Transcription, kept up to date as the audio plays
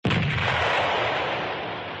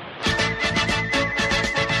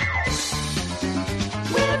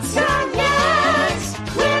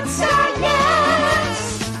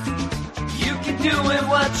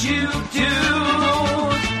you do.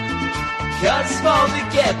 'Cause for the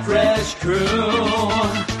Get Fresh crew,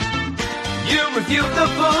 you review the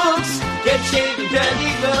books, get shady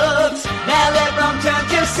dirty looks. Now let wrong turn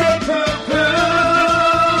to say poo-poo.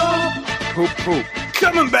 Poop.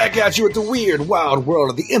 Coming back at you with the weird, wild world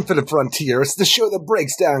of the Infinite Frontier. It's the show that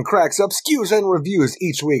breaks down, cracks up, skews, and reviews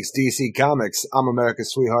each week's DC Comics. I'm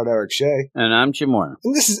America's sweetheart, Eric Shea. And I'm Jim Moore.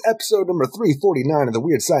 And this is episode number 349 of the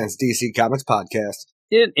Weird Science DC Comics podcast.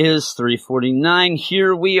 It is 349.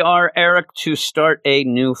 Here we are, Eric, to start a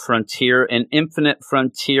new frontier, an infinite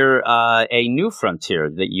frontier, a new frontier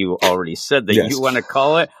that you already said that you want to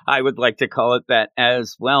call it. I would like to call it that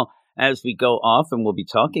as well as we go off, and we'll be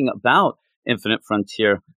talking about Infinite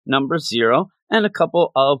Frontier number 0 and a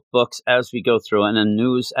couple of books as we go through and the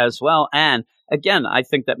news as well. And again, I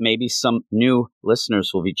think that maybe some new listeners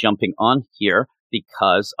will be jumping on here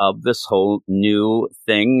because of this whole new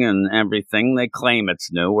thing and everything. They claim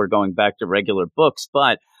it's new. We're going back to regular books.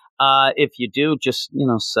 But if you do, just,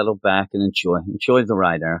 settle back and enjoy the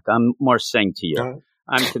ride, Eric. I'm more saying to you,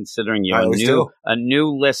 I'm considering you a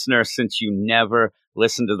new listener since you never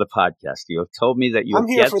listen to the podcast. You have told me that you'll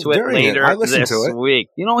get to it later this week.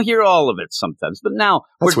 You don't hear all of it sometimes, but now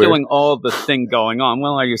we're doing all the thing going on.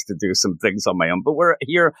 Well, I used to do some things on my own, but we're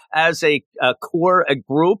here as a core, a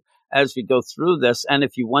group as we go through this. And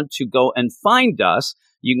if you want to go and find us,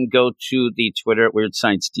 you can go to the Twitter at Weird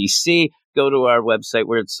Science DC, go to our website,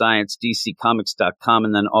 WeirdScienceDCComics.com,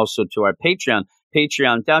 and then also to our Patreon,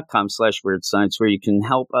 patreon.com/Weird Science, where you can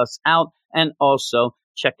help us out and also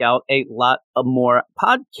check out a lot of more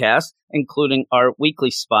podcasts, including our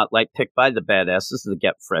weekly spotlight picked by the badasses, the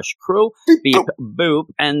Get Fresh crew, Beep Boop,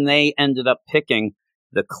 and they ended up picking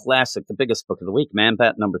the classic, the biggest book of the week, Man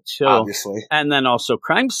Bat number 2. Obviously. And then also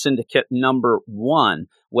Crime Syndicate number 1,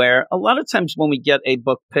 where a lot of times when we get a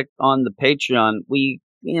book picked on the Patreon, we,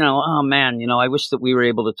 I wish that we were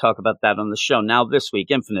able to talk about that on the show. Now this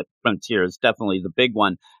week, Infinite Frontier is definitely the big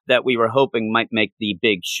one that we were hoping might make the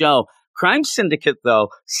big show. Crime Syndicate, though,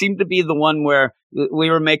 seemed to be the one where we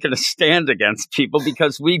were making a stand against people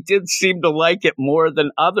because we did seem to like it more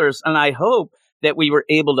than others. And I hope that we were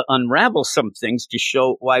able to unravel some things to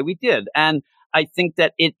show why we did. And I think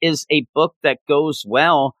that it is a book that goes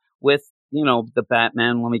well with, the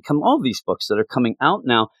Batman, all these books that are coming out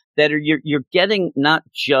now that are, you're getting not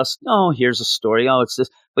just, here's a story, it's this,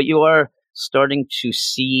 but you are starting to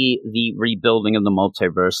see the rebuilding of the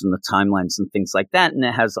multiverse and the timelines and things like that. And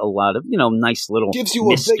it has a lot of, nice little gives you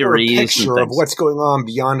a bigger picture of what's going on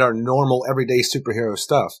beyond our normal everyday superhero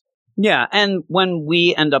stuff. Yeah. And when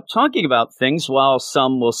we end up talking about things, while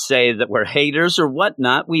some will say that we're haters or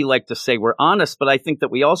whatnot, we like to say we're honest. But I think that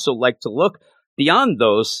we also like to look beyond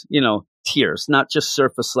those, tiers, not just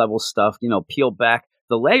surface level stuff, peel back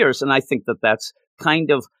the layers. And I think that that's kind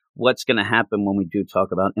of what's going to happen when we do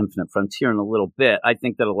talk about Infinite Frontier in a little bit. I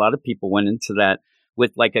think that a lot of people went into that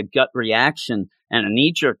with like a gut reaction and a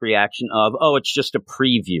knee-jerk reaction of, it's just a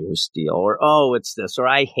previews deal, or, it's this, or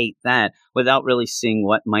I hate that, without really seeing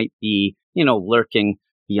what might be, lurking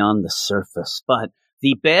beyond the surface. But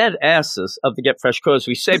the badasses of the Get Fresh crew, as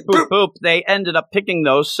we say, boop, boop, they ended up picking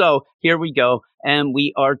those. So here we go. And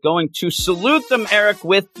we are going to salute them, Eric,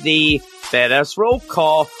 with the badass roll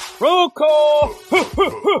call. Roll call!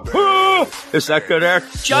 Is that good, Eric?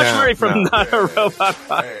 Josh Murray from Not a Robot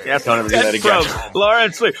Podcast. Don't ever do that again.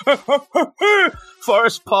 Lawrence Lee.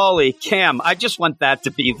 Forrest Pauly, Cam. I just want that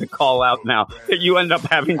to be the call out now, that you end up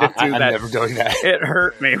having to do that. I'm never doing that. It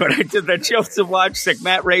hurt me when I did that. Joseph Lodgesick,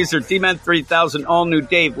 Matt Razor, D-Man 3000, All New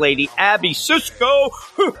Dave, Lady Abby, Cisco,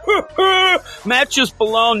 Matches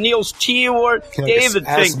Below, Niels T. Award, David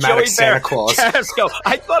Fink, Joey Bear, Casco.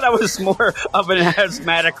 I thought I was more of an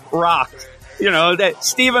asthmatic rock. That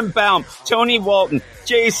Stephen Baum, Tony Walton,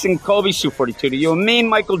 Jason Colby, Sue 42 to you and me,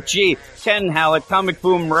 Michael G, Ken Hallett, Comic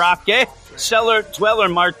Boom Rocket, Cellar Dweller,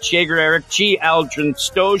 Mark Jager, Eric G, Aldrin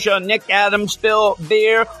Stoja, Nick Adams, Bill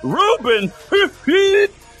Beer, Ruben,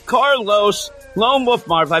 Carlos, Lone Wolf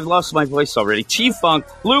Marv, I've lost my voice already, T-Funk,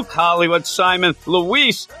 Luke Hollywood, Simon,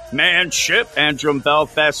 Luis, Manship, Andrew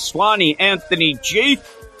Belfast, Swanee, Anthony G,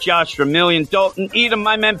 Josh Vermillion, Dalton, Edom,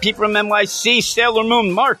 my man, Pete from NYC, Sailor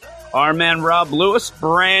Moon, Mark, our man, Rob Lewis,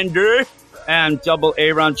 Brander, and Double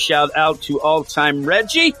A-Round, shout out to all-time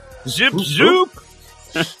Reggie, Zip Zoop,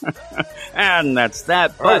 and that's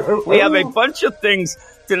that. But we have a bunch of things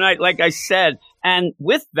tonight, like I said, and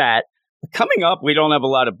with that, coming up, we don't have a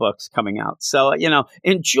lot of books coming out. So,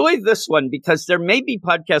 enjoy this one, because there may be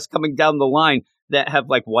podcasts coming down the line that have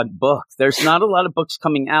like one book. There's not a lot of books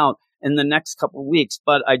coming out in the next couple of weeks,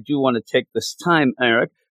 but I do want to take this time,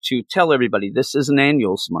 Eric, to tell everybody this is an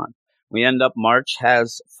annuals month. We end up March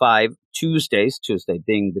has 5 Tuesdays, Tuesday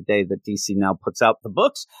being the day that DC now puts out the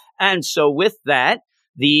books. And so with that,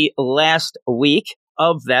 the last week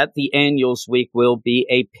of that, the Annuals Week, will be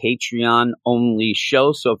a Patreon-only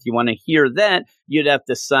show. So if you want to hear that, you'd have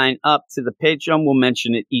to sign up to the Patreon. We'll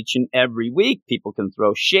mention it each and every week. People can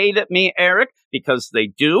throw shade at me, Eric, because they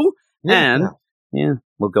do. Yeah. And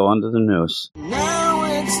we'll go on to the news. Now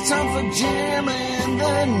it's time for Jim and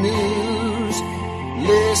the news.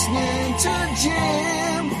 Listening to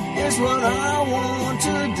Jim is what I want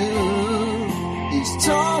to do. He's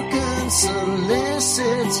talking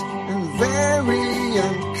solicits and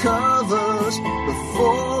variant covers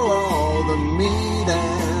before all the meat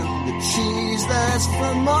and the cheese that's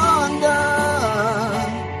from under.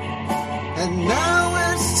 And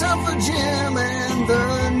now it's time for Jim and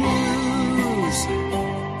the news.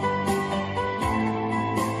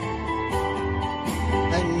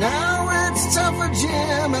 And now it's time for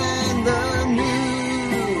Jim and the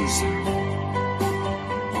news.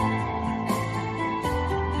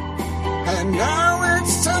 And now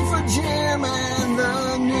it's time for Jim and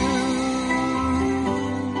the news.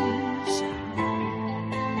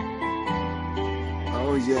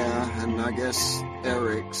 Oh yeah, and I guess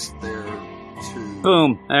Eric's there too.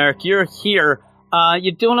 Boom, Eric, you're here.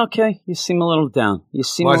 You doing okay? You seem a little down. You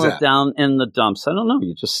seem a little down in the dumps. I don't know.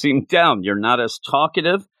 You just seem down. You're not as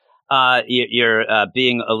talkative. You're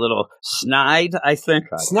being a little snide, I think.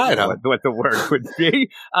 Snide, what the word would be.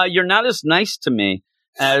 You're not as nice to me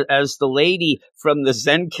as the lady from the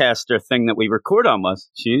Zencastr thing that we record on was.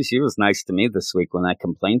 She was nice to me this week when I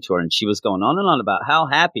complained to her, and she was going on and on about how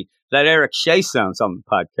happy that Eric Shea sounds on the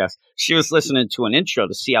podcast. She was listening to an intro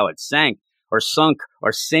to see how it sank or sunk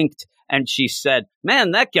or synced, and she said,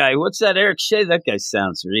 man, that guy, what's that Eric Shea? That guy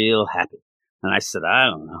sounds real happy. And I said, I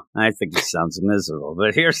don't know. I think he sounds miserable.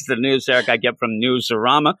 But here's the news, Eric, I get from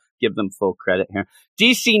Newsarama. Give them full credit here.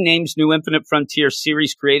 DC names new Infinite Frontier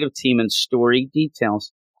series creative team and story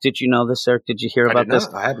details. Did you know this, Eric? Did you hear about this?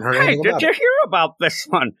 I haven't heard anything about it. Did you hear about this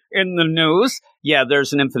one in the news? Yeah,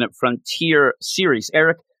 there's an Infinite Frontier series.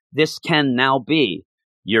 Eric, this can now be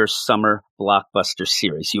your summer blockbuster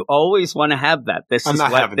series. You always want to have that. This is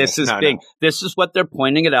what this is being. This is what they're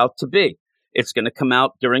pointing it out to be. It's going to come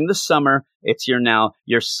out during the summer. It's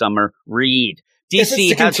your summer read. DC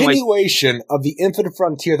has a continuation of the Infinite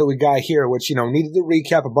Frontier that we got here, which, needed to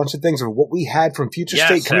recap a bunch of things of what we had from Future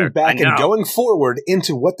State coming back and going forward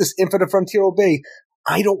into what this Infinite Frontier will be.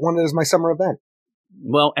 I don't want it as my summer event.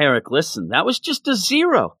 Well, Eric, listen, that was just a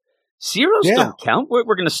 0. Zeros don't count. We're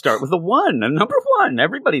going to start with a 1, a number 1.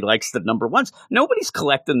 Everybody likes the number 1s. Nobody's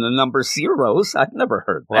collecting the number 0s. I've never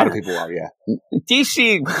heard that. A lot of people are, yeah.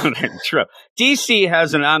 DC, true. DC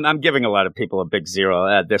hasn't, I'm giving a lot of people a big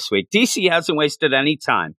 0 this week. DC hasn't wasted any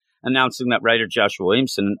time announcing that writer Joshua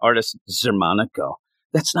Williamson and artist Zermanico,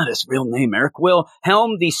 that's not his real name, Eric, will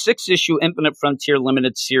helm the 6-issue Infinite Frontier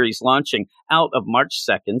limited series launching out of March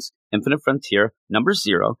 2nd's Infinite Frontier number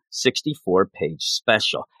 0, 64-page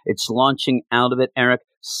special. It's launching out of it, Eric,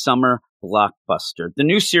 summer blockbuster. The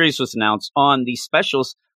new series was announced on the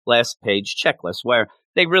specials last page checklist, where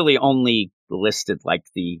they really only listed like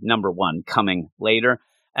the number 1 coming later.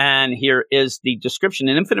 And here is the description.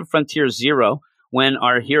 In Infinite Frontier 0, when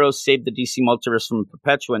our heroes saved the DC multiverse from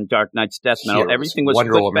Perpetua and Dark Knight's death metal, everything was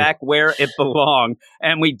put back where it belonged.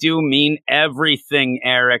 And we do mean everything,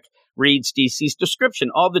 Eric, reads DC's description.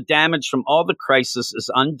 All the damage from all the crisis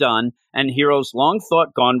is undone, and heroes long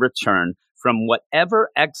thought gone return from whatever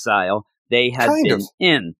exile they had been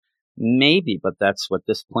in. Maybe, but that's what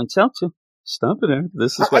this points out to. Stop it, Eric.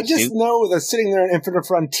 This is what I just know that sitting there in Infinite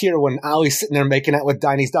Frontier when Ollie's sitting there making out with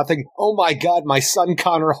Diney's not thinking, oh my God, my son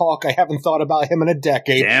Connor Hawke, I haven't thought about him in a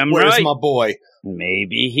decade. Damn Where's right. my boy?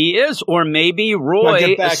 Maybe he is. Or maybe Roy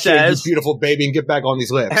get back says, here, you beautiful baby, and get back on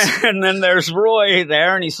these lips. And then there's Roy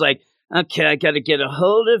there, and he's like, okay, I got to get a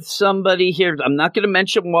hold of somebody here. I'm not going to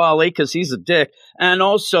mention Wally because he's a dick. And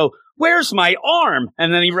also, where's my arm?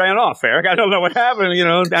 And then he ran off, Eric. I don't know what happened. I don't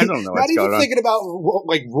know what's going on. Not even thinking about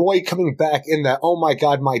like Roy coming back in that, oh my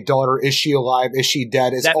God, my daughter, is she alive? Is she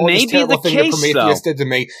dead? Is that all this terrible thing that Prometheus though. did to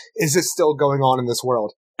me, is it still going on in this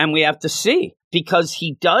world? And we have to see, because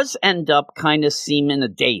he does end up kind of seem in a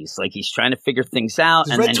daze, like he's trying to figure things out.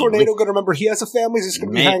 Is Red Tornado going to remember he has a family? He's just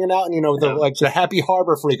going to be hanging out in, the Happy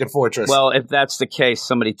Harbor freaking fortress. Well, if that's the case,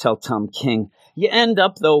 somebody tell Tom King. You end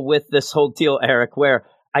up, though, with this whole deal, Eric, where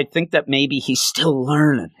I think that maybe he's still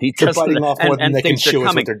learning. They're biting off more than they can chew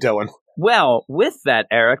is what they're doing. Well, with that,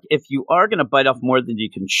 Eric, if you are going to bite off more than you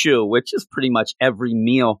can chew, which is pretty much every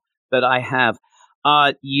meal that I have,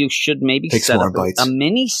 you should maybe set up a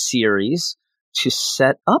mini-series to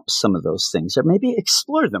set up some of those things or maybe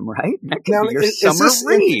explore them, right? That could be your summer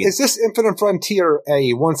read. Is this Infinite Frontier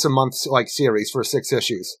a once-a-month series for 6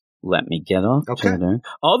 issues? Let me get off to there.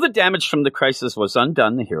 All the damage from the crisis was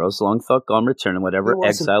undone. The heroes long thought gone, return, and whatever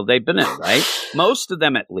exile they've been in, right? Most of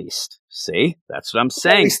them, at least. See? That's what I'm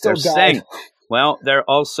saying. They're saying. Well, they're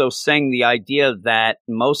also saying the idea that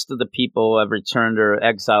most of the people have returned or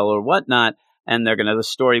exile or whatnot, and the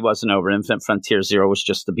story wasn't over. Infinite Frontier Zero was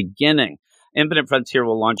just the beginning. Infinite Frontier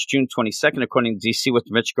will launch June 22nd, according to DC, with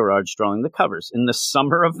Mitch Gerads drawing the covers. In the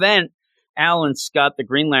summer event, Alan Scott, the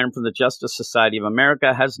Green Lantern from the Justice Society of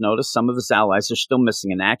America, has noticed some of his allies are still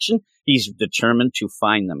missing in action. He's determined to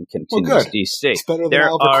find them, continues DC. It's better than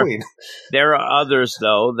Oliver Queen. There are others,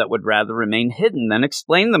 though, that would rather remain hidden than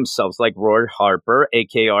explain themselves, like Roy Harper,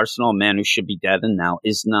 a.k.a. Arsenal, a man who should be dead and now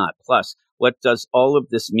is not. Plus, what does all of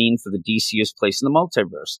this mean for the DCU's place in the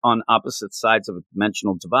multiverse? On opposite sides of a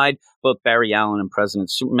dimensional divide, both Barry Allen and President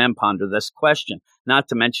Superman ponder this question, not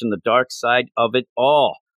to mention the dark side of it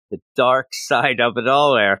all. The dark side of it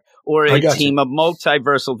all, Eric. Or a team of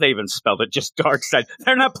multiversal, they even spelled it, just dark side.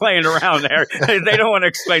 They're not playing around, Eric. They don't want to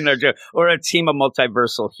explain their joke. Or a team of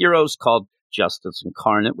multiversal heroes called Justice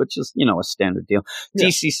Incarnate, which is, a standard deal. Yeah.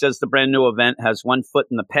 DC says the brand new event has one foot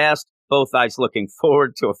in the past, both eyes looking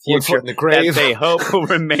forward to a future that they hope will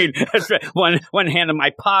remain. One hand in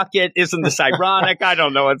my pocket. Isn't this ironic? I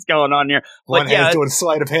don't know what's going on here. One hand doing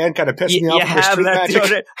sleight of hand, kind of pissing me off. You have that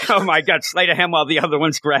doing it. Oh my God, sleight of hand while the other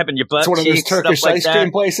one's grabbing your butt. It's one of those Turkish ice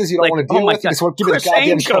cream places you don't want to deal with. You just want to give me the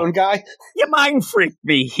goddamn cone guy. You mind freaked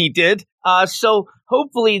me. He did. So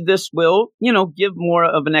hopefully this will, give more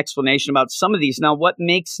of an explanation about some of these. Now, what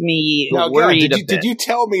makes me worried did you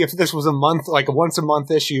tell me if this was a month, like a once a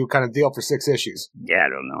month issue kind of deal for 6 issues? Yeah, I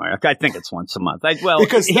don't know, Eric. I think it's once a month.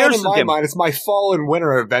 Because then in my mind, it's my fall and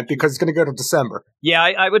winter event because it's going to go to December. Yeah,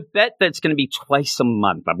 I would bet that it's going to be twice a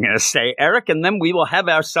month, I'm going to say, Eric, and then we will have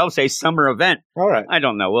ourselves a summer event. All right. I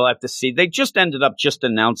don't know. We'll have to see. They just ended up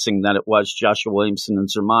announcing that it was Joshua Williamson and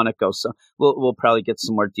Zermanico, so we'll probably get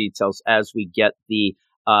some more details as we get the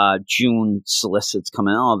June solicits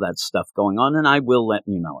coming, all that stuff going on, and I will let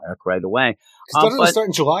you know, Eric, right away. Doesn't it start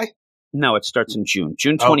in July? No, it starts in June.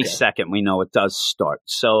 June 22nd, we know it does start.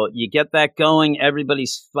 So you get that going,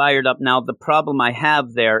 everybody's fired up. Now, the problem I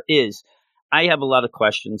have there is I have a lot of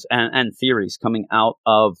questions and theories coming out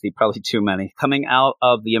of probably too many, coming out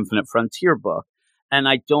of the Infinite Frontier book. And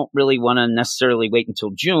I don't really want to necessarily wait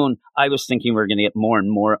until June. I was thinking we're going to get more and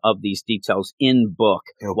more of these details in book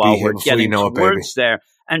while we're getting towards there.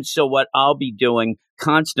 And so what I'll be doing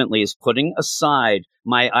constantly is putting aside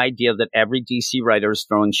my idea that every DC writer is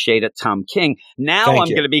throwing shade at Tom King. Now I'm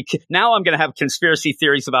going to have conspiracy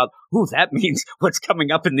theories about who that means, what's coming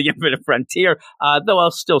up in the Infinite Frontier. Though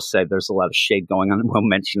I'll still say there's a lot of shade going on, and we'll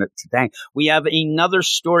mention it today. We have another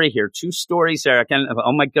story here, 2 stories, Eric. And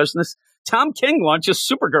oh my goodness, Tom King launches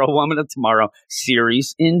Supergirl Woman of Tomorrow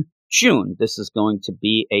series in June. This is going to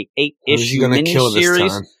be a 8-issue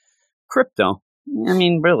miniseries. Crypto. I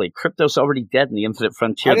mean, really, Crypto's already dead in the Infinite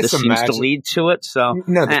Frontier. This seems to lead to it. So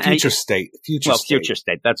no, the future state. Future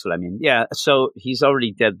state. That's what I mean. Yeah. So he's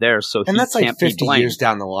already dead there. So and that's like 50 years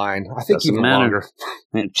down the line. I think even longer.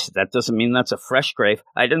 That doesn't mean that's a fresh grave.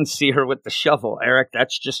 I didn't see her with the shovel, Eric.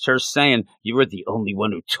 That's just her saying, "You were the only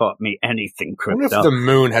one who taught me anything, Crypto." What if the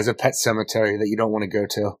moon has a pet cemetery that you don't want to go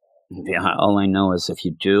to? Yeah, all I know is if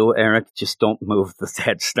you do, Eric, just don't move the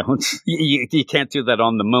headstones. You can't do that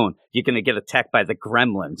on the moon. You're going to get attacked by the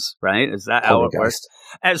gremlins, right? Is that how it works?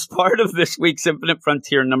 As part of this week's Infinite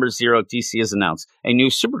Frontier number 0, DC has announced a new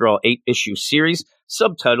Supergirl 8-issue series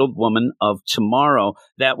subtitled Woman of Tomorrow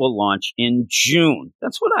that will launch in June.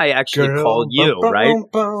 That's what I actually called you, right?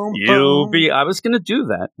 I was going to do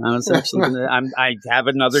that. I was actually I have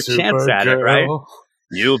another chance at it, right?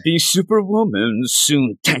 You'll be Superwoman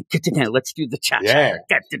soon. Let's do the cha-cha. Yeah.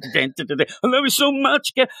 I love you so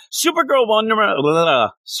much. Supergirl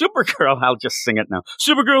Supergirl, I'll just sing it now.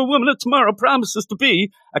 Supergirl Woman of Tomorrow promises to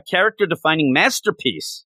be a character-defining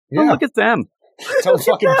masterpiece. Yeah. Oh, look at them. Don't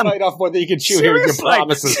fucking bite off more than you can chew here with your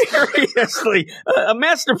promises. Seriously. A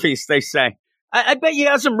masterpiece, they say. I bet he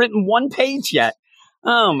hasn't written one page yet.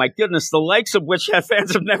 Oh, my goodness. The likes of which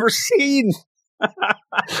fans have never seen.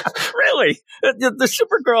 Really? The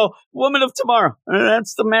Supergirl Woman of Tomorrow.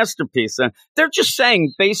 That's the masterpiece. They're just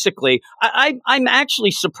saying, basically, I'm actually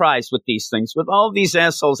surprised with these things, with all these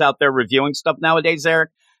assholes out there reviewing stuff nowadays, Eric,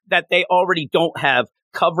 that they already don't have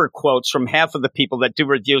cover quotes from half of the people that do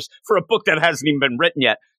reviews for a book that hasn't even been written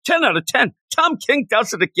yet. 10 out of 10. Tom King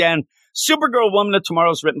does it again. Supergirl Woman of Tomorrow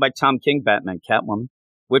is written by Tom King, Batman, Catwoman,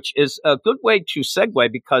 which is a good way to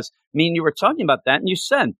segue because, you were talking about that and you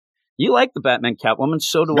said, You like the Batman Catwoman,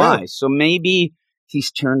 so do I. So maybe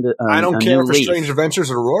he's turned I don't care for Strange Adventures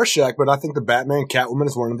or Rorschach, but I think the Batman Catwoman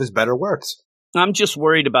is one of his better works. I'm just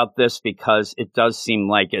worried about this because it does seem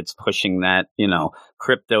like it's pushing that,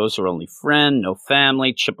 Krypto's her only friend, no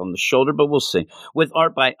family, chip on the shoulder, but we'll see. With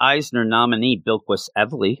art by Eisner nominee Bilquis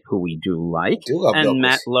Evely, who we do like, and Bilquis.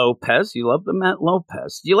 Matt Lopez. You love the Matt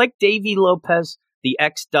Lopez. Do you like Davey Lopez, the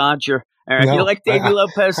ex-Dodger? Eric, no, you like Davey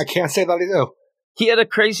Lopez? I can't say that I do. He had a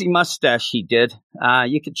crazy mustache, he did.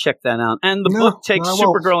 You can check that out. And the book takes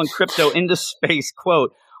Supergirl and Krypto into space,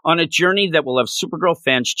 quote, on a journey that will have Supergirl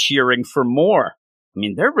fans cheering for more. I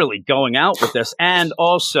mean, they're really going out with this. And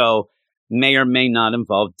also may or may not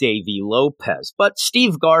involve Davey Lopez. But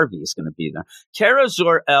Steve Garvey is going to be there. Kara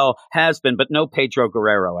Zor-El has been, but no Pedro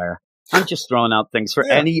Guerrero, Eric. I'm just throwing out things for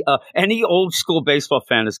any old school baseball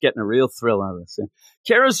fan is getting a real thrill out of this.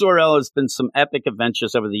 Kara Zor-El has been some epic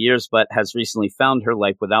adventures over the years, but has recently found her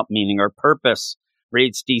life without meaning or purpose,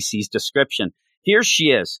 reads DC's description. Here she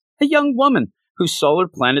is, a young woman whose solar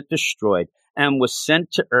planet destroyed and was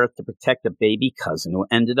sent to Earth to protect a baby cousin who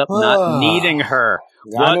ended up not needing her.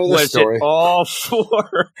 What was it all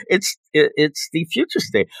for? It's the future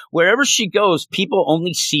state. Wherever she goes, people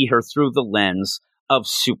only see her through the lens of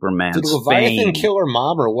Superman's Did Leviathan kill her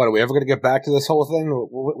mom, or what? Are we ever going to get back to this whole thing?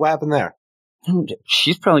 What happened there?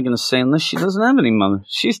 She's probably going to say, unless she doesn't have any mother.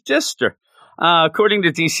 She's dissed her. According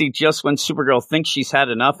to DC, just when Supergirl thinks she's had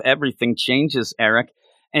enough, everything changes, Eric.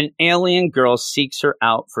 An alien girl seeks her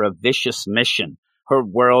out for a vicious mission. Her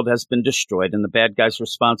world has been destroyed, and the bad guys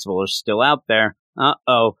responsible are still out there.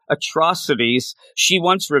 Atrocities. She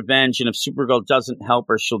wants revenge, and if Supergirl doesn't help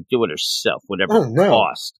her, she'll do it herself, whatever it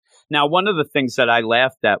costs. Now, one of the things that I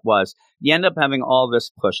laughed at was you end up having all this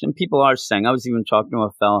pushed, and people are saying, I was even talking to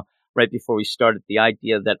a fellow right before we started, the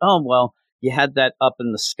idea that, you had that Up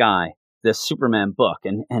in the Sky, the Superman book,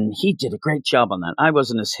 and he did a great job on that. I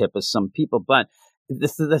wasn't as hip as some people, but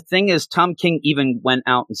the thing is, Tom King even went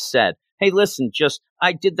out and said, hey, listen,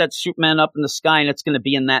 I did that Superman Up in the Sky, and it's going to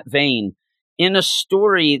be in that vein. In a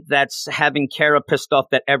story that's having Kara pissed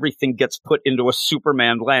off that everything gets put into a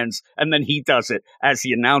Superman lens, and then he does it as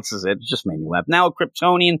he announces it. It just made me laugh. Now a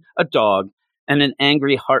Kryptonian, a dog, and an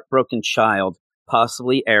angry, heartbroken child,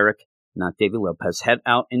 possibly Eric, not David Lopez, head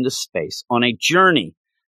out into space on a journey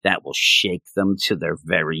that will shake them to their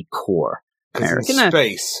very core. Because in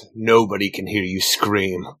space, nobody can hear you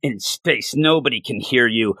scream. In space, nobody can hear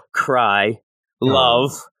you cry,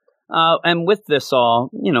 love. And with this all,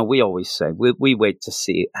 we always say, we wait to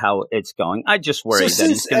see how it's going. I just worry that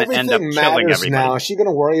he's going to end up killing everybody. Now, is she going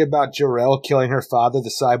to worry about Jor-El killing her father,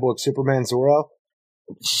 the cyborg Superman Zor-El?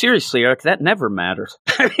 Seriously, Eric, that never matters.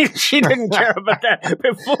 I mean, she didn't care about that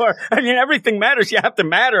before. I mean, everything matters. You have to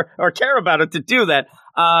matter or care about it to do that.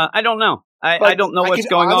 I don't know. I don't know what's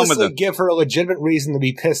going on with it. I could give her a legitimate reason to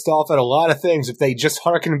be pissed off at a lot of things if they just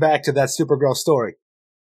hearken back to that Supergirl story.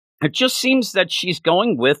 It just seems that she's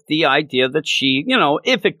going with the idea that she,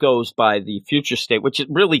 if it goes by the future state, which it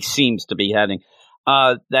really seems to be heading,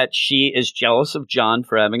 that she is jealous of John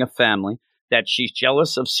for having a family, that she's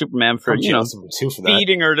jealous of Superman for,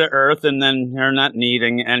 feeding her to Earth and then her not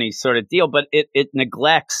needing any sort of deal. But it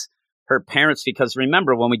neglects her parents because,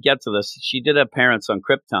 remember, when we get to this, she did have parents on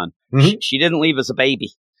Krypton. Mm-hmm. She didn't leave as a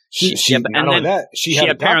baby. She had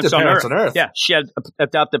parents on Earth. Yeah, she had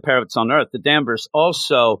adopted parents on Earth. The Danvers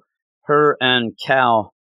also... Her and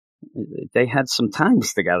Cal, they had some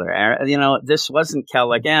times together. This wasn't Cal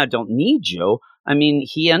like, I don't need you. I mean,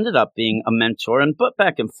 he ended up being a mentor and put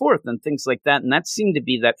back and forth and things like that. And that seemed to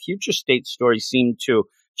be that future state story seemed to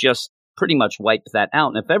just pretty much wipe that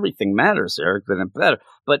out. And if everything matters, Eric, then it's better.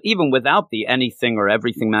 But even without the anything or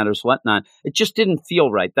everything matters whatnot, it just didn't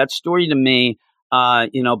feel right. That story to me,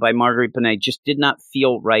 by Marguerite Bennett just did not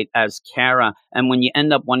feel right as Kara. And when you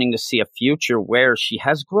end up wanting to see a future where she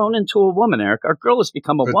has grown into a woman, Eric, our girl has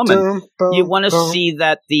become a woman. You want to see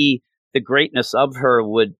that the greatness of her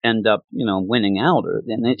would end up, winning out.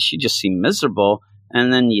 And she just seemed miserable.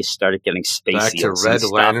 And then you started getting space eels. Back to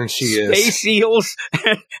Red Lantern, she is. Space eels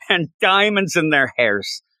and diamonds in their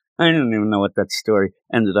hairs. I don't even know what that story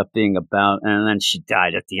ended up being about. And then she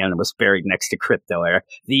died at the end and was buried next to Krypto, Eric.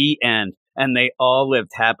 The end. And they all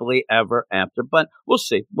lived happily ever after. But we'll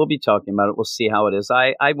see. We'll be talking about it. We'll see how it is.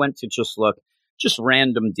 I went to just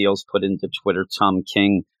random deals put into Twitter, Tom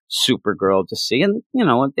King, Supergirl to see. And,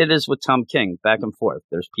 it is with Tom King, back and forth.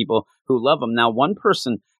 There's people who love him. Now, one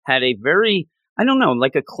person had a very,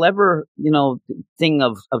 like a clever, thing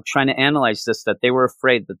of trying to analyze this, that they were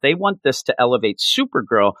afraid that they want this to elevate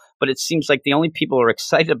Supergirl. But it seems like the only people who are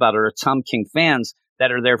excited about it are Tom King fans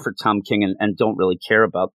that are there for Tom King and don't really care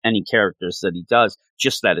about any characters that he does,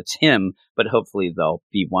 just that it's him. But hopefully they'll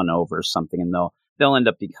be won over or something, and they'll end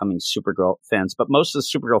up becoming Supergirl fans. But most of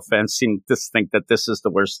the Supergirl fans seem to think that this is the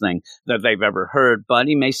worst thing that they've ever heard. But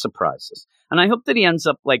he may surprise us, and I hope that he ends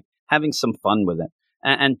up like having some fun with it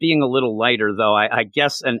and being a little lighter. Though I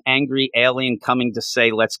guess an angry alien coming to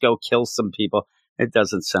say, "Let's go kill some people." It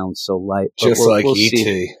doesn't sound so light. Just like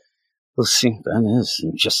E.T. We'll see. That is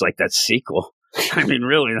just like that sequel. I mean,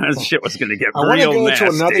 really, that shit was going to get real nasty. I want to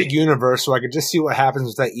go to another universe so I could just see what happens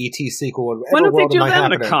with that E.T. sequel. Why don't they do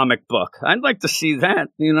that in a comic book? I'd like to see that.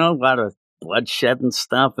 You know, a lot of bloodshed and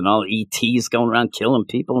stuff, and all E.T.s going around killing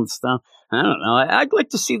people and stuff. I don't know. I'd like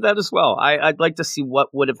to see that as well. I'd like to see what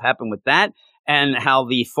would have happened with that and how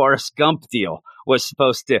the Forrest Gump deal was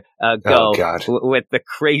supposed to go with the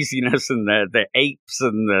craziness and the apes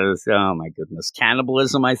and oh my goodness,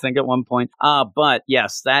 cannibalism, I think, at one point. But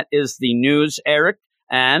yes, that is the news, Eric.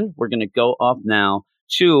 And we're going to go off now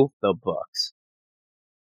to the books.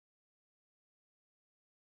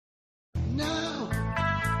 Now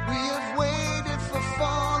we have waited for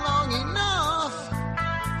far long enough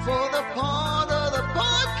for the part of the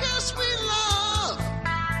podcast we love,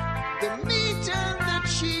 the meat and the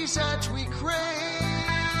cheese that we crave.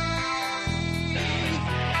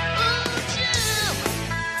 Oh, Jim,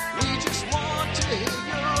 we just want to hear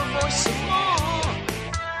your voice some more,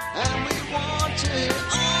 and we want to hear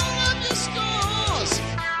all of your scores.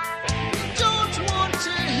 We don't want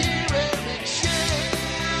to hear every shade.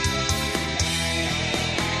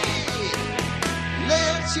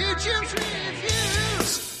 Let's hear Jim's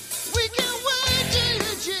reviews. We can't wait to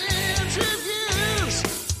hear Jim's reviews.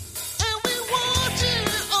 And we want to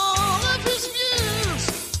hear all of his views.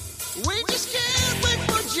 We just can't wait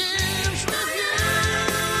for Jim's reviews.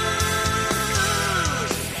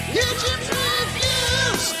 Hear Jim's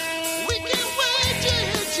reviews. We can't wait to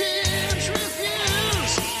hear Jim's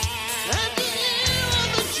reviews. And to hear all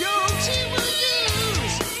the jokes he will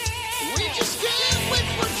use. We just can't wait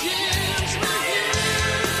for Jim's reviews.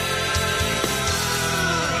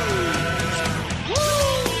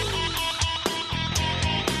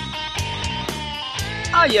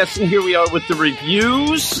 Yes, and here we are with the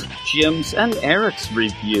reviews, Jim's and Eric's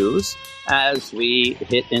reviews, as we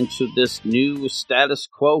hit into this new status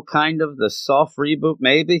quo, kind of, the soft reboot,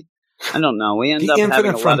 maybe? I don't know. We end up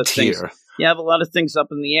having a lot of things. You have a lot of things up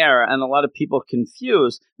in the air and a lot of people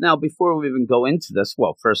confused. Now, before we even go into this,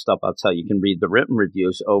 well, first up, I'll tell you, you can read the written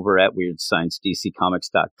reviews over at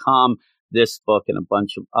WeirdScienceDCComics.com. This book and a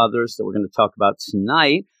bunch of others that we're going to talk about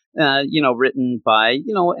tonight. Written by,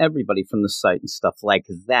 everybody from the site and stuff like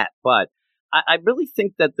that. But I really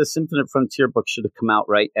think that this Infinite Frontier book should have come out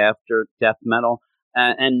right after Death Metal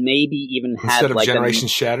and maybe even had instead of Generation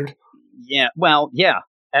Shattered. Yeah, well, yeah.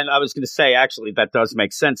 And I was going to say, actually, that does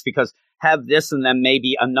make sense because have this and then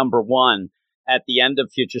maybe a number one at the end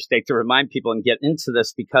of Future State to remind people and get into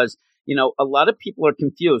this because, a lot of people are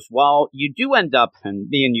confused. While you do end up, and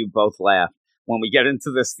me and you both laugh, when we get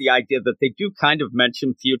into this, the idea that they do kind of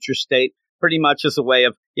mention Future State pretty much as a way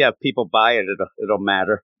of, if people buy it, it'll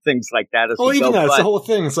matter. Things like that. Even that, it's the whole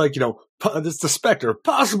thing. It's like, it's the specter,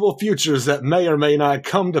 possible futures that may or may not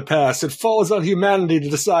come to pass. It falls on humanity to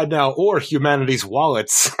decide now, or humanity's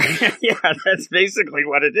wallets. Yeah, that's basically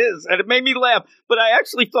what it is. And it made me laugh. But I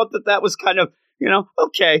actually thought that was kind of,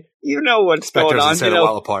 okay, what's Spectre's going on. Set it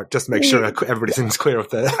well apart. Just make sure everything's clear with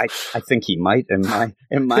that. I think he might in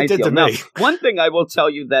my deal. Now, one thing I will tell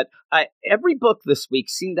you that every book this week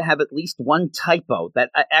seemed to have at least one typo that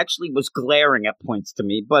actually was glaring at points to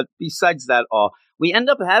me. But besides that, we end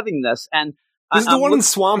up having this. And this is the one in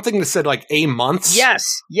Swamp Thing that said like a month.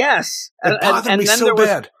 Yes. It bothered me so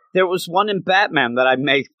bad. There was one in Batman that I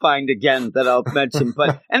may find again that I'll mention,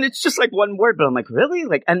 and it's just like one word, but I'm like, really?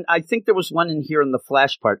 And I think there was one in here in the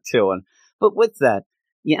Flash part too. But with that,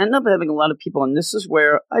 you end up having a lot of people, and this is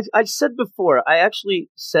where I said before, I actually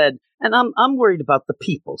said, and I'm worried about the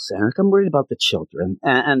people, Eric. I'm worried about the children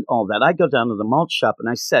and all that. I go down to the malt shop and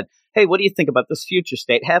I said, hey, what do you think about this Future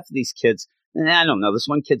State? Half of these kids, I don't know, this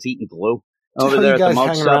one kid's eating glue over there at the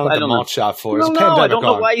malt shop. I don't know. I don't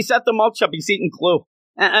know why he's at the malt shop. He's eating glue.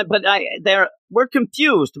 But we're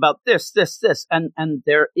confused about this, and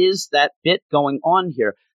there is that bit going on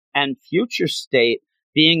here. And Future State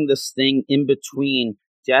being this thing in between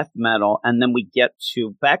Death Metal, and then we get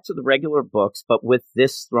back to the regular books, but with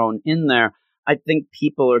this thrown in there. I think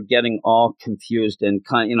people are getting all confused and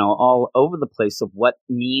all over the place of what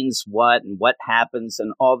means what and what happens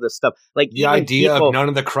and all this stuff. Like the idea of none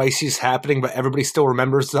of the crises happening, but everybody still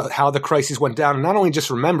remembers how the crises went down. And not only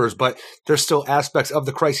just remembers, but there's still aspects of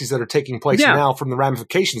the crises that are taking place now from the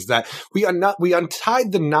ramifications that we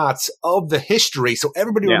untied the knots of the history. So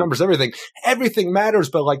everybody remembers everything. Everything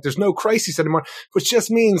matters, but like there's no crisis anymore, which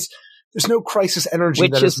just means there's no crisis energy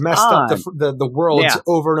that has messed up the world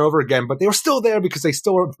over and over again, but they were still there because they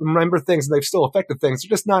still remember things and they've still affected things. They're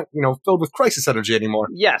just not, filled with crisis energy anymore.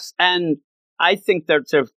 Yes, and I think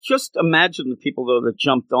that just imagine the people though that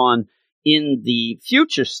jumped on in the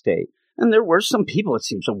future state, and there were some people. It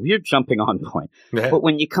seems a weird jumping on point, but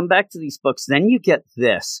when you come back to these books, then you get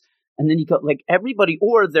this. And then you go like everybody,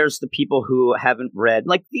 or there's the people who haven't read,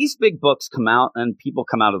 like these big books come out and people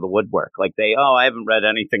come out of the woodwork. Like I haven't read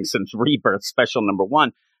anything since Rebirth Special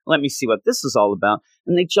 #1. Let me see what this is all about.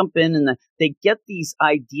 And they jump in and they get these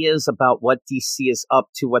ideas about what DC is up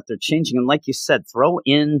to, what they're changing. And like you said, throw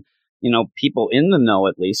in, people in the know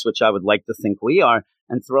at least, which I would like to think we are,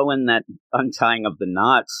 and throw in that untying of the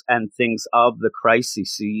knots and things of the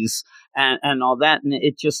crises and all that. And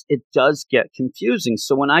it does get confusing.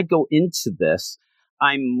 So when I go into this,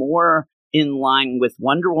 I'm more in line with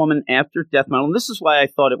Wonder Woman after Death Metal. And this is why I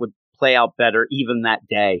thought it would play out better even that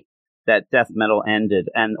day that Death Metal ended,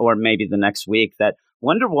 or maybe the next week, that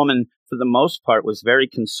Wonder Woman, for the most part, was very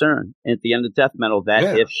concerned at the end of Death Metal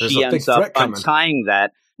that if she ends up untying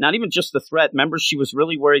that, not even just the threat. Remember, she was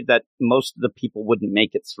really worried that most of the people wouldn't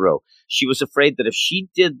make it through. She was afraid that if she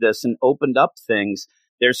did this and opened up things,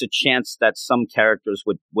 there's a chance that some characters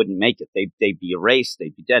wouldn't make it. They'd be erased.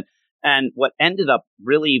 They'd be dead. And what ended up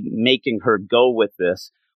really making her go with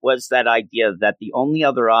this was that idea that the only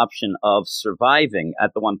other option of surviving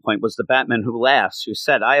at the one point was the Batman Who Laughs, who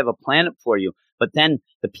said, I have a planet for you. But then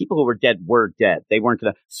the people who were dead. They weren't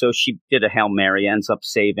going to. So she did a Hail Mary, ends up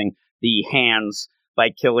saving the hands by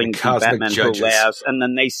killing the Batman Who Laughs. And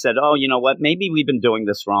then they said, oh, you know what? Maybe we've been doing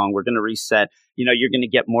this wrong. We're going to reset. You're going to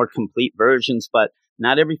get more complete versions, but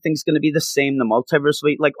not everything's going to be the same. The multiverse,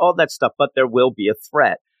 like all that stuff, but there will be a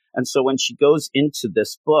threat. And so when she goes into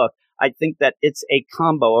this book, I think that it's a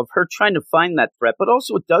combo of her trying to find that threat, but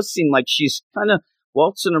also it does seem like she's kind of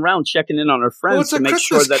waltzing around, checking in on her friends to make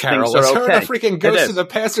sure that things are okay. Her and a freaking ghost of the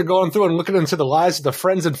past are going through and looking into the lives of the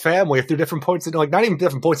friends and family through different points, not even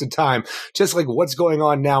different points in time, just like what's going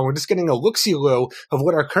on now. We're just getting a look-see-loo of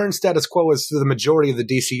what our current status quo is to the majority of the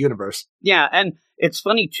DC universe. Yeah, and it's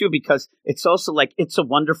funny too because it's also like It's a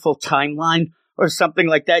Wonderful Timeline or something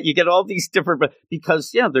like that. You get all these different,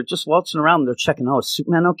 because they're just waltzing around. They're checking. Oh, is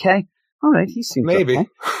Superman okay? All right, he seems maybe. Okay.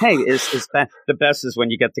 Hey, is the best is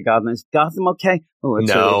when you get to Gotham. Is Gotham okay? Oh,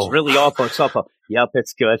 it's really awful. It's awful. Yep,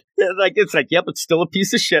 it's good. Yep, it's still a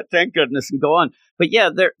piece of shit. Thank goodness, and go on. But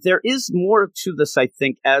yeah, there is more to this, I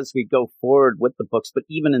think, as we go forward with the books. But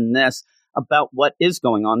even in this, about what is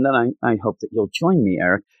going on, then I hope that you'll join me,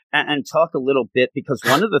 Eric, and talk a little bit, because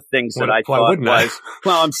one of the things that I thought was,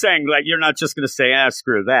 well, I'm saying like you're not just going to say,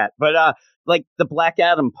 screw that, but like the Black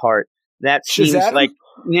Adam part, that seems like.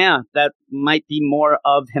 Yeah, that might be more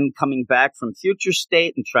of him coming back from future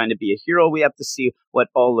state and trying to be a hero. We have to see what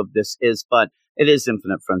all of this is, but it is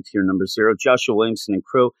Infinite Frontier #0. Joshua Williamson and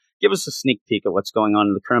crew, give us a sneak peek at what's going on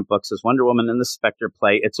in the current books as Wonder Woman and the Spectre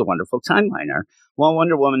play It's a Wonderful Timeliner. While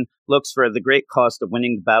Wonder Woman looks for the great cost of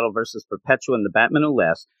winning the battle versus Perpetua and the Batman Who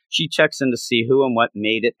Laughs, she checks in to see who and what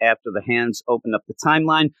made it after the hands opened up the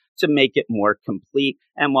timeline to make it more complete.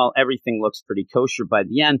 And while everything looks pretty kosher by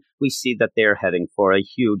the end, we see that they're heading for a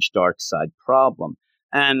huge dark side problem.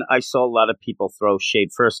 And I saw a lot of people throw shade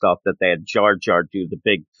first off that they had Jar Jar do the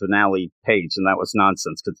big finale page, and that was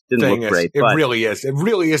nonsense because it didn't look great. It really is. It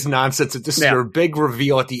really is nonsense. This is your big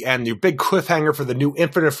reveal at the end, your big cliffhanger for the new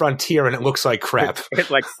Infinite Frontier, and it looks like crap.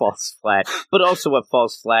 It like falls flat. But also what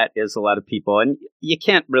falls flat is a lot of people, and you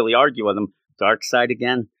can't really argue with them, dark side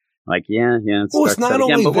again. Like, it's not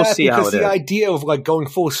only that, because the idea of like going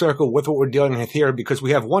full circle with what we're dealing with here, because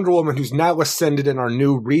we have Wonder Woman who's now ascended in our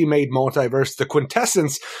new remade multiverse. The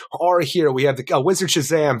quintessence are here. We have the Wizard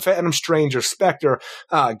Shazam, Phantom Stranger, Spectre,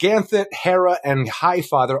 Ganthet, Hera, and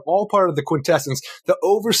Highfather, all part of the quintessence, the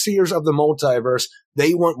overseers of the multiverse,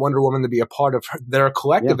 They want Wonder Woman to be a part of their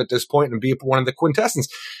collective at this point and be one of the quintessence.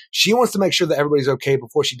 She wants to make sure that everybody's okay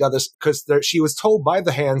before she does this, because she was told by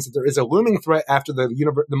the Hands that there is a looming threat after the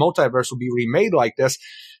multiverse will be remade like this.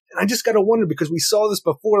 And I just got to wonder, because we saw this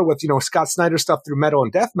before with, Scott Snyder stuff through Metal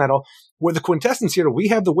and Death Metal, where the quintessence here, we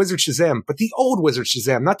have the Wizard Shazam, but the old Wizard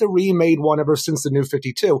Shazam, not the remade one ever since the New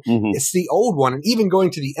 52. Mm-hmm. It's the old one. And even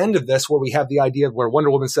going to the end of this, where we have the idea of where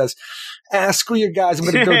Wonder Woman says, screw your guys, I'm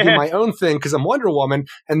going to go do my own thing because I'm Wonder Woman.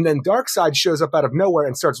 And then Darkseid shows up out of nowhere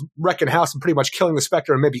and starts wrecking house and pretty much killing the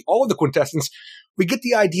Spectre and maybe all of the quintessence. We get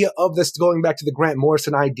the idea of this going back to the Grant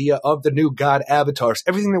Morrison idea of the new god avatars.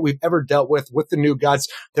 Everything that we've ever dealt with the new gods,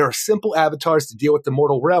 there are simple avatars to deal with the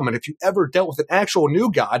mortal realm. And if you ever dealt with an actual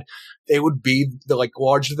new god, they would be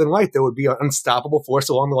larger than life. There would be an unstoppable force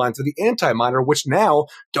along the lines of the Anti-Monitor, which now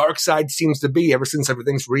Darkseid seems to be ever since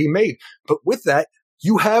everything's remade. But with that,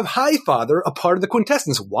 you have Highfather, a part of the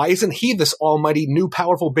quintessence. Why isn't he this almighty new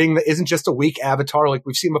powerful being that isn't just a weak avatar like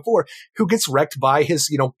we've seen before, who gets wrecked by his,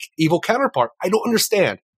 evil counterpart? I don't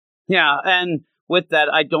understand. Yeah, and with that,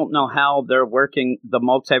 I don't know how they're working the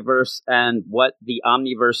multiverse and what the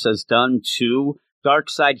Omniverse has done to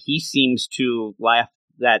Darkseid. He seems to laugh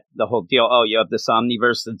at the whole deal. Oh, you have this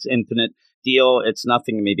Omniverse that's infinite deal. It's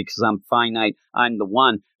nothing to me because I'm finite. I'm the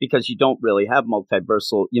one, because you don't really have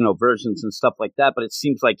multiversal, versions and stuff like that. But it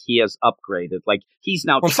seems like he has upgraded. Like he's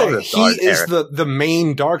now Charizard. He is the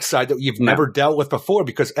main Darkseid that you've never dealt with before,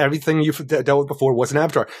 because everything you've dealt with before was an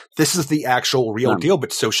avatar. This is the actual real deal,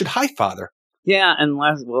 but so should Highfather. Yeah, and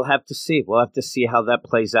we'll have to see. We'll have to see how that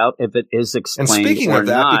plays out, if it is explained or not. And speaking of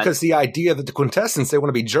that, because the idea that the quintessence, they want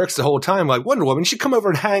to be jerks the whole time, like Wonder Woman, she'd come over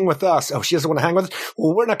and hang with us. Oh, she doesn't want to hang with us?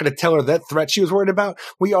 Well, we're not going to tell her that threat she was worried about.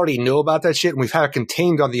 We already knew about that shit, and we've had it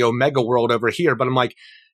contained on the Omega world over here. But I'm like,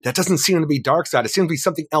 that doesn't seem to be Darkseid. It seems to be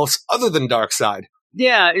something else other than Darkseid.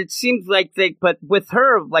 Yeah, it seems like but with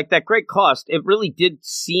her, like that great cost, it really did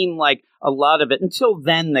seem like a lot of it. Until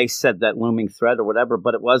then, they said that looming threat or whatever,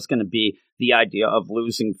 but it was going to be the idea of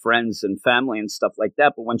losing friends and family and stuff like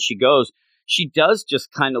that. But when she goes, she does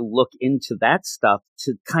just kind of look into that stuff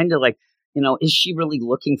to kind of like, is she really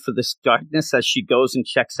looking for this darkness as she goes and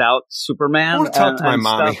checks out Superman? I want to talk to my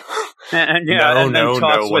mommy.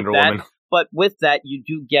 No, Wonder Woman. But with that, you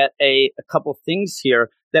do get a couple things here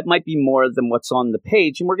that might be more than what's on the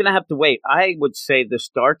page. And we're going to have to wait. I would say this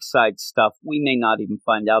Darkseid stuff, we may not even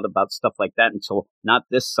find out about stuff like that until not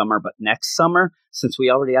this summer, but next summer, since we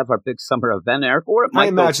already have our big summer event, Eric. Or it might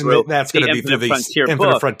imagine that's going to be through the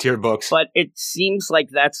Infinite Frontier books. But it seems like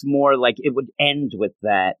that's more like it would end with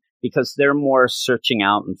that, because they're more searching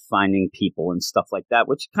out and finding people and stuff like that,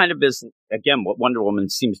 which kind of is, again, what Wonder Woman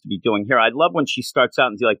seems to be doing here. I love when she starts out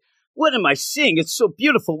and be like, what am I seeing? It's so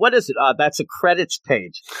beautiful. What is it? That's a credits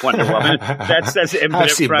page, Wonder Woman. That says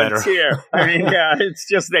Infinite Frontier. I mean, yeah, it's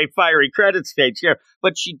just a fiery credits page here.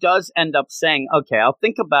 But she does end up saying, okay, I'll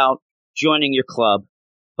think about joining your club.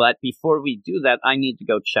 But before we do that, I need to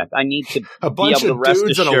go check. I need to a bunch of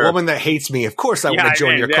dudes and a woman that hates me. Of course I want to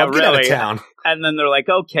join your club. Get out of town. And then they're like,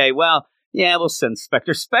 okay, well, yeah, we'll send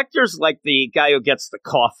Spectre. Spectre's like the guy who gets the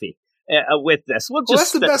coffee. With this,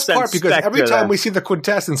 that's the best part, because every time we see the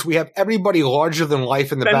quintessence, we have everybody larger than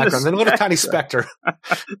life in the background, then a little tiny Spectre.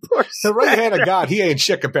 The right hand of God, he ain't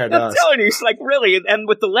shit compared to us. I'm telling you, he's like, really, and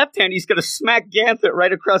with the left hand, he's going to smack Ganthet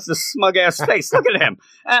right across his smug ass face. Look at him.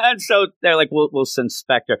 And so they're like, we'll send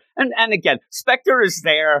Spectre, and again, Spectre is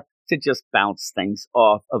there to just bounce things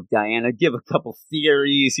off of Diana, give a couple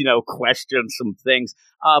theories, question some things,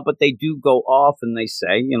 but they do go off and they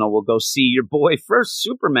say, we'll go see your boy first,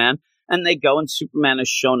 Superman. And they go, and Superman has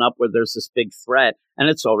shown up where there's this big threat, and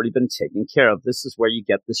it's already been taken care of. This is where you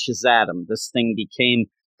get the Shazam. This thing became,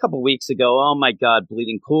 a couple weeks ago, oh my God,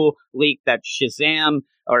 Bleeding Cool leaked that Shazam,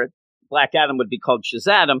 or Black Adam would be called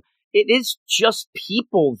Shazam. It is just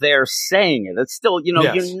people there saying it. It's still,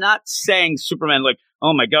 yes. You're not saying Superman like,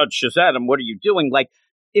 oh my God, Shazam, what are you doing? Like,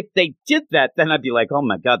 if they did that, then I'd be like, oh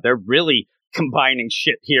my God, they're really combining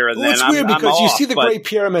shit here and then. It's weird because you see the Great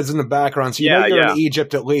Pyramids in the background, so you're in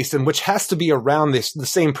Egypt at least, and which has to be around the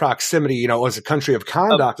same proximity, as a country of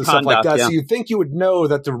Kahndaq and stuff like that. Yeah. So you'd think you would know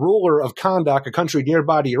that the ruler of Kahndaq, a country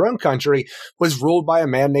nearby to your own country, was ruled by a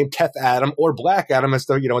man named Teth Adam, or Black Adam, as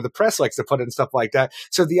the press likes to put it and stuff like that.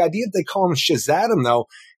 So the idea that they call him Shazam, though,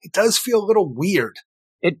 it does feel a little weird.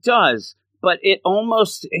 It does. But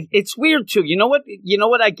it's weird too. You know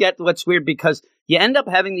what I get? What's weird, because you end up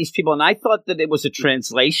having these people, and I thought that it was a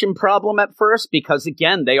translation problem at first, because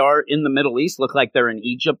again, they are in the Middle East, look like they're in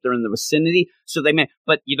Egypt, they're in the vicinity, so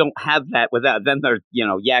but you don't have that without, then they're,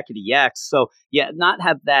 yakety yaks. So yeah, not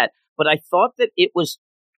have that. But I thought that it was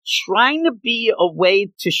trying to be a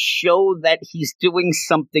way to show that he's doing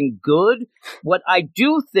something good. What I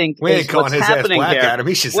do think is what's happening here. Adam.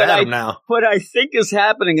 He's Shazam now. What I think is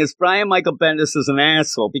happening is Brian Michael Bendis is an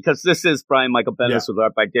asshole, because this is Brian Michael Bendis with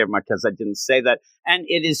art by Dave Marquez. I didn't say that. And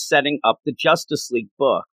it is setting up the Justice League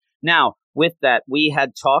book. Now, with that, we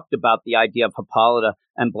had talked about the idea of Hippolyta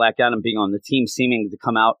and Black Adam being on the team seeming to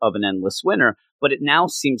come out of an endless winter. But it now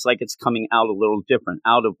seems like it's coming out a little different,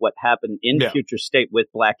 out of what happened in Future State with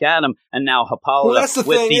Black Adam, and now Hippolyta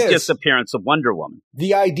with the disappearance of Wonder Woman.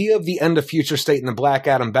 The idea of the end of Future State and the Black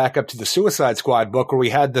Adam back up to the Suicide Squad book, where we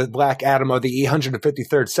had the Black Adam of the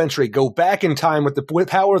 853rd century go back in time with the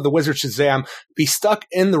power of the wizard Shazam, be stuck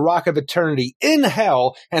in the Rock of Eternity in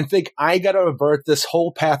hell, and think, I got to avert this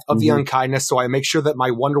whole path of the unkindness, so I make sure that my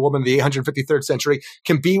Wonder Woman of the 853rd century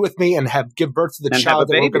can be with me and give birth to the child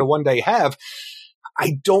that we're going to one day have.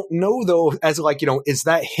 I don't know, though, as is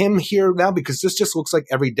that him here now? Because this just looks like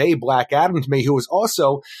everyday Black Adam to me, who was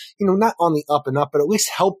also, not on the up and up, but at least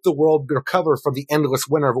helped the world recover from the endless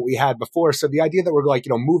winter of what we had before. So the idea that we're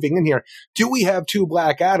moving in here, do we have two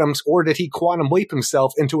Black Adams, or did he quantum leap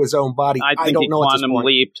himself into his own body? I think he quantum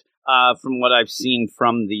leaped. From what I've seen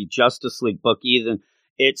from the Justice League book, even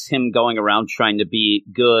it's him going around trying to be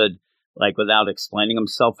good, without explaining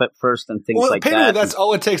himself at first and things like that. Apparently that's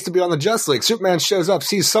all it takes to be on the Justice League. Superman shows up,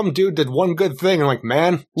 sees some dude did one good thing, and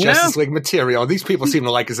man, Justice League material. These people seem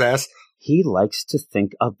to like his ass. He likes to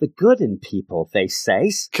think of the good in people, they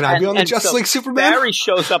say. Can I be on the Justice League Superman? Barry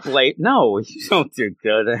shows up late. No, you don't do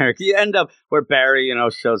good, Eric. You end up where Barry,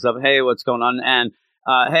 shows up. Hey, what's going on? And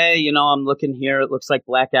hey, I'm looking here. It looks like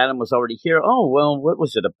Black Adam was already here. Oh, well, what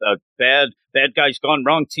was it? A bad guy's gone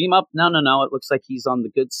wrong team up? No. It looks like he's on the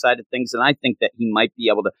good side of things. And I think that he might be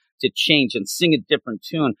able to change and sing a different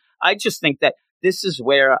tune. I just think that this is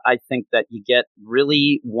where I think that you get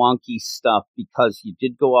really wonky stuff, because you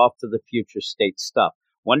did go off to the Future State stuff.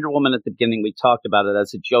 Wonder Woman at the beginning, we talked about it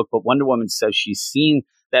as a joke, but Wonder Woman says she's seen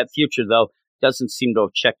that future, though. Doesn't seem to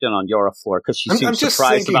have checked in on Yara Flor, because she seems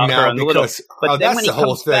surprised about her. But then when he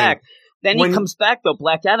comes back, he comes back, though,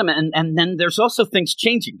 Black Adam, and then there's also things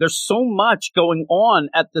changing. There's so much going on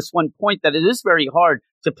at this one point that it is very hard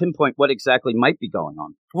to pinpoint what exactly might be going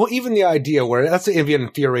on. Well, even the idea where that's even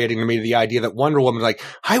infuriating to me, the idea that Wonder Woman,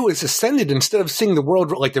 I was ascended instead of seeing the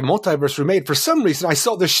world like the multiverse remade. For some reason, I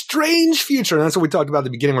saw this strange future. And that's what we talked about at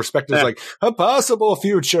the beginning, where Spectre is a possible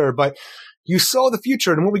future. But you saw the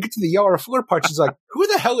future, and when we get to the Yara Fleur part, she's like, who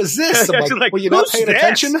the hell is this? I'm like, well, you're not paying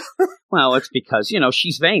attention? Well, it's because,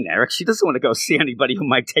 she's vain, Eric. She doesn't want to go see anybody who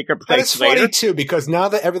might take her place later. Funny, too, because now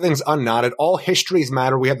that everything's unknotted, all histories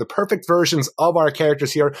matter. We have the perfect versions of our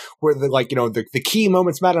characters here, where the key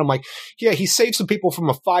moments matter. I'm like, yeah, he saved some people from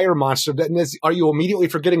a fire monster. Are you immediately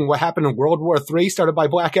forgetting what happened in World War III, started by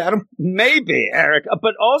Black Adam? Maybe, Eric.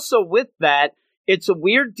 But also with that, it's a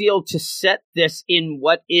weird deal to set this in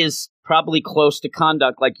what is probably close to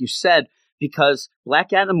conduct, like you said, because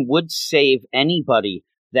Black Adam would save anybody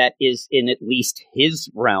that is in at least his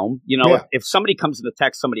realm. If somebody comes and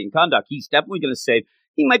attacks somebody in conduct, he's definitely going to save.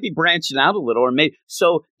 He might be branching out a little, or maybe.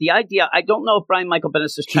 So the idea, I don't know if Brian Michael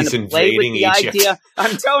Bendis is trying to play with the idea.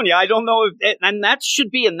 I'm telling you, I don't know if, and that should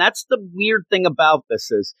be, and that's the weird thing about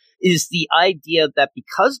this is the idea that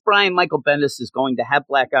because Brian Michael Bendis is going to have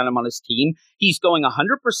Black Adam on his team, he's going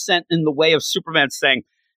 100% in the way of Superman saying,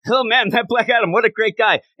 oh man, that Black Adam, what a great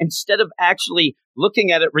guy. Instead of actually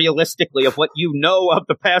looking at it realistically of what of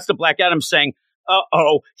the past of Black Adam, saying,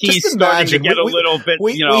 he's starting to get a little bit,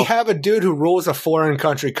 we have a dude who rules a foreign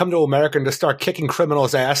country come to America and to start kicking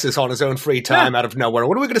criminals' asses on his own free time out of nowhere.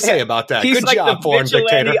 What are we going to say about that? He's Good job, foreign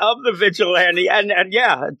dictator. Of the vigilante,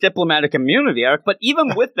 and diplomatic immunity, Eric. But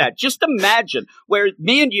even with that, just imagine where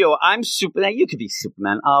me and you, I'm Superman. You could be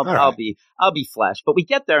Superman. I'll be Flash. But we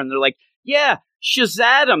get there and they're like, yeah,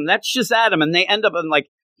 Shazam, that's Shazam, and they end up in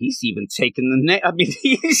he's even taking the name. I mean,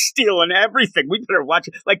 he's stealing everything. We better watch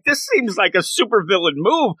it. This seems like a supervillain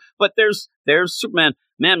move, but there's Superman.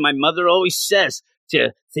 Man, my mother always says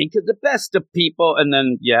to think of the best of people, and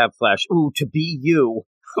then you have Flash. Ooh, to be you.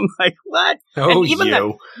 I'm like, what? Oh, and even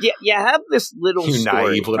you. You have this little you story,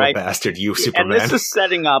 naive little bastard, you Superman. And this is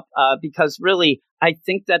setting up, because really, I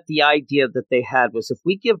think that the idea that they had was if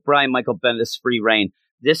we give Brian Michael Bendis free reign,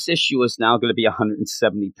 this issue is now going to be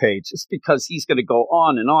 170 pages because he's going to go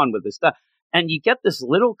on and on with this stuff. And you get this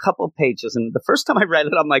little couple pages. And the first time I read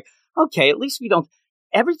it, I'm like, okay, at least we don't.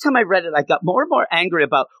 Every time I read it, I got more and more angry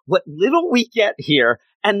about what little we get here.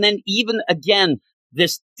 And then even again,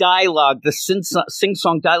 this dialogue, the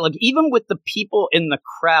sing-song dialogue, even with the people in the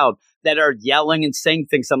crowd that are yelling and saying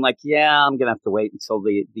things, I'm like, yeah, I'm going to have to wait until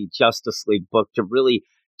the Justice League book to really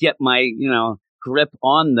get my, grip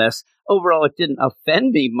on this. Overall, it didn't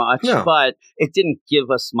offend me much, but it didn't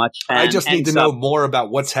give us much. I just need to know more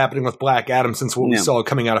about what's happening with Black Adam since what we saw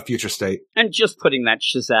coming out of Future State. And just putting that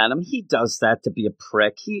Shazam, he does that to be a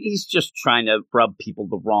prick. He's just trying to rub people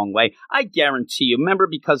the wrong way. I guarantee you, remember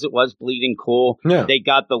because it was Bleeding Cool, they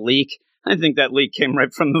got the leak. I think that leak came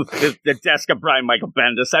right from the desk of Brian Michael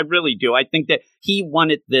Bendis. I really do. I think that he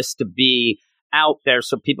wanted this to be out there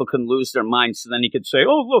so people can lose their minds. So then he could say,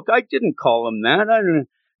 oh, look, I didn't call him that. I didn't.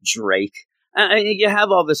 Drake. You have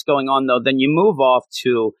all this going on, though. Then you move off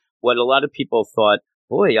to what a lot of people thought,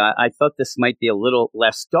 boy, I thought this might be a little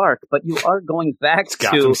less dark, but you are going back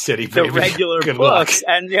to City, the regular books.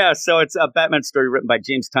 And so it's a Batman story written by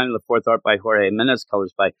James Tynion, the fourth art by Jorge Jimenez,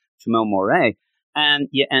 colors by Tomeu Morey. And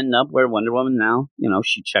you end up where Wonder Woman now,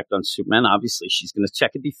 she checked on Superman. Obviously, she's going to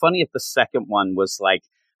check. It'd be funny if the second one was like,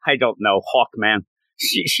 I don't know, Hawkman.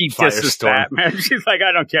 She disses Batman. She's like,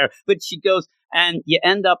 I don't care. But she goes, and you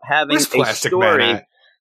end up having a story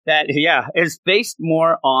that, is based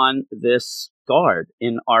more on this guard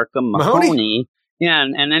in Arkham, Mahoney. Yeah,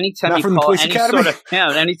 and anytime you call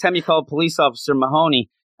anytime you call a police officer Mahoney,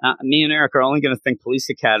 me and Eric are only going to think Police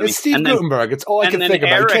Academy. It's Steve Guttenberg. It's all I can think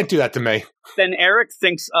about. You can't do that to me. Then Eric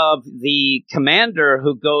thinks of the commander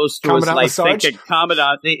who goes through his life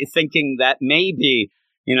thinking that maybe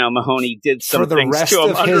Mahoney did some things to him for the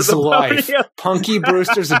rest of his life. Punky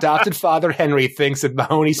Brewster's adopted father, Henry, thinks that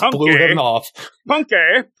Mahoney blew him off. Punky.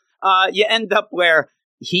 You end up where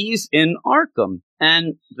he's in Arkham.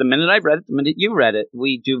 And the minute I read it, the minute you read it,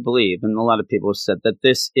 we do believe, and a lot of people have said that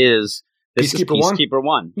this is Peacekeeper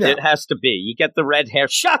 1. Yeah. It has to be. You get the red hair.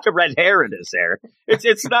 Shock of red hair it is, Eric.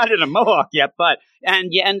 It's not in a mohawk yet, and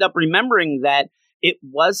you end up remembering that it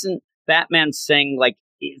wasn't Batman saying, like,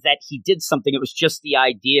 that he did something. It was just the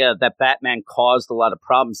idea that Batman caused a lot of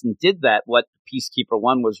problems and did that, what Peacekeeper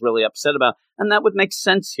 1 was really upset about. And that would make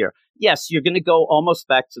sense here. Yes, you're going to go almost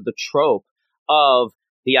back to the trope of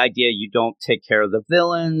the idea you don't take care of the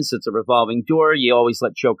villains. It's a revolving door. You always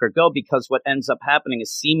let Joker go, because what ends up happening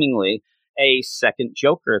is seemingly a second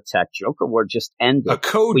Joker attack. Joker War just ended. A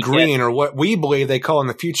Code Green, or what we believe they call in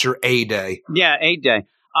the future A-Day. Yeah, A-Day.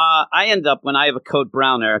 I end up, when I have a Code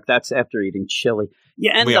Brown, Eric, that's after eating chili.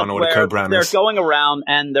 We all know what a Code Brown is. They're going around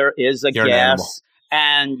and there is a gas,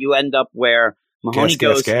 and you end up where Mahoney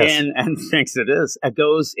goes in and thinks it is. It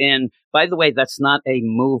goes in. By the way, that's not a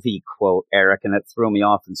movie quote, Eric, and it threw me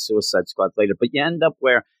off in Suicide Squad later. But you end up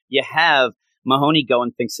where you have Mahoney go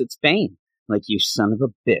and thinks it's Bane. Like, you son of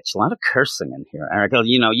a bitch. A lot of cursing in here, Eric.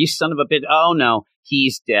 You son of a bitch. Oh, no,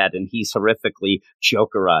 he's dead, and he's horrifically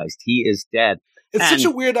Jokerized. He is dead. It's such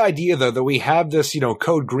a weird idea, though, that we have this,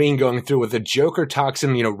 Code Green going through with the Joker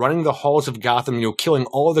toxin, running the halls of Gotham, killing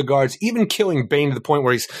all the guards, even killing Bane to the point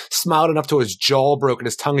where he's smiled enough till his jaw broke and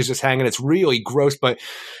his tongue is just hanging. It's really gross,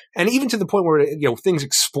 and even to the point where, things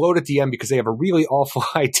explode at the end because they have a really awful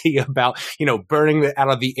idea about, burning it out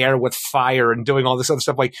of the air with fire and doing all this other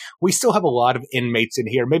stuff. Like, we still have a lot of inmates in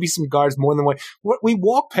here, maybe some guards more than one. We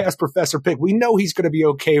walk past Professor Pig. We know he's going to be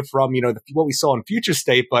okay from, what we saw in Future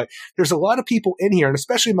State, but there's a lot of people in here, and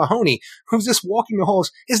especially Mahoney, who's just walking the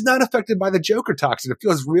halls, is not affected by the Joker toxin. It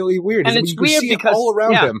feels really weird. And it's weird because all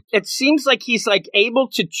around him. It seems like he's able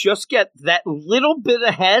to just get that little bit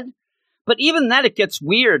ahead. But even that, it gets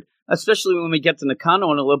weird, especially when we get to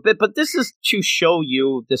Nakano in a little bit. But this is to show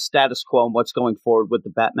you the status quo and what's going forward with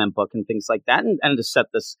the Batman book and things like that, and to set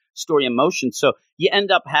this story in motion. So you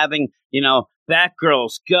end up having,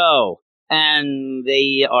 Batgirls go, and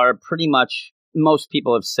they are pretty much, most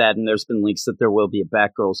people have said, and there's been leaks that there will be a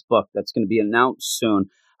Batgirls book that's going to be announced soon.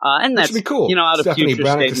 And that's, be cool. Out of Stephanie Future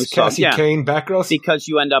Brown, State. Cassie Kane, Batgirls. Because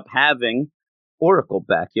you end up having Oracle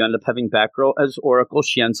back. You end up having Batgirl as Oracle.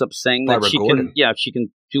 She ends up saying that she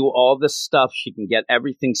can do all this stuff. She can get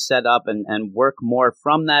everything set up and work more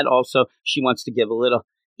from that. Also, she wants to give a little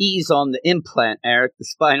ease on the implant, Eric, the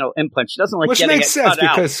spinal implant. She doesn't like getting it cut out. Which makes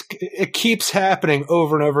sense because it keeps happening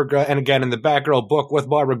over and over and again in the Batgirl book with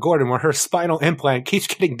Barbara Gordon, where her spinal implant keeps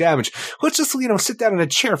getting damaged. Let's just, sit down in a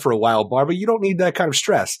chair for a while, Barbara. You don't need that kind of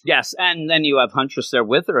stress. Yes, and then you have Huntress there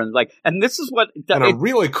with her, and this is what... And a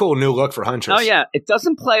really cool new look for Huntress. Oh, yeah. It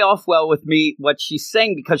doesn't play off well with me, what she's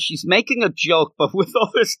saying, because she's making a joke, but with all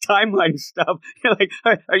this timeline stuff, you're like,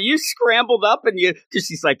 are you scrambled up? And because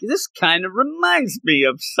she's like, this kind of reminds me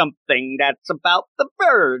of something that's about the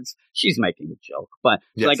birds. She's making a joke, but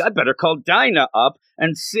like, I better call Dinah up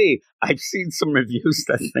and see. I've seen some reviews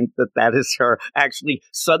that think that is her actually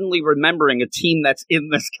suddenly remembering a team that's in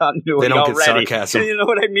this continuity they don't already. Get sarcasm. You know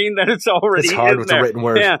what I mean? That it's already it's hard in with there. The written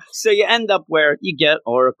word. Yeah. So you end up where you get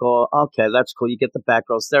Oracle. Okay, that's cool. You get the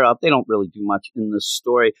Batgirls. They're up. They don't really do much in the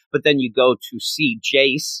story, but then you go to see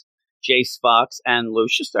Jace Fox and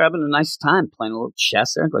Lucius. They're having a nice time playing a little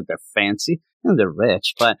chess. They're like they're fancy and they're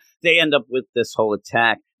rich, but they end up with this whole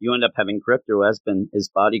attack. You end up having Grifter, who has been his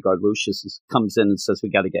bodyguard. Lucius comes in and says, "We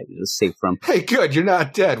got to get you to safe room." Hey, good, you're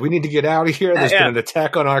not dead. We need to get out of here. There's been an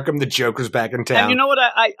attack on Arkham. The Joker's back in town. And you know what?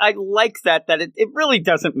 I like that it really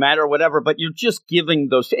doesn't matter, whatever. But you're just giving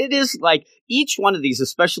those. It is like each one of these,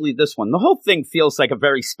 especially this one. The whole thing feels like a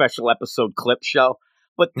very special episode clip show.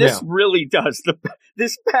 But this really does.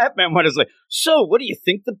 This Batman one is like, so what do you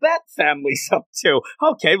think the Bat family's up to?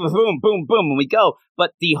 Okay, boom, boom, boom, and we go.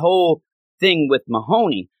 But the whole thing with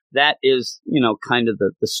Mahoney, that is, kind of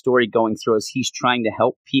the story going through as he's trying to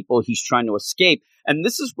help people. He's trying to escape. And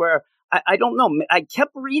this is where, I don't know, I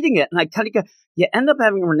kept reading it and I kind of go, you end up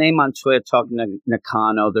having Renee Montoya talking to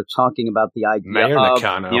Nakano. They're talking about the idea Mayor of,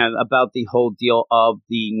 Nakano. About the whole deal of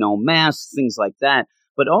the no masks, things like that.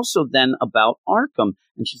 But also then about Arkham.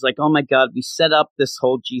 And she's like, oh, my God, we set up this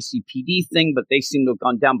whole GCPD thing, but they seem to have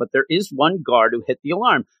gone down. But there is one guard who hit the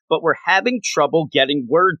alarm. But we're having trouble getting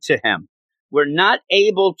word to him. We're not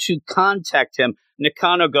able to contact him.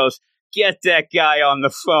 Nakano goes, get that guy on the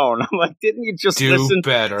phone. I'm like, didn't you just listen? Do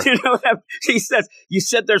better. He says, you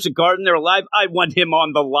said there's a guard and they're alive. I want him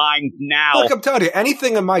on the line now. Look, I'm telling you,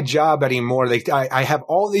 anything in my job anymore, I have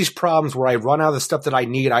all these problems where I run out of the stuff that I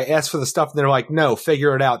need. I ask for the stuff and they're like, no,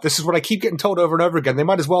 figure it out. This is what I keep getting told over and over again. They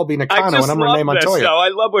might as well be Nakano and I'm Renee Montoya. I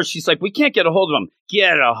love where she's like, we can't get a hold of him.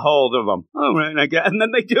 Get a hold of him. All right, I guess. And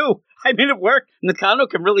then they do. I mean, it worked. Nakano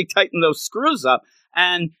can really tighten those screws up.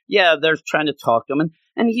 And they're trying to talk to him.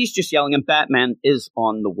 And he's just yelling, and Batman is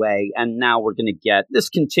on the way. And now we're going to get, this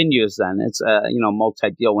continues then. It's a,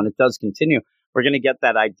 multi-deal. When it does continue, we're going to get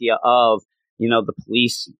that idea of, the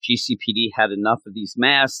police, GCPD had enough of these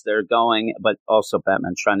masks. They're going, but also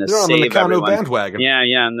Batman trying to save everyone. They're on the Nakano bandwagon. Yeah,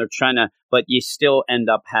 and they're trying to, but you still end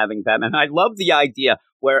up having Batman. I love the idea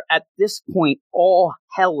where at this point, all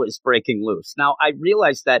hell is breaking loose. Now, I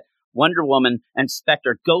realize that Wonder Woman and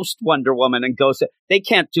Spectre, Ghost Wonder Woman and Ghost, they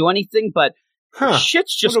can't do anything, but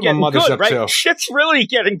shit's just getting good, right? To? Shit's really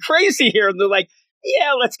getting crazy here. And they're like,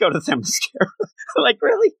 yeah, let's go to Themyscira. Like,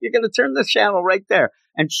 really? You're going to turn the channel right there?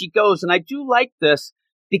 And she goes, and I do like this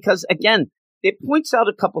because, again, it points out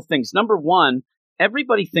a couple things. Number one,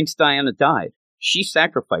 everybody thinks Diana died. She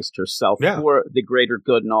sacrificed herself for the greater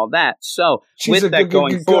good and all that. So she's with that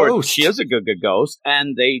going forward, she is a good ghost.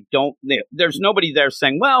 And there's nobody there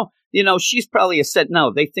saying, well, she's probably a set.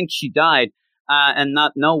 No, they think she died and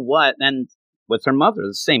not know what. And with her mother,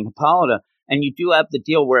 the same, Hippolyta. And you do have the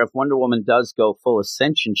deal where if Wonder Woman does go full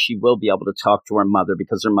ascension, she will be able to talk to her mother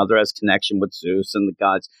because her mother has connection with Zeus and the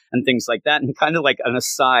gods and things like that. And kind of like an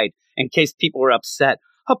aside, in case people were upset,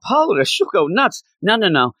 Hippolyta, she'll go nuts.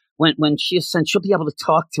 No. When she ascends, she'll be able to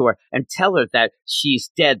talk to her and tell her that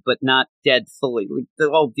she's dead, but not dead fully. The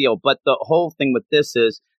whole deal. But the whole thing with this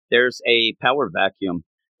is there's a power vacuum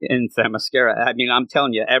in Themyscira. I mean, I'm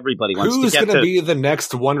telling you, everybody wants to get to... Who's going to be the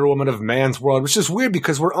next Wonder Woman of Man's World? Which is weird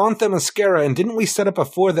because we're on Themyscira, and didn't we set up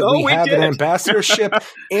before that we have an ambassadorship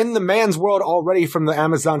in the Man's World already from the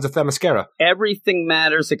Amazons of Themyscira? Everything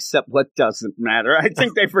matters except what doesn't matter. I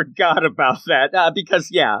think they forgot about that because,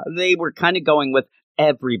 they were kind of going with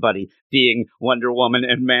everybody being Wonder Woman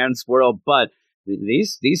in Man's World, but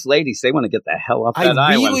these ladies, they want to get the hell off that island.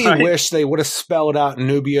 I really wish they would have spelled out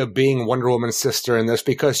Nubia being Wonder Woman's sister in this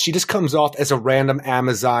because she just comes off as a random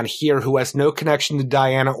Amazon here who has no connection to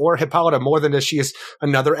Diana or Hippolyta more than she is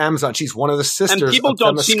another Amazon. She's one of the sisters. And people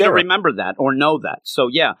don't seem to remember that or know that. So,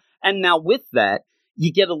 And now with that,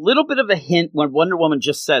 you get a little bit of a hint when Wonder Woman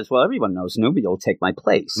just says, well, everyone knows Nubia will take my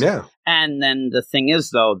place. Yeah. And then the thing is,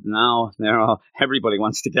 though, now everybody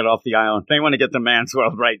wants to get off the island. They want to get to Man's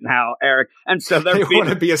World right now, Eric. And so they want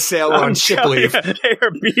to be a sailor on ship leave. They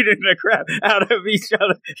are beating the crap out of each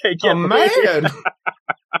other. Man.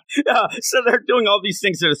 So they're doing all these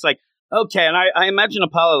things that it's like, okay. And I imagine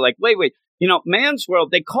Apollo like, wait. Man's World,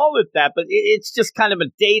 they call it that, but it's just kind of a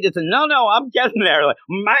dated thing. No, I'm getting there. Like,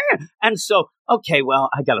 man. And so, okay, well,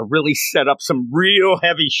 I got to really set up some real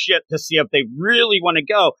heavy shit to see if they really want to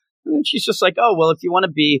go. And then she's just like, oh, well, if you want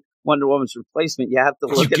to be Wonder Woman's replacement, you have to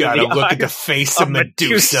look at the face of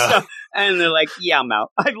Medusa. And they're like, yeah, I'm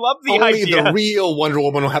out. I love the Only idea. the real Wonder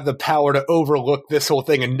Woman will have the power to overlook this whole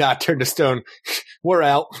thing and not turn to stone. We're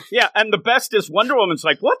out. Yeah, and the best is Wonder Woman's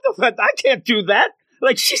like, what the fuck? I can't do that.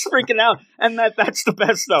 Like, she's freaking out. And that's the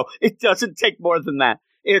best, though. It doesn't take more than that.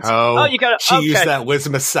 It's, you gotta, she used that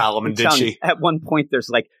wisdom of Solomon, did she? At one point, there's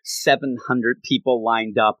like 700 people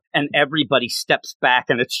lined up, and everybody steps back,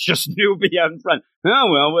 and it's just Nubia in front.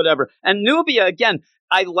 Oh, well, whatever. And Nubia, again,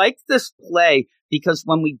 I like this play because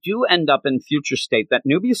when we do end up in Future State, that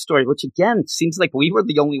Nubia story, which again, seems like we were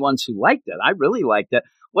the only ones who liked it. I really liked it,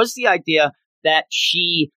 was the idea that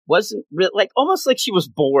she wasn't almost like she was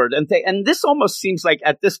bored. And this almost seems like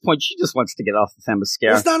at this point, she just wants to get off the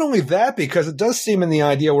Themyscira. It's not only that, because it does seem in the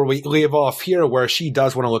idea where we leave off here, where she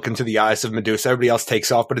does want to look into the eyes of Medusa. Everybody else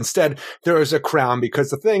takes off, but instead there is a crown,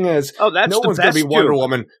 because the thing is, no one's going to be Wonder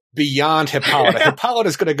Woman beyond Hippolyta.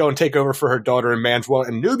 Hippolyta's going to go and take over for her daughter in man's world,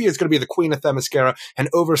 and Nubia is going to be the queen of Themyscira and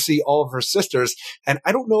oversee all of her sisters. And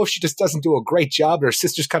I don't know if she just doesn't do a great job, or her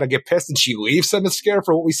sisters kind of get pissed and she leaves Themyscira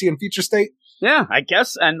for what we see in Future State. Yeah, I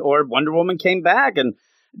guess, or Wonder Woman came back, and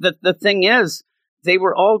the thing is, they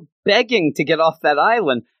were all begging to get off that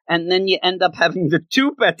island, and then you end up having the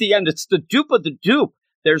dupe at the end. It's the dupe of the dupe.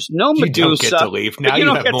 There's no Medusa. You don't get to leave. Now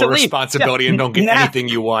you have more responsibility and don't get anything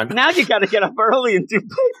you want. Now you got to get up early and do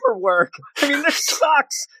paperwork. I mean, this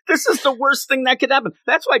sucks. This is the worst thing that could happen.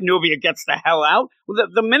 That's why Nubia gets the hell out.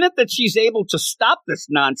 The minute that she's able to stop this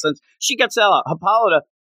nonsense, she gets out. Hippolyta,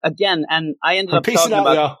 again, and I ended up talking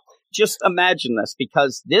about... Just imagine this,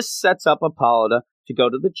 because this sets up Hippolyta to go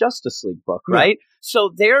to the Justice League book, right? Yeah.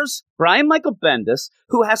 So there's Brian Michael Bendis,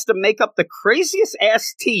 who has to make up the craziest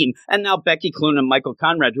ass team, and now Becky Cloonan and Michael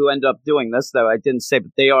Conrad, who end up doing this, though I didn't say,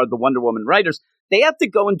 but they are the Wonder Woman writers. They have to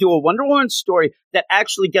go and do a Wonder Woman story that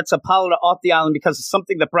actually gets Hippolyta off the island because of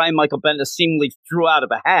something that Brian Michael Bendis seemingly threw out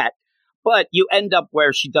of a hat. But you end up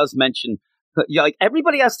where she does mention, like,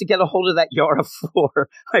 everybody has to get a hold of that Yara Flor.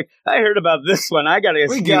 Like, I heard about this one. I got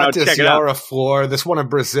to this Yara Flor, this one in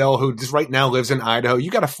Brazil who just right now lives in Idaho. We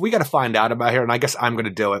got to find out about her, and I guess I'm going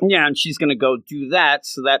to do it. Yeah, and she's going to go do that.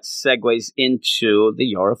 So that segues into the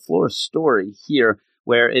Yara Flor story here,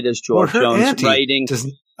 where it is George Jones writing.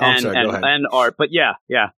 And art. But yeah,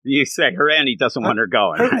 you say her auntie doesn't want her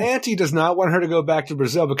going. Her auntie does not want her to go back to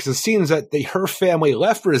Brazil, because it seems that her family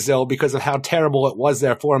left Brazil because of how terrible it was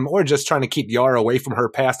there for them, or just trying to keep Yara away from her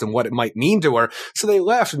past and what it might mean to her. So they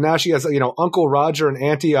left, and now she has, Uncle Roger and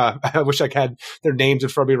Auntie. I wish I had their names in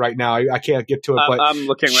front of me right now. I can't get to it, but I'm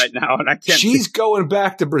looking right now, and I can't. She's going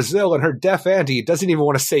back to Brazil, and her deaf auntie doesn't even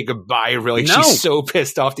want to say goodbye, really. No. She's so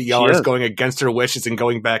pissed off that Yara's going against her wishes and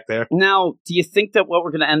going back there. Now, do you think that what we're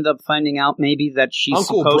going to end up finding out, maybe that she's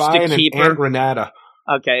Uncle supposed Brian to keep and her? Aunt Renata.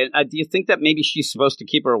 Okay, do you think that maybe she's supposed to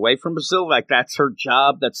keep her away from Brazil? Like, that's her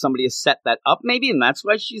job, that somebody has set that up maybe, and that's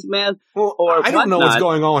why she's mad? Well, or I don't know what's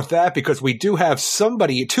going on with that, because we do have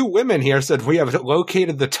two women here said we have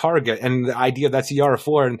located the target, and the idea that's Yara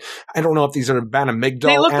Flor, and I don't know if these are Banner Migdal,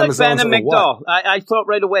 they look Amazons, like Banner Migdal. I thought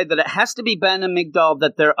right away that it has to be Banner Migdal,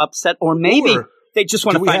 that they're upset, or maybe they just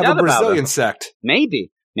want to find out about it. Do we have a Brazilian sect?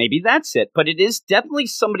 Maybe that's it. But it is definitely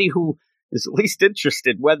somebody who is at least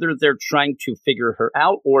interested, whether they're trying to figure her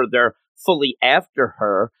out or they're fully after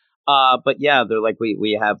her. But yeah, they're like,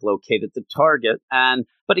 we have located the target.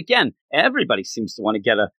 But again, everybody seems to want to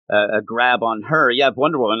get a grab on her. You have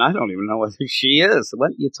Wonder Woman. I don't even know who she is.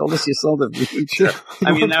 What? You told us you saw the future.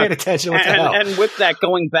 I mean, paid attention. What the hell? And with that,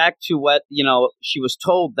 going back to what, she was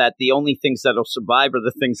told that the only things that'll survive are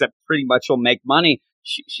the things that pretty much will make money.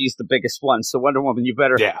 She's the biggest one. So Wonder Woman, you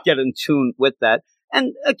better get in tune with that.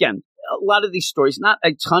 And again, a lot of these stories, not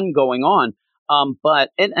a ton going on, but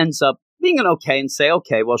it ends up being an okay, and say,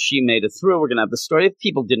 okay, well, she made it through. We're going to have the story. If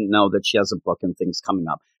people didn't know that she has a book and things coming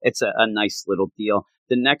up, it's a nice little deal.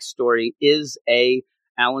 The next story is a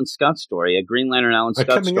Alan Scott story, a Green Lantern Alan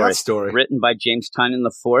Scott story, written by James Tynion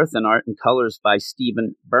IV and art and colors by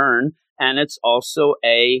Stephen Byrne. And it's also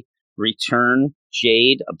a return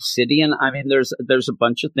Jade, Obsidian. I mean, there's a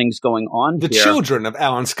bunch of things going on here. The children of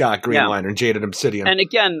Alan Scott, Green Lantern, Jade and Obsidian. And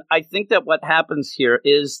again, I think that what happens here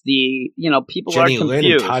is people Jenny are confused.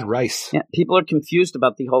 Lynn and Todd Rice. Yeah, people are confused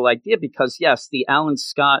about the whole idea because, yes, the Alan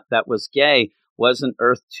Scott that was gay was an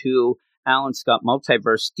Earth 2 Alan Scott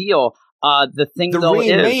multiverse deal. The thing, though, is...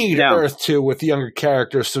 The remade Earth 2 with younger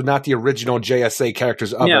characters, so not the original JSA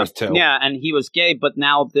characters of Earth 2. Yeah, and he was gay, but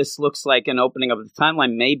now this looks like an opening of the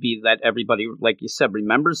timeline. Maybe that everybody, like you said,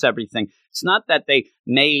 remembers everything. It's not that they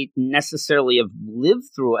may necessarily have lived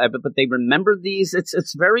through it, but they remember these.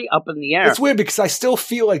 It's very up in the air. It's weird because I still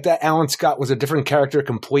feel like that Alan Scott was a different character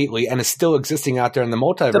completely and is still existing out there in the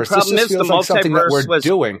multiverse. The problem is the multiverse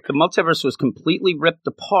The multiverse was completely ripped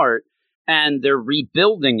apart. and they're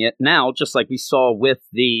rebuilding it now, just like we saw with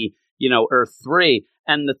the, Earth 3.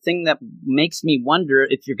 And the thing that makes me wonder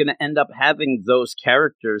if you're going to end up having those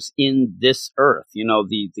characters in this Earth,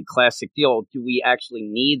 the classic deal, do we actually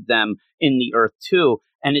need them in the Earth 2?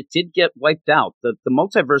 And it did get wiped out. The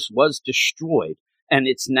multiverse was destroyed, and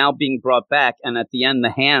it's now being brought back. And at the end,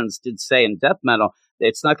 the Hands did say in Death Metal,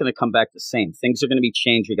 it's not going to come back the same. Things are going to be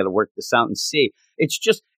changed. We got to work this out and see. It's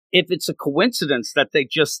just, if it's a coincidence that they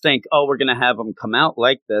just think, oh, we're going to have them come out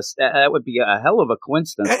like this, that would be a hell of a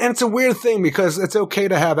coincidence. And it's a weird thing because it's okay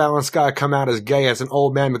to have Alan Scott come out as gay as an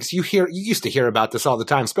old man, because you used to hear about this all the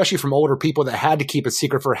time, especially from older people that had to keep it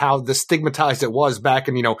secret for how stigmatized it was back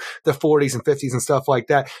in, the 40s and 50s and stuff like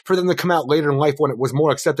that. For them to come out later in life when it was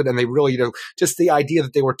more accepted and they really, just the idea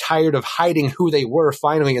that they were tired of hiding who they were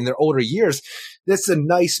finally in their older years, that's a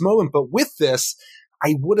nice moment. But with this,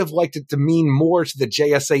 I would have liked it to mean more to the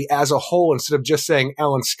JSA as a whole instead of just saying,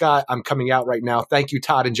 Alan Scott, I'm coming out right now. Thank you,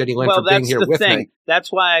 Todd and Jenny Lynn, for being here with me.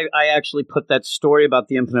 That's why I actually put that story about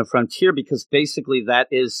the Infinite Frontier, because basically that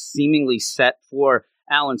is seemingly set for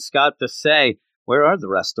Alan Scott to say, where are the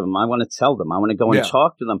rest of them? I want to tell them. I want to go and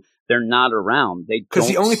talk to them. They're not around. Because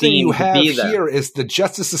the only thing you have here is the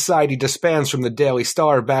Justice Society disbands from the Daily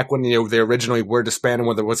Star back when they originally were disbanded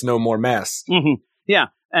when there was no more mess. Mm-hmm. Yeah.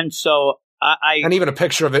 And so and even a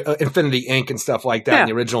picture of Infinity Inc. and stuff like that in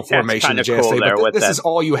the original formation of the JSA. Cool, but this is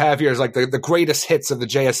all you have here is like the greatest hits of the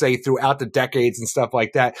JSA throughout the decades and stuff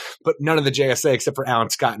like that. But none of the JSA except for Alan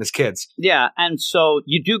Scott and his kids. Yeah, and so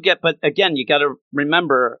you do get, but again, you got to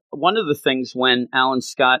remember one of the things when Alan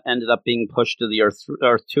Scott ended up being pushed to the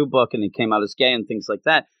Earth 2 book and he came out as gay and things like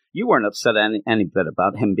that, you weren't upset any bit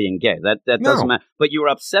about him being gay. That doesn't matter. But you were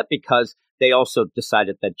upset because they also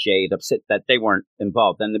decided that Jade upset that they weren't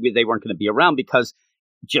involved and they weren't going to be around because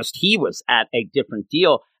just he was at a different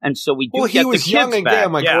deal. And so we do get the kids back. Well, he was young and gay.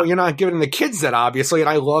 I'm like, well, you're not giving the kids that, obviously, and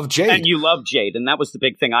I love Jade. And you love Jade, and that was the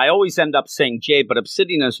big thing. I always end up saying Jade, but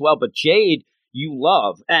Obsidian as well. But Jade, you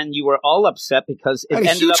love, and you were all upset because it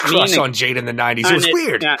ended up meaning... crush on Jade in the 90s. It was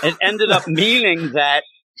weird. Yeah, it ended up meaning that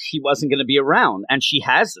she wasn't going to be around, and she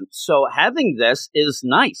hasn't. So having this is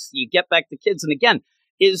nice. You get back the kids, and again,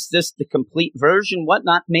 is this the complete version?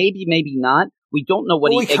 Whatnot? Maybe, maybe not. We don't know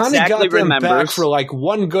what he exactly got them remembers. Back for like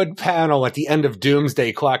one good panel at the end of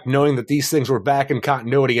Doomsday Clock, knowing that these things were back in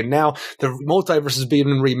continuity, and now the multiverse is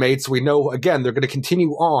being remade, so we know again they're going to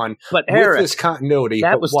continue on with this continuity.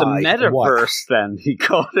 That was the metaverse. Then he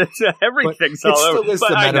called it. Everything's all over. It still is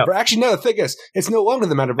the metaverse. Actually, no. The thing is, it's no longer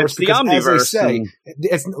the metaverse it's because, the as they say,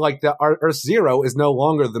 it's like the Earth Zero is no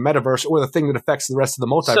longer the metaverse or the thing that affects the rest of the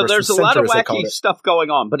multiverse. So there's a lot of wacky stuff going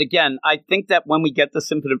on. But again, I think that when we get this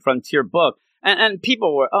Infinite Frontier book. And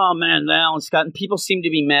people were, oh man, Alan Scott, and people seem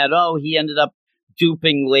to be mad. Oh, he ended up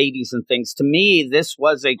duping ladies and things. To me, this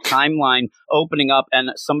was a timeline opening up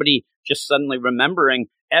and somebody just suddenly remembering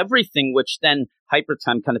everything, which then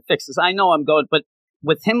Hypertime kind of fixes. I know I'm going, but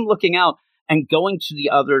with him looking out and going to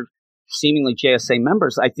the other seemingly JSA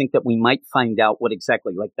members, I think that we might find out what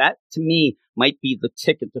exactly, like that to me might be the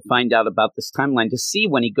ticket to find out about this timeline, to see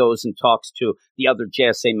when he goes and talks to the other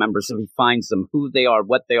JSA members, if he finds them, who they are,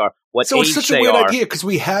 what they are, what age they are. So it's such a weird idea because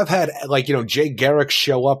we have had Jay Garrick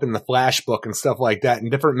show up in the Flash book and stuff like that,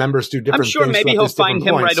 and different members do different things. I'm sure maybe he'll find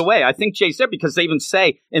him right away. I think Jay's there because they even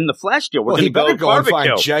say in the Flash deal, we're going to go and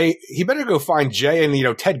find Jay. He better go find Jay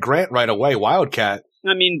and Ted Grant right away, Wildcat.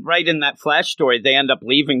 I mean, right in that Flash story, they end up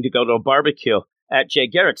leaving to go to a barbecue at Jay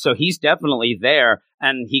Garrick. So he's definitely there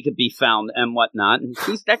and he could be found and whatnot. And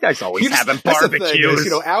that guy's always having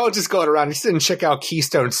barbecues. Alan just going around. He didn't check out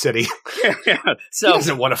Keystone City. So he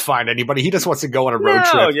doesn't want to find anybody. He just wants to go on a road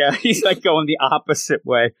trip. Oh, yeah. He's like going the opposite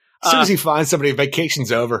way. As soon as he finds somebody,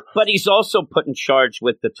 vacation's over. But he's also put in charge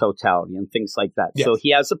with the totality and things like that. Yes. So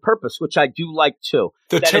he has a purpose, which I do like too.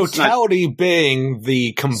 The totality being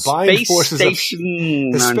the combined forces of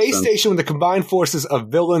the space station with the combined forces of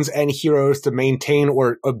villains and heroes to maintain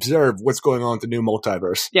or observe what's going on with the new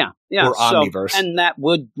multiverse. Yeah. Or omniverse. And that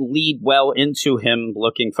would lead well into him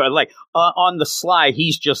looking for, on the sly,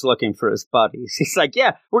 he's just looking for his buddies. He's like,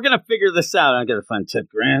 yeah, we're going to figure this out. I'm going to find Ted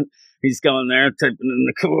Grant. He's going there, typing in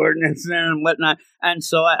the coordinates there and whatnot. And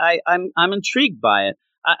so I'm intrigued by it.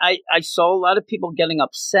 I saw a lot of people getting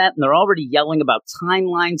upset, and they're already yelling about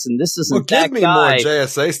timelines, and this isn't that guy. Give me more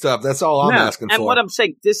JSA stuff. That's all I'm asking for. And what I'm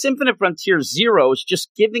saying, this Infinite Frontier Zero is just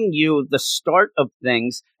giving you the start of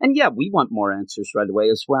things. And yeah, we want more answers right away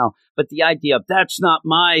as well. But the idea of that's not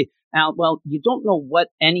my... well, you don't know what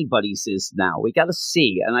anybody's is now. We got to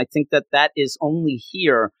see. And I think that is only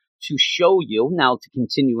here to show you, now to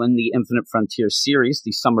continue in the Infinite Frontier series,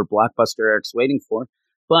 the summer blockbuster Eric's waiting for,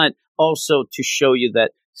 but also to show you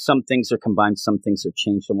that Some things are combined, some things are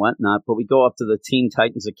changed and whatnot. But we go up to the Teen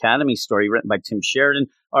Titans Academy story written by Tim Sheridan,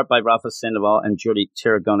 art by Rafa Sandoval and Jordi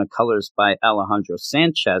Tarragona, colors by Alejandro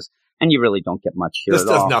Sanchez. And you really don't get much here This at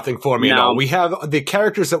all. does nothing for me at all. We have the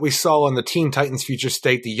characters that we saw on the Teen Titans Future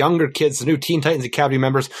State, the younger kids, the new Teen Titans Academy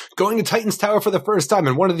members, going to Titans Tower for the first time.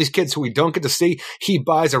 And one of these kids who we don't get to see, he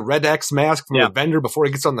buys a Red X mask from a vendor before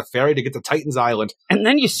he gets on the ferry to get to Titans Island. And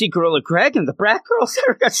then you see Gorilla Greg and the Brat Girls.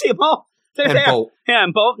 I see them all. They're there. Bolt. Yeah,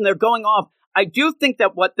 and Bolt, and they're going off. I do think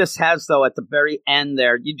that what this has, though, at the very end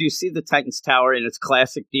there, you do see the Titans Tower in its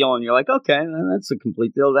classic deal, and you're like, okay, that's a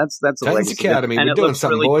complete deal. That's a Titans Academy. And we're doing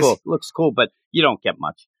something, really boys. Cool. It looks cool, but you don't get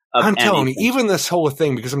much. I'm telling you, even this whole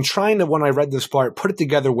thing, because I'm trying to, when I read this part, put it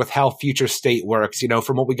together with how Future State works,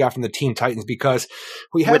 from what we got from the Teen Titans, because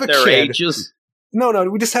we have with a their kid. Ages. No,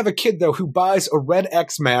 we just have a kid, though, who buys a Red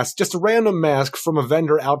X mask, just a random mask from a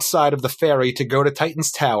vendor outside of the ferry to go to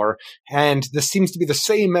Titans Tower. And this seems to be the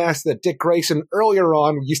same mask that Dick Grayson earlier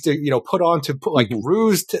on used to, put on to put,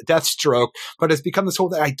 ruse Deathstroke. But it's become this whole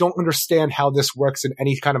thing. I don't understand how this works in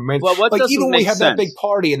any kind of manner. Well, what even when we have sense? That big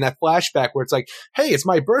party and that flashback where it's like, hey, it's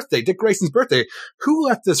my birthday, Dick Grayson's birthday. Who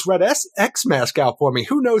left this Red X mask out for me?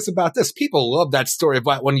 Who knows about this? People love that story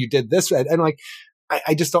about when you did this. And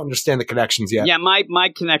I just don't understand the connections yet. Yeah, my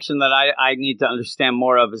connection that I need to understand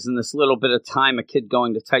more of is in this little bit of time, a kid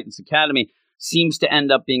going to Titans Academy seems to end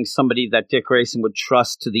up being somebody that Dick Grayson would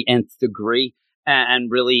trust to the nth degree and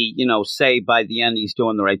really, say by the end he's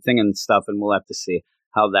doing the right thing and stuff. And we'll have to see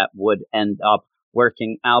how that would end up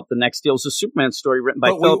working out. The next deal is a Superman story written by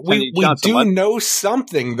Philip Kennedy Johnson. We do know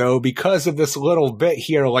something, though, because of this little bit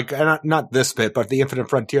here, not this bit, but the Infinite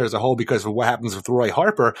Frontier as a whole, because of what happens with Roy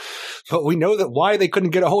Harper. But we know that why they couldn't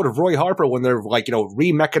get a hold of Roy Harper when they're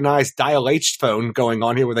re-mechanized dial-H phone going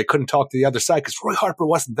on here where they couldn't talk to the other side because Roy Harper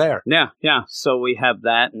wasn't there. Yeah. So we have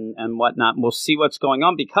that and whatnot. And we'll see what's going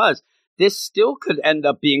on because this still could end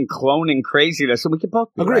up being cloning craziness, and we could both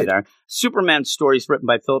be right there. Superman stories written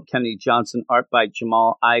by Philip Kennedy Johnson, art by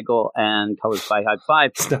Jamal Igle, and colors by High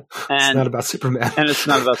Five. It's not about Superman. And it's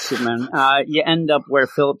not about Superman. You end up where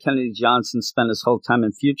Philip Kennedy Johnson spent his whole time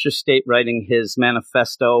in Future State writing his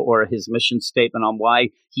manifesto or his mission statement on why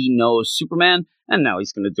he knows Superman, and now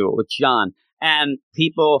he's going to do it with John. And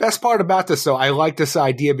people... Best part about this, though, I like this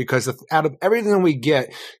idea because out of everything we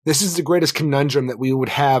get, this is the greatest conundrum that we would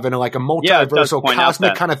have in a multiversal,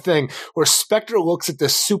 cosmic kind of thing where Spectre looks at the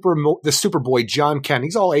Superboy, John Kent.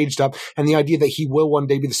 He's all aged up, and the idea that he will one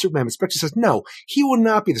day be the Superman. But Spectre says, no, he will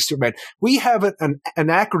not be the Superman. We have an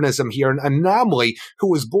anachronism here, an anomaly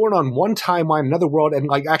who was born on one timeline, another world, and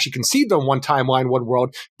actually conceived on one timeline, one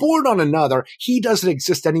world, born on another. He doesn't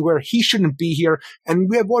exist anywhere. He shouldn't be here. And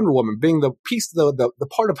we have Wonder Woman being the piece, the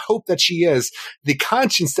part of hope that she is, the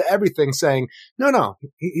conscience to everything, saying, no,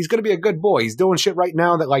 he's going to be a good boy. He's doing shit right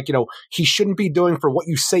now that he shouldn't be doing for what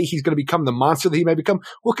you say he's going to become, the monster that he may become.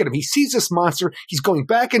 Look at him. He sees this monster. He's going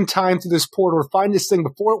back in time through this portal to find this thing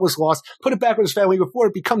before it was lost, put it back with his family before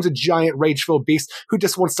it becomes a giant rage-filled beast who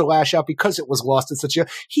just wants to lash out because it was lost.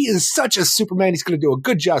 He is such a Superman. He's going to do a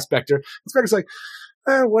good job, Spectre. And Spectre's like,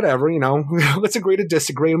 whatever, let's agree to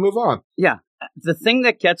disagree and move on. Yeah. The thing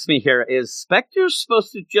that gets me here is Spectre's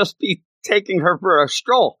supposed to just be taking her for a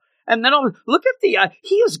stroll. And then look at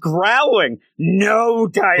he is growling. No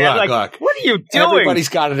dialogue. Look, what are you doing? Everybody's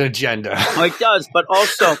got an agenda. Oh, it does. But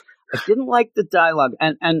also, I didn't like the dialogue.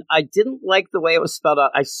 And I didn't like the way it was spelled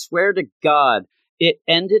out. I swear to God, it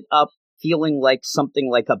ended up feeling like something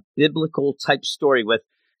like a biblical type story with,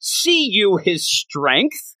 see you his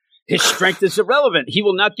strength. His strength is irrelevant. He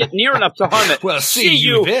will not get near enough to harm it. Well, see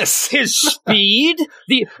you this. His speed,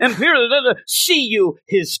 the imperial, see you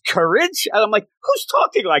his courage. And I'm like, who's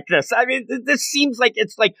talking like this? I mean, this seems like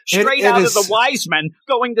it's straight out of the Wise Men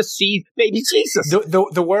going to see baby Jesus.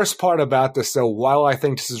 The worst part about this, though, while I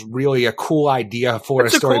think this is really a cool idea for a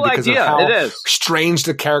story because of how strange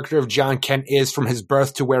the character of John Kent is from his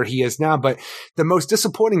birth to where he is now, but the most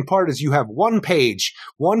disappointing part is you have one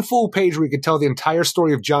full page where you can tell the entire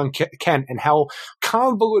story of John Kent and how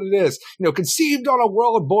convoluted it is. Conceived on a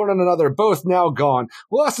world, born on another, both now gone,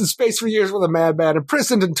 lost in space for years with a madman,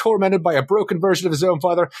 imprisoned and tormented by a broken version of his own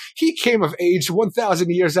father. He came of age 1,000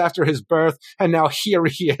 years after his birth, and now here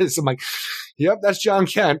he is. I'm like, yep, that's John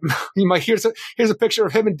Kent. Here's a picture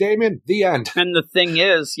of him and Damian. The end. And the thing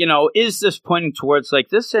is, is this pointing towards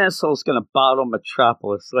this asshole's going to bottle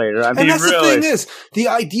Metropolis later? I mean, that's really. The thing is, the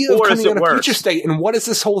idea of coming out of Future State, and what is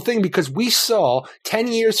this whole thing? Because we saw 10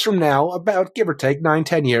 years from from now, about give or take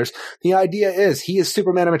 9-10 years, the idea is he is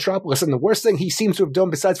Superman of Metropolis, and the worst thing he seems to have done,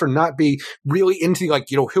 besides for not be really into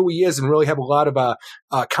who he is and really have a lot of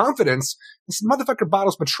confidence, this motherfucker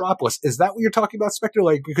bottles Metropolis. Is that what you're talking about, Spectre?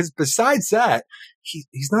 Because besides that,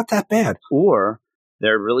 he's not that bad. Or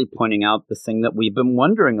they're really pointing out the thing that we've been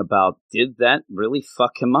wondering about. Did that really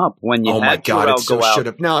fuck him up when you had Jor-El go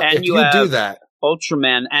out? Now, if you do that,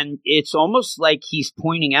 Ultraman, and it's almost like he's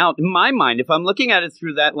pointing out, in my mind, if I'm looking at it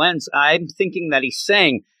through that lens, I'm thinking that he's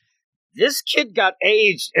saying, this kid got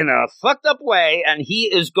aged in a fucked up way, and he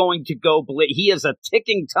is going to go, he is a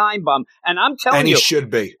ticking time bomb, and I'm telling you. And he should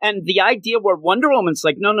be. And the idea where Wonder Woman's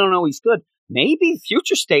like, no, he's good. Maybe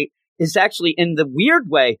Future State is actually, in the weird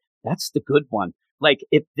way, that's the good one. Like,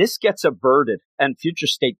 if this gets averted and Future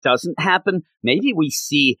State doesn't happen, maybe we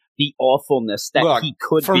see the awfulness that he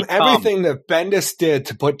could become. From everything that Bendis did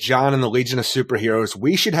to put John in the Legion of Superheroes,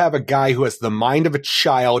 we should have a guy who has the mind of a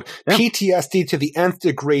child, PTSD to the nth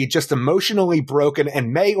degree, just emotionally broken,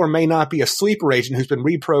 and may or may not be a sleeper agent who's been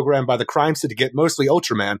reprogrammed by the crime syndicate, mostly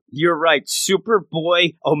Ultraman. You're right.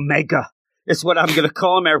 Superboy Omega is what I'm going to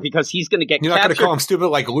call him, Eric, because he's going to get You're captured. Not going to call him stupid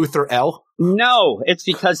like Luthor L? No, it's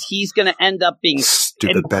because he's going to end up being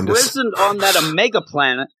imprisoned on that Omega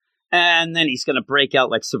planet, and then he's going to break out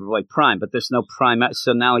like Superboy Prime, but there's no Prime,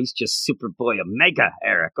 so now he's just Superboy Omega,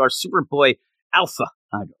 Eric, or Superboy Alpha.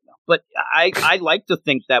 I don't know. But I like to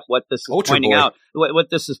think that what this is pointing out, what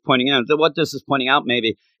this is pointing out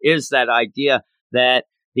maybe, is that idea that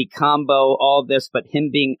the combo, all this, but him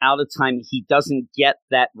being out of time, he doesn't get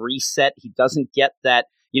that reset. He doesn't get that,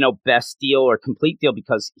 best deal or complete deal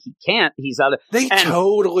because he can't. He's out of... They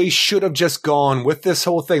totally should have just gone with this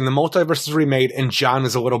whole thing. The multiverse is remade and John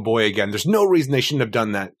is a little boy again. There's no reason they shouldn't have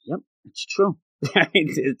done that. Yep, it's true.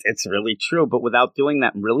 It's really true. But without doing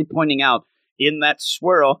that and really pointing out in that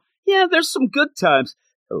swirl, yeah, there's some good times.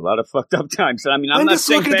 A lot of fucked up times. I mean, I'm not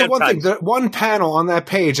saying looking at the one thing, the one panel on that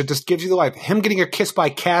page that just gives you the life. Him getting a kiss by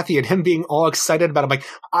Kathy and him being all excited about it. I'm like,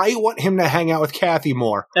 I want him to hang out with Kathy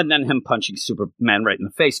more. And then him punching Superman right in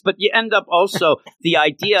the face. But you end up also, the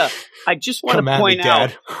idea, I just want to point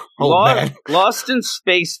out, Lost in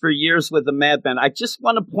Space for years with the Madman. I just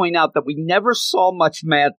want to point out that we never saw much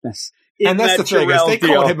madness. And that's the thing, is they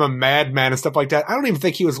called him a madman and stuff like that. I don't even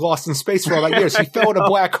think he was lost in space for all that years. He fell in a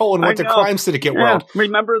black hole and went to crime syndicate world.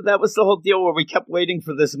 Remember, that was the whole deal where we kept waiting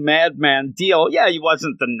for this madman deal. Yeah, he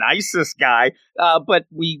wasn't the nicest guy, but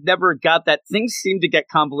we never got that. Things seemed to get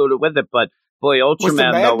convoluted with it, but boy,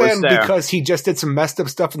 Ultraman was there. Because he just did some messed up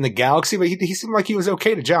stuff in the galaxy, but he seemed like he was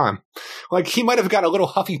okay to John. Like, he might have got a little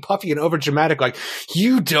huffy-puffy and overdramatic, like,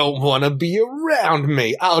 you don't want to be around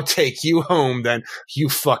me. I'll take you home then, you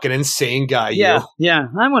fucking insane guy, Yeah,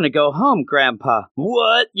 I want to go home, Grandpa.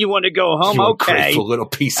 What? You want to go home? You okay. Ungrateful little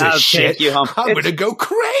piece of shit. Take you home. I'm going to go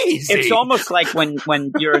crazy. It's almost like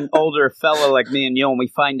when you're an older fellow like me and you, and we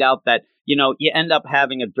find out that, you end up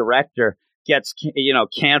having a director gets,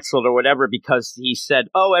 canceled or whatever because he said,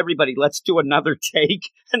 oh, everybody, let's do another take.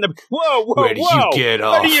 And whoa, where did you get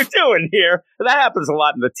off? What are you doing here? That happens a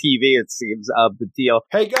lot in the TV, it seems, of the deal.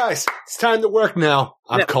 Hey, guys, it's time to work now.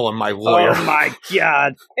 I'm calling my lawyer. Oh, my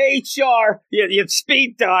God. HR, you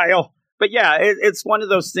speed dial. But yeah, it's one of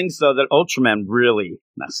those things, though, that Ultraman really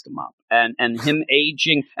messed him up. And him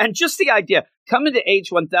aging, and just the idea, coming to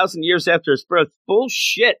age 1,000 years after his birth,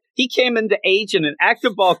 bullshit. He came into age in an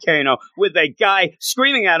active volcano with a guy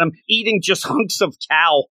screaming at him, eating just hunks of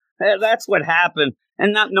cow. That's what happened.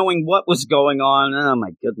 And not knowing what was going on. Oh,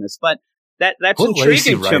 my goodness. But that's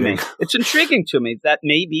intriguing to me. It's intriguing to me that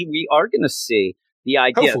maybe we are going to see the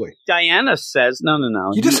idea. Hopefully. Diana says, no.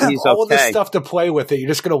 You just have all of this stuff to play with that you're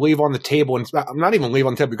just going to leave on the table. And I'm not even leave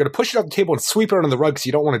on the table. You're going to push it off the table and sweep it under the rug because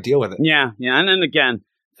you don't want to deal with it. Yeah. And then again,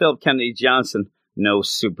 Philip Kennedy Johnson, no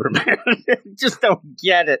Superman. Just don't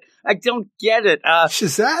get it. I don't get it.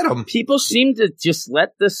 Shazam. People seem to just let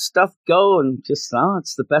this stuff go and just,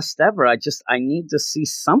 it's the best ever. I need to see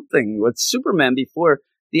something with Superman before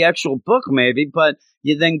the actual book maybe. But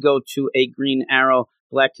you then go to a Green Arrow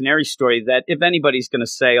Black Canary story that if anybody's going to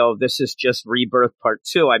say, oh, this is just Rebirth Part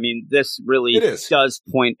 2, I mean, this really does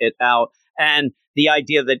point it out. And the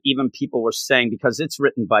idea that even people were saying, because it's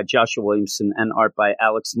written by Joshua Williamson and art by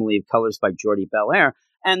Alex Maleev, colors by Jordi Belair,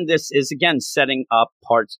 and this is, again, setting up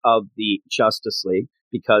parts of the Justice League.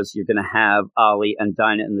 because you're going to have Ali and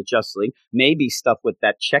Dinah in the Justice League. Maybe stuff with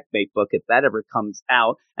that Checkmate book, if that ever comes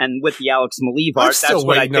out. And with the Alex Maleev art, that's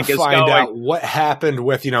what I think is going. Find out what happened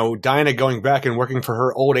with, Dinah going back and working for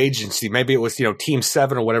her old agency. Maybe it was, Team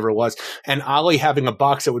 7 or whatever it was. And Ali having a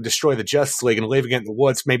box that would destroy the Justice League and leaving it in the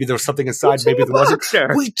woods. Maybe there was something inside. Maybe there wasn't.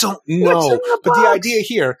 We don't know. But the idea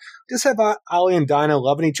here, just have Ali and Dinah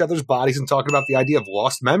loving each other's bodies and talking about the idea of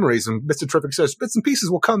lost memories. And Mr. Terrific says, bits and pieces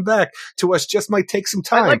will come back to us, just might take some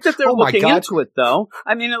time. I like that they're looking into it, though.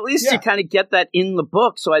 I mean, at least you kind of get that in the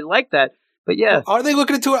book, so I like that. But yeah. Are they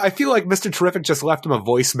looking into it? I feel like Mr. Terrific just left him a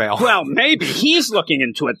voicemail. Well, maybe he's looking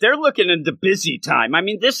into it. They're looking into busy time. I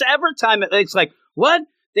mean, this ever time, it's like, what?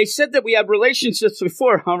 They said that we had relationships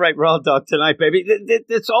before. All right, Raw Dog tonight, baby.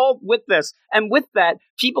 It's all with this. And with that,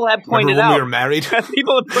 people have pointed out. When we were married?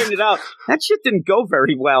 People have pointed out that shit didn't go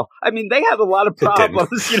very well. I mean, they had a lot of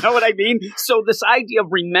problems. You know what I mean? So this idea of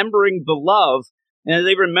remembering the love, and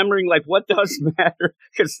they remembering like what does matter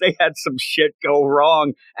because they had some shit go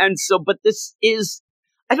wrong. And so, but this is,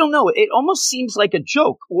 I don't know, it almost seems like a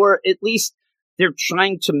joke, or at least they're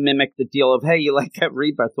trying to mimic the deal of, hey, you like that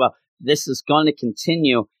rebirth? Well, this is going to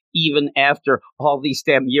continue even after all these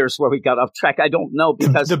damn years where we got off track. I don't know,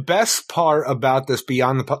 because the best part about this,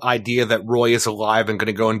 beyond the idea that Roy is alive and going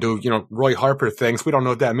to go and do, Roy Harper things, we don't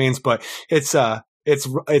know what that means, but it's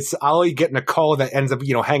Ali getting a call that ends up,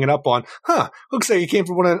 hanging up on, looks like he came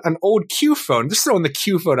from an old Q phone. Just throwing the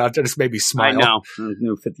Q phone out there just made me smile. I know.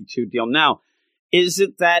 New 52 deal. Now, is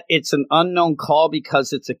it that it's an unknown call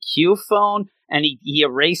because it's a Q phone and he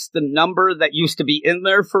erased the number that used to be in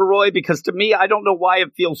there for Roy? Because to me, I don't know why it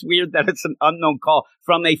feels weird that it's an unknown call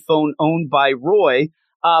from a phone owned by Roy.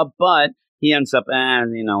 But he ends up,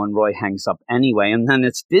 and Roy hangs up anyway, and then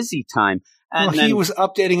it's busy time. And he was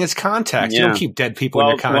updating his contacts. Yeah. You don't keep dead people in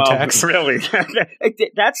your contacts. Well, really.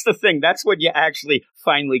 That's the thing. That's when you actually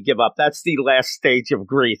finally give up. That's the last stage of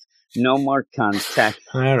grief. No more contact.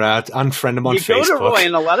 All right. Unfriend him on Facebook. You go to Roy,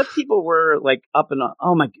 and a lot of people were like up and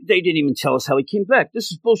oh my, they didn't even tell us how he came back. This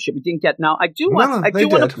is bullshit. We didn't get. Now, I do want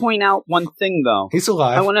to point out one thing, though. He's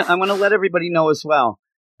alive. I want to let everybody know as well.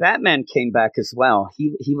 Batman came back as well.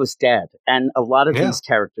 He was dead, and a lot of these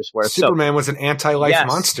characters were. Superman was an anti-life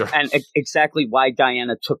monster, and exactly why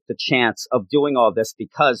Diana took the chance of doing all this,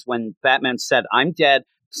 because when Batman said, "I'm dead,"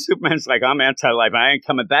 Superman's like, "I'm anti-life. I ain't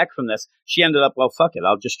coming back from this." She ended up, well, fuck it.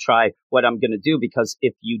 I'll just try what I'm going to do, because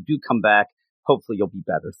if you do come back, hopefully you'll be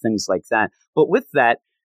better. Things like that. But with that,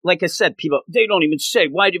 like I said, people, they don't even say,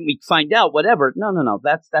 why didn't we find out? Whatever. No.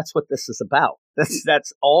 That's what this is about.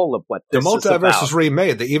 That's all of what this is about. The multiverse was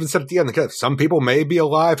remade. They even said at the end, some people may be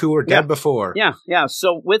alive who were dead before. Yeah.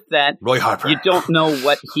 So with that, Roy Harper. You don't know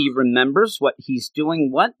what he remembers, what he's doing,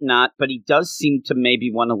 what not, but he does seem to maybe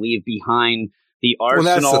want to leave behind the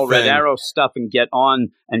Arsenal, Red Arrow stuff and get on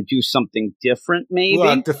and do something different, maybe.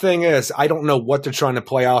 Look, the thing is, I don't know what they're trying to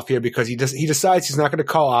play off here, because he decides he's not going to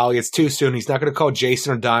call Ali. It's too soon. He's not going to call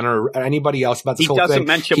Jason or Donna or anybody else about this whole thing. He doesn't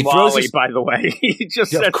mention Wally, by the way. He just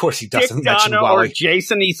said, of course he doesn't mention Donna Wally. Or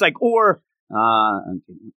Jason. He's like, or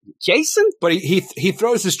Jason? But he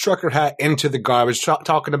throws his trucker hat into the garbage,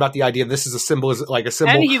 talking about the idea this is a symbol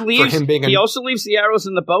and he leaves, for him being. He also leaves the arrows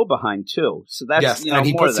and the bow behind too. So that's and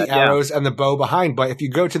he more puts the arrows and the bow behind. But if you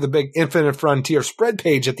go to the big Infinite Frontier spread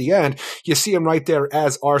page at the end, you see him right there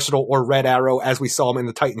as Arsenal or Red Arrow, as we saw him in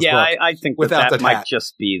the Titans book. Yeah, I think that might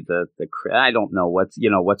just be the. I don't know what's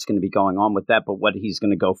going to be going on with that, but what he's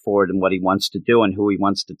going to go forward and what he wants to do and who he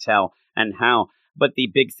wants to tell and how. But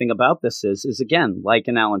the big thing about this is again, like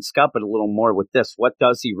in Alan Scott, but a little more with this. What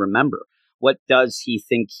does he remember? What does he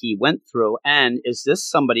think he went through? And is this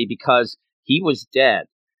somebody, because he was dead?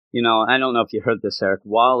 I don't know if you heard this, Eric.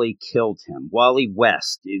 Wally killed him. Wally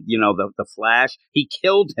West, the Flash, he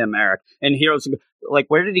killed him, Eric. And Heroes, like,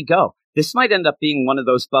 where did he go? This might end up being one of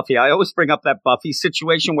those Buffy. I always bring up that Buffy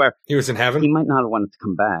situation where he was in heaven. He might not have wanted to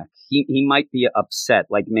come back. He might be upset.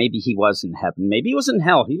 Like maybe he was in heaven. Maybe he was in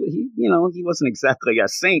hell. He wasn't exactly a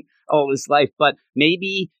saint all his life, but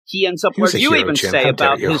maybe he ends up where you even say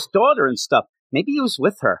about his daughter and stuff. Maybe he was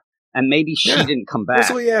with her. And maybe she didn't come back.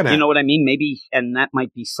 You know what I mean? Maybe, and that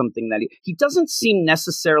might be something that he doesn't seem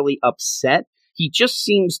necessarily upset. He just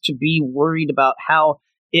seems to be worried about how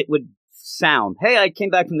it would sound. Hey, I came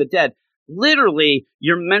back from the dead. Literally,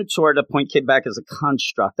 your mentor at a point came back as a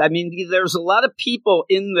construct. I mean, there's a lot of people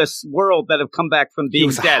in this world that have come back from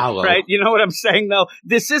being dead, right? You know what I'm saying, though?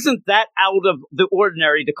 This isn't that out of the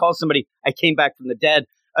ordinary to call somebody, I came back from the dead.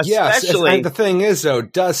 Especially, yes, and the thing is, though,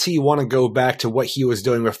 does he want to go back to what he was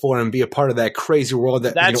doing before and be a part of that crazy world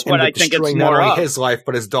that that's what I think it's more not only of. his life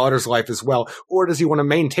but his daughter's life as well? Or does he want to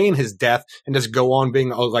maintain his death and just go on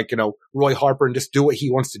being Roy Harper and just do what he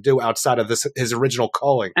wants to do outside of his original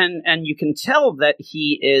calling? And you can tell that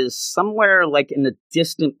he is somewhere like in the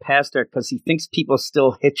distant past there because he thinks people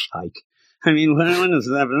still hitchhike. I mean,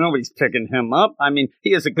 nobody's picking him up. I mean,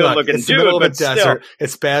 he is a good-looking dude, middle of but a desert. Still,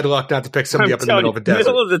 it's bad luck not to pick somebody up in the middle of a desert.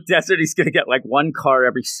 Middle of the desert, he's going to get like one car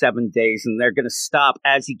every 7 days, and they're going to stop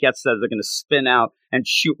as he gets there. They're going to spin out and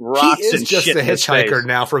shoot rocks and shit. He is just a hitchhiker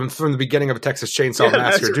now from the beginning of a Texas Chainsaw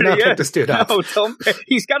Massacre. Do not pick this dude up. No,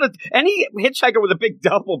 he's got any hitchhiker with a big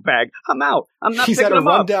duffel bag. I'm out. I'm not picking him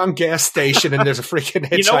up. He's at a rundown gas station, and there's a freaking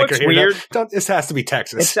hitchhiker. You know what's weird? This has to be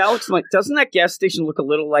Texas. It's Alex. Doesn't that gas station look a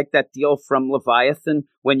little like that deal from Leviathan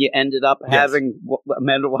when you ended up having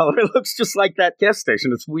Amanda Waller? It looks just like that gas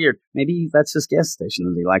station. It's weird. Maybe that's his gas station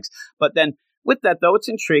that he likes. But then, with that, though, it's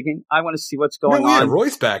intriguing. I want to see what's going on.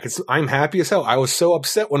 Roy's back. I'm happy as hell. I was so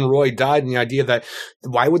upset when Roy died, and the idea that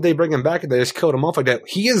why would they bring him back if they just killed him off like that?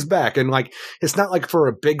 He is back, and it's not like for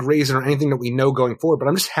a big reason or anything that we know going forward, but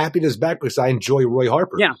I'm just happy that he's back because I enjoy Roy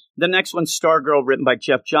Harper. Yeah. The next one, Stargirl, written by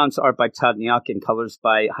Geoff Johns, art by Todd Nyok, colors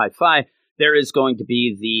by Hi-Fi. There is going to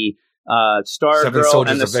be the Stargirl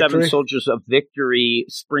and the Seven Soldiers of Victory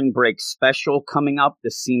spring break special coming up.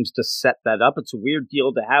 This seems to set that up. It's a weird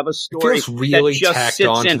deal to have a story it feels really that just tacked sits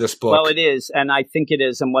on in. To this book. Well, it is, and I think it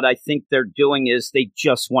is. And what I think they're doing is they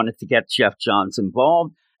just wanted to get Geoff Johns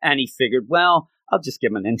involved, and he figured, well, I'll just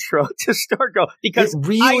give him an intro to Stargirl because it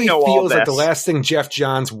really I know feels like the last thing Geoff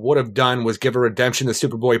Johns would have done was give a redemption to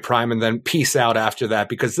Superboy Prime and then peace out after that,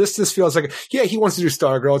 because this just feels like, he wants to do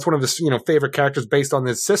Stargirl. It's one of his favorite characters based on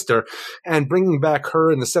his sister, and bringing back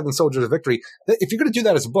her and the Seven Soldiers of Victory. If you're going to do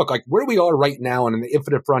that as a book, like where we are right now in the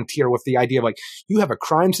Infinite Frontier with the idea of you have a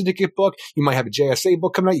Crime Syndicate book, you might have a JSA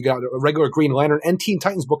book coming out, you got a regular Green Lantern and Teen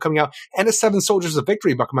Titans book coming out, and a Seven Soldiers of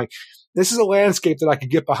Victory book. I'm like, this is a landscape that I could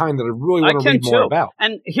get behind that I really want to read more about.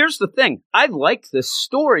 And here's the thing. I like this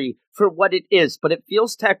story for what it is, but it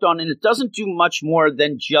feels tacked on, and it doesn't do much more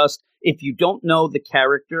than just, if you don't know the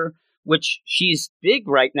character, which she's big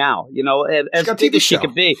right now, as big as she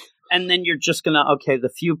could be. And then you're just going to, the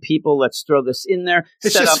few people, let's throw this in there.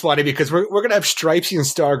 It's just funny because we're going to have Stripesy and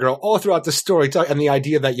Stargirl all throughout the story. And the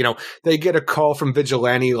idea that, they get a call from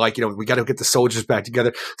Vigilante, we got to get the soldiers back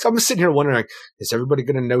together. So I'm just sitting here wondering, is everybody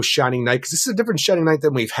going to know Shining Knight? Because this is a different Shining Knight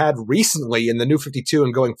than we've had recently in the New 52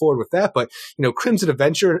 and going forward with that. But, Crimson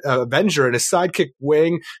Avenger and his sidekick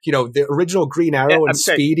Wing, the original Green Arrow and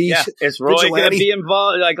Speedy. Yeah, is Roy going to be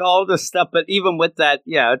involved? All this stuff. But even with that,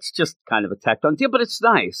 it's just kind of a tacked on deal, but it's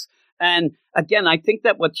nice. And again, I think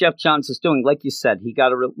that what Geoff Johns is doing, like you said, he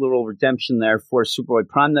got a little redemption there for Superboy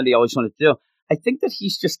Prime that he always wanted to do. I think that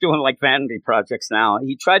he's just doing vanity projects now.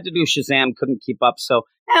 He tried to do Shazam, couldn't keep up. So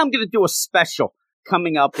I'm going to do a special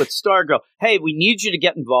coming up with Stargirl. Hey, we need you to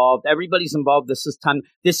get involved. Everybody's involved. This is time.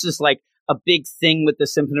 This is like a big thing with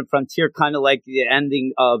this Infinite Frontier, kind of like the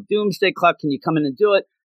ending of Doomsday Clock. Can you come in and do it?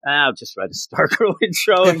 I'll just write a Stargirl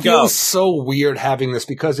intro and go. It feels so weird having this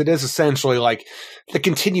because it is essentially like the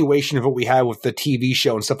continuation of what we had with the TV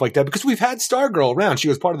show and stuff like that, because we've had Stargirl around. She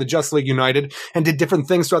was part of the Justice League United and did different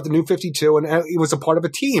things throughout the New 52, and it was a part of a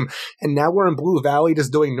team. And now we're in Blue Valley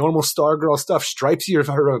just doing normal Stargirl stuff. Stripesy,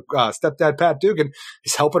 her stepdad, Pat Dugan,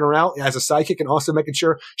 is helping her out as a sidekick and also making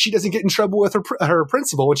sure she doesn't get in trouble with her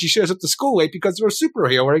principal when she shows up to school late because of her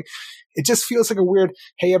superhero. Right? It just feels like a weird,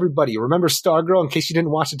 hey, everybody, remember Stargirl in case you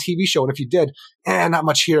didn't watch the TV show? And if you did, not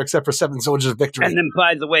much here except for Seven Soldiers of Victory. And then,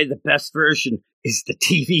 by the way, the best version is the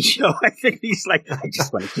TV show. I think he's like, I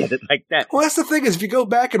just want to get it like that. Well, that's the thing is, if you go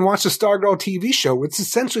back and watch the Stargirl TV show, it's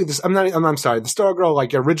essentially this. I'm sorry, the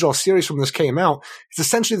Stargirl original series from this came out. It's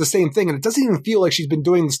essentially the same thing, and it doesn't even feel like she's been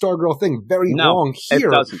doing the Stargirl thing very long here.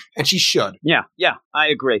 It doesn't. And she should. Yeah, I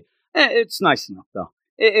agree. It's nice enough though.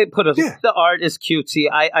 It put us. Yeah. The art is cutesy.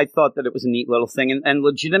 I thought that it was a neat little thing, and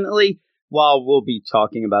legitimately, while we'll be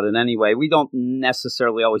talking about it anyway, we don't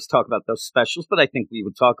necessarily always talk about those specials, but I think we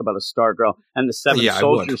would talk about a Stargirl and the Seven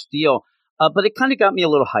Soldiers deal. But it kind of got me a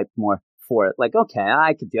little hyped more for it. Like, okay,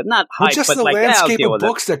 I could deal. Not hyped, just but the landscape of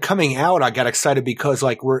books that are coming out, I got excited because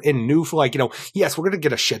we're in new for yes, we're going to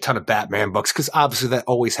get a shit ton of Batman books because obviously that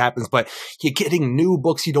always happens, but you're getting new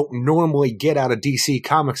books you don't normally get out of DC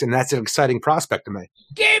Comics, and that's an exciting prospect to me.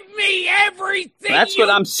 Give me everything. That's what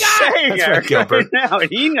I'm saying. That's right, Gilbert. Now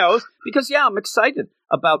he knows because I'm excited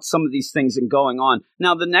about some of these things and going on.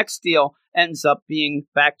 Now the next deal ends up being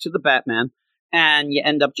back to the Batman. And you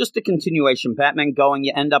end up just a continuation. Batman going,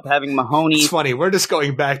 you end up having Mahoney. It's funny. We're just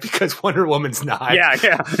going back because Wonder Woman's not.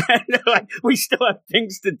 Yeah. We still have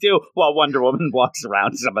things to do while Wonder Woman walks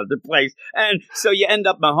around some other place. And so you end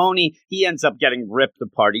up Mahoney. He ends up getting ripped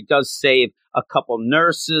apart. He does save a couple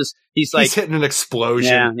nurses. He's hitting an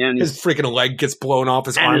explosion. Yeah, his freaking leg gets blown off.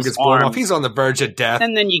 His arm gets blown off. He's on the verge of death.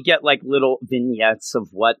 And then you get little vignettes of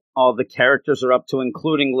what all the characters are up to,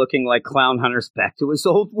 including looking like Clown Hunter's back to his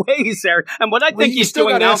old ways there. And what I think he's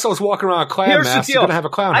doing now, assholes walking around a clown mask. You're gonna have a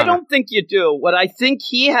clown hunter. I don't think you do. What I think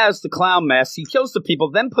he has the clown mask. He kills the people,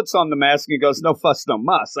 then puts on the mask and goes, "No fuss, no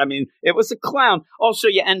muss." I mean, it was a clown. Also,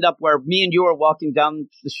 you end up where me and you are walking down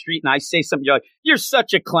the street, and I say something. You're like, "You're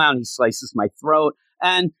such a clown." He slices my throat.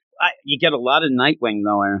 And you get a lot of Nightwing,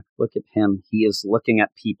 though, Aaron. Look at him. He is looking at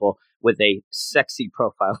people with a sexy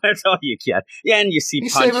profile. That's all you get. Yeah, and you see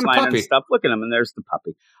Punchline and stuff. Look at him, and there's the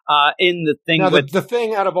puppy. In the thing now, the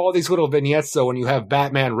thing out of all these little vignettes, though, when you have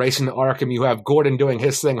Batman racing to Arkham, you have Gordon doing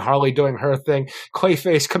his thing, Harley doing her thing,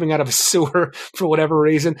 Clayface coming out of a sewer for whatever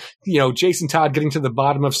reason, Jason Todd getting to the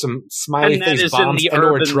bottom of some smiley face bombs and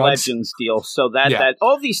or drugs. Legends deal. So that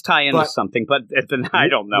all these tie into something, but I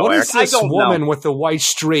don't know. What Eric. is this woman with the white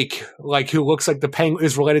streak, who looks like the Penguin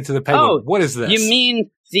is related to the Penguin? Oh, what is this? You mean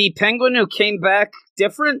the Penguin who came back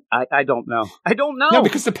different? I don't know. I don't know. No,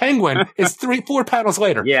 because the Penguin is 3-4 panels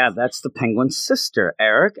later. Yeah, that's the Penguin's sister,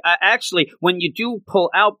 Eric. Actually, when you do pull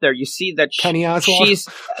out there, you see that she's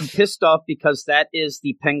pissed off because that is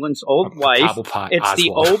the Penguin's old wife. It's the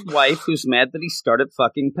old wife who's mad that he started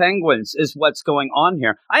fucking penguins, is what's going on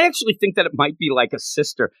here. I actually think that it might be like a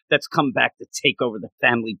sister that's come back to take over the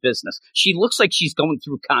family business. She looks like she's going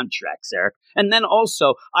through contracts, Eric. And then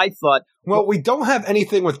also, I thought... Well, we don't have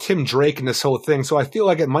anything with Tim Drake in this whole thing, so I feel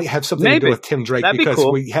like it might have something to do with Tim Drake. That'd because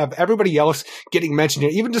we have everybody else getting mentioned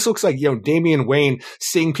here. Even just looks like, Damian Wayne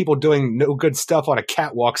seeing people doing no good stuff on a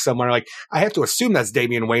catwalk somewhere. I have to assume that's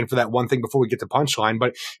Damian Wayne for that one thing before we get to Punchline,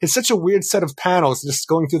 but it's such a weird set of panels just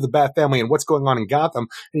going through the Bat family and what's going on in Gotham,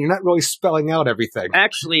 and you're not really spelling out everything.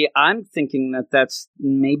 Actually, I'm thinking that that's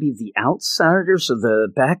maybe the Outsiders or the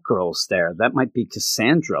Batgirls there. That might be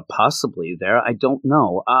Cassandra possibly there. I don't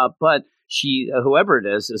know. But she, whoever it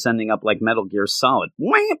is ending up like Metal Gear Solid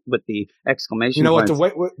with the exclamation points.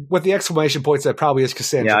 With the exclamation points, that probably is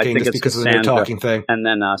Cassandra Cain just because Cassandra, of the new talking thing. And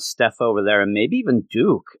then Steph over there, and maybe even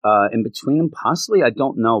Duke in between them, possibly. I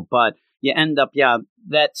don't know. But you end up,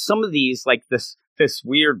 that some of these, like this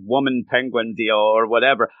weird woman penguin deal or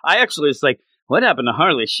whatever. I actually was like, what happened to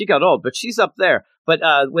Harley? She got old, but she's up there. But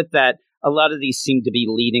with that, a lot of these seem to be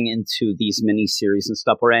leading into these miniseries and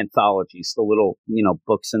stuff, or anthologies, the little,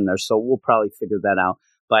 books in there. So we'll probably figure that out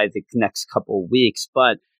by the next couple of weeks.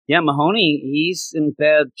 But yeah, Mahoney, he's in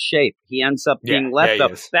bad shape. He ends up being left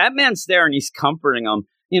up. Batman's there and he's comforting him,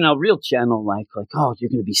 real gentle, like, oh,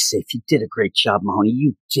 you're going to be safe. You did a great job, Mahoney.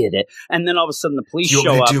 You did it. And then all of a sudden the police show up. Do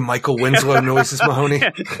you want me to do Michael Winslow noises, Mahoney?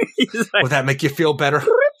 Will that make you feel better?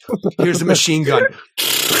 Here's a machine gun.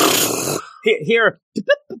 Here,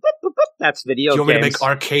 that's video games. Do you want me to make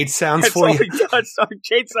arcade sounds for you? That's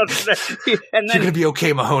arcade sounds. And then you're going to be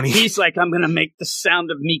okay, Mahoney. He's like, I'm going to make the sound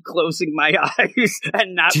of me closing my eyes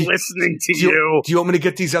and not listening to you. Do you want me to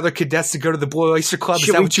get these other cadets to go to the Blue Oyster Club? Is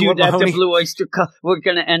that what you want, Mahoney? The Blue Oyster Club. We're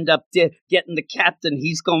going to end up getting the captain.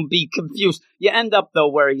 He's going to be confused. You end up, though,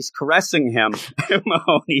 where he's caressing him,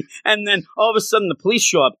 Mahoney. And then all of a sudden the police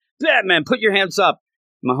show up. Batman, put your hands up.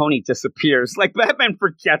 Mahoney disappears. Like, Batman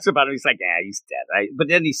forgets about it. He's like, he's dead, right? But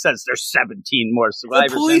then he says there's 17 more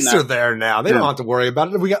survivors. The police are there now. They don't have to worry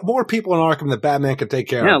about it. We got more people in Arkham that Batman can take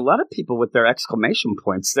care of. Yeah, a lot of people with their exclamation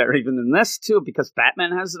points there, even in this, too, because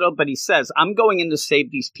Batman has it all. But he says, I'm going in to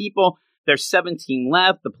save these people. There's 17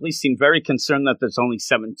 left. The police seem very concerned that there's only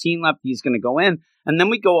 17 left. He's going to go in. And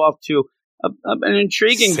then we go off to an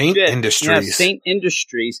intriguing Saint bit. Industries. Yeah, Saint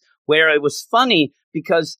Industries, where it was funny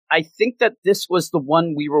because I think that this was the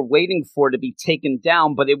one we were waiting for to be taken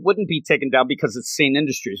down, but it wouldn't be taken down because it's Saint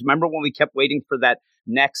Industries. Remember when we kept waiting for that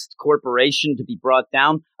next corporation to be brought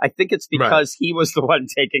down? I think it's because he was the one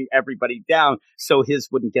taking everybody down, so his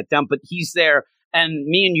wouldn't get down. But he's there, and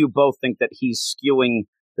me and you both think that he's skewing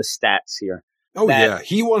the stats here. Oh, yeah.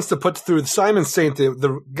 He wants to put through Simon Saint,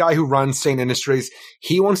 the guy who runs Saint Industries.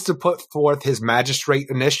 He wants to put forth his magistrate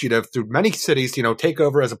initiative through many cities, take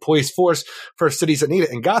over as a police force for cities that need it.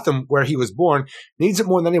 And Gotham, where he was born, needs it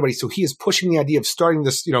more than anybody. So he is pushing the idea of starting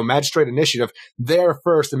this, magistrate initiative there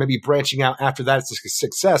first and maybe branching out after that as a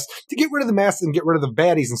success to get rid of the masks and get rid of the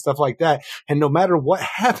baddies and stuff like that. And no matter what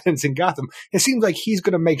happens in Gotham, it seems like he's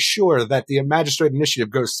going to make sure that the magistrate initiative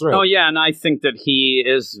goes through. Oh, yeah. And I think that he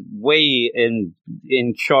is way in been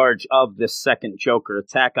in charge of this second Joker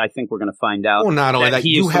attack. I think we're going to find out. Well, not only that,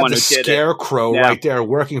 you have the Scarecrow right there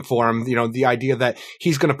working for him. You know, the idea that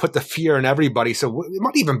he's going to put the fear in everybody. So it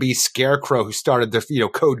might even be Scarecrow who started the,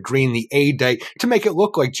 Code Green, the A-Day, to make it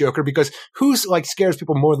look like Joker, because who's scares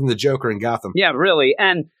people more than the Joker in Gotham? Yeah, really.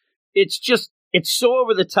 And it's so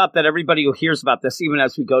over the top that everybody who hears about this, even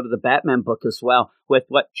as we go to the Batman book as well, with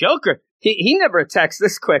what Joker, he never attacks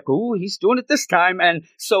this quick. Ooh, he's doing it this time. And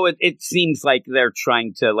so it seems like they're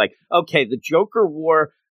trying to okay, the Joker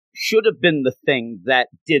War should have been the thing that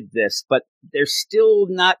did this, but they're still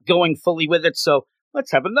not going fully with it. So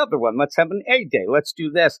let's have another one. Let's have an A-Day. Let's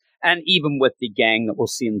do this. And even with the gang that we'll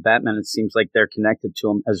see in Batman, it seems like they're connected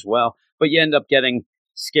to him as well. But you end up getting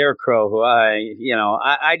Scarecrow, who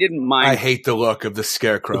I didn't mind. I hate the look of the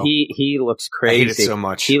Scarecrow. He looks crazy. I hate it so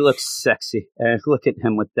much. He looks sexy. Look at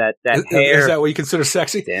him with that hair. Is that what you consider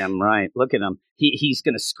sexy? Damn right. Look at him. He's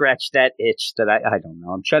going to scratch that itch that I don't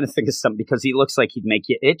know. I'm trying to think of something, because he looks like he'd make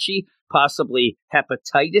you itchy, possibly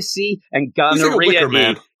hepatitis-y and gonorrhea. He's like a wicker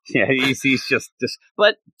man. Yeah, he's just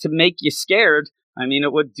but to make you scared, I mean,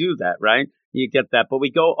 it would do that, right? You get that. But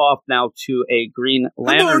we go off now to a Green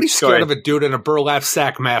Lantern I'm already story. Scared of a dude in a burlap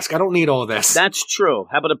sack mask. I don't need all this. That's true.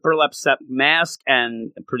 How about a burlap sack mask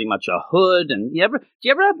and pretty much a hood? And do you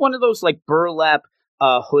ever have one of those burlap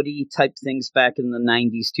hoodie type things back in the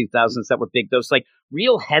 90s, 2000s that were big? Those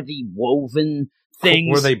real heavy woven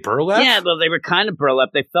things. Were they burlap? Yeah, though they were kind of burlap.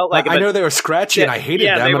 They felt like I know they were scratchy, and I hated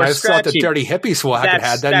them. And I just thought the dirty hippie swag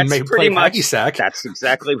had that and made play hacky sack. That's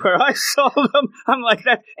exactly where I saw them. I'm like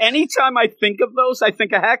that. Anytime I think of those, I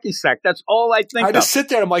think of hacky sack. That's all I think of. I just sit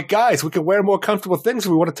there and I'm like, guys, we can wear more comfortable things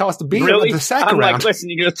if we want to toss the bee really? With the sack I'm around. Like,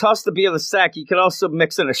 listen, you're going to toss the bee of the sack. You can also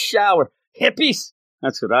mix in a shower. Hippies.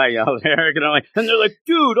 That's what I yelled, Eric. And they're like,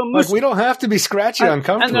 dude, I'm we don't have to be scratchy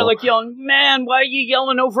uncomfortable. And they're like yelling, man, why are you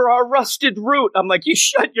yelling over our rusted root? I'm like, you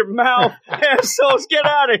shut your mouth, assholes, get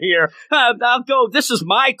out of here. I'll go. This is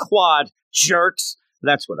my quad, jerks.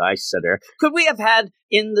 That's what I said, Eric. Could we have had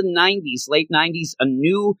in the 90s, late 90s, a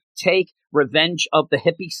new take, Revenge of the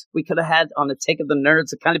Hippies? We could have had on the Take of the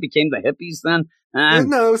Nerds. It kind of became the hippies then.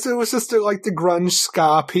 No, so it was just the grunge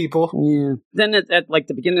ska people. Yeah. Then at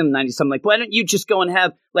the beginning of the 90s, I'm like, why don't you just go and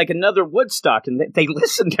have another Woodstock? And they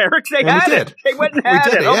listened, Eric. They had it. They went and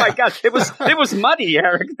had it. Yeah. Oh my God. It was muddy,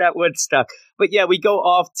 Eric, that Woodstock. But yeah, we go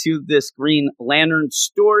off to this Green Lantern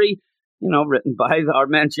story, written by our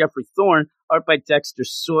man Jeffrey Thorne, art by Dexter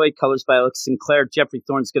Soy, colors by Alex Sinclair. Jeffrey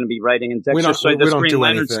Thorne's going to be writing, and Dexter Soy, this Green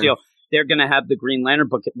Lantern deal. They're going to have the Green Lantern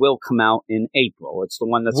book. It will come out in April. It's the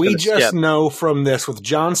one that's we just know from this, with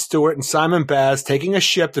John Stewart and Simon Baz taking a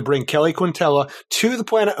ship to bring Kelly Quintella to the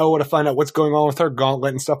planet Oa to find out what's going on with her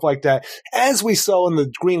gauntlet and stuff like that. As we saw in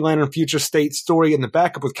the Green Lantern Future State story in the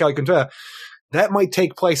backup with Kelly Quintella, that might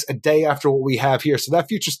take place a day after what we have here. So that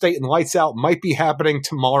Future State and Lights Out might be happening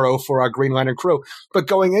tomorrow for our Green Lantern crew. But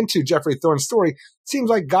going into Jeffrey Thorne's story, it seems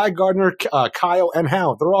like Guy Gardner, Kyle, and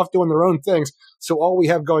Hal, they're off doing their own things. So all we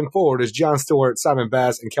have going forward is John Stewart, Simon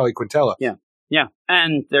Baz, and Kelly Quintella. Yeah. Yeah.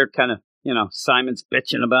 And they're kind of, Simon's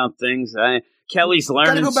bitching about things. Kelly's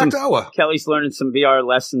learning Kelly's learning some VR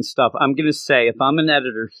lesson stuff. I'm going to say, if I'm an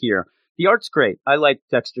editor here, the art's great. I like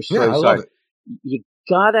Dexter Soy's art. I love it. You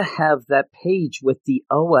gotta have that page with the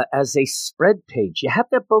Oa as a spread page. You have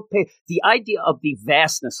to have both pages. The idea of the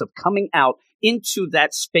vastness of coming out into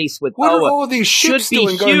that space with what Oa are all these ships should be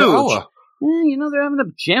doing going to Oa? They're having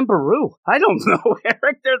a jamboree. I don't know,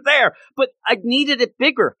 Eric. They're there, but I needed it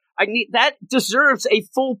bigger. That deserves a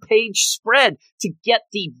full page spread to get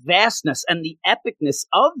the vastness and the epicness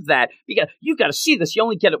of that. Because you got to see this. You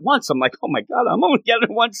only get it once. I'm like, oh my God, I'm only getting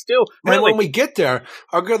it once too. Really? And when we get there,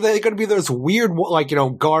 are they going to be those weird,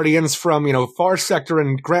 Guardians from, Far Sector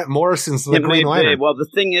and Grant Morrison's The Green Lantern? Well, the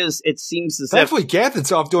thing is, it seems as Thankfully,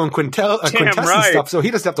 Ganthan's off doing Quintessence stuff, so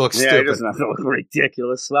he doesn't have to look stupid. He doesn't have to look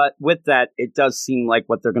ridiculous. But with that, it does seem like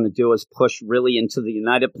what they're going to do is push really into the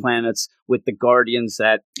United Planets with the Guardians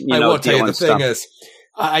that, I will tell you, the thing is,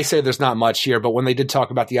 I say there's not much here, but when they did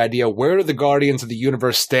talk about the idea, where do the Guardians of the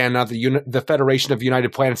Universe stand now the Federation of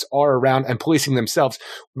United Planets are around and policing themselves?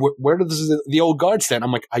 Where does the old guard stand?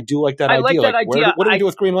 I'm like, I do like that idea. Like that idea. What do we do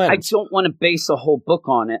with Green Lantern? I don't want to base a whole book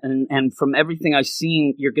on it, and from everything I've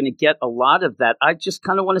seen, you're going to get a lot of that. I just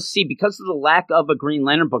kind of want to see, because of the lack of a Green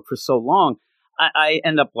Lantern book for so long, I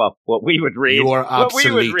end up, what we would read. You are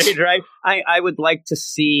obsolete. What we would read, right? I would like to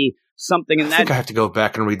see something in that. I think I have to go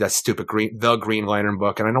back and read that stupid The Green Lantern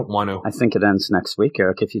book, and I don't want to. I think it ends next week,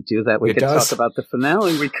 Eric. If you do that, we could talk about the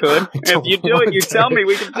finale. We could. If you do it, you tell me.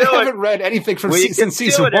 We can do it. I haven't read anything from since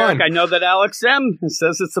season 1. Eric. I know that Alex M.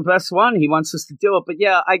 says it's the best one. He wants us to do it. But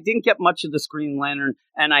yeah, I didn't get much of this Green Lantern,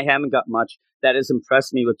 and I haven't got much that has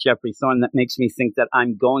impressed me with Geoffrey Thorne that makes me think that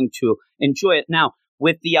I'm going to enjoy it. Now,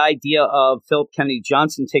 with the idea of Philip Kennedy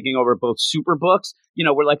Johnson taking over both super books,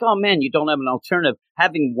 we're like, oh man, you don't have an alternative.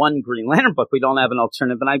 Having one Green Lantern book, we don't have an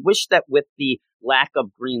alternative. And I wish that with the lack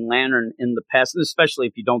of Green Lantern in the past, and especially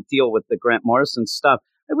if you don't deal with the Grant Morrison stuff,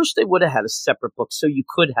 I wish they would have had a separate book so you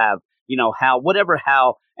could have,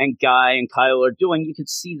 Hal and Guy and Kyle are doing, you could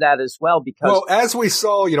see that as well. Because, well, as we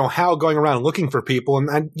saw, Hal going around looking for people,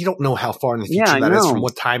 and you don't know how far in the future that is from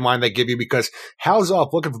what timeline they give you, because Hal's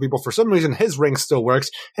off looking for people. For some reason, his ring still works,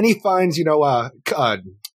 and he finds, I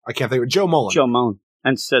can't think of Joe Mullen. Joe Mullen,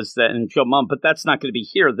 and says that, and Joe Mullen, but that's not going to be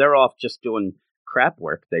here. They're off just doing crap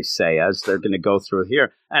work, they say, as they're going to go through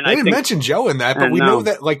here. And they didn't mention Joe in that, but we know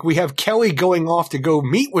that, we have Kelly going off to go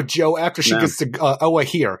meet with Joe after she gets to Oa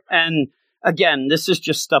here. And again, this is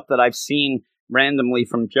just stuff that I've seen randomly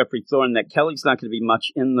from Geoffrey Thorne, that Kelly's not going to be much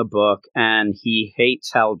in the book, and he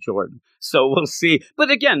hates Hal Jordan. So we'll see.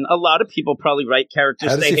 But again, a lot of people probably write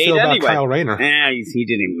characters they hate anyway. Kyle Rayner? He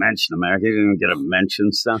didn't even mention him, Eric. He didn't get a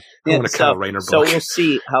mention. So I want a Kyle Rayner book. So we'll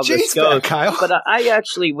see how this goes. Kyle. But I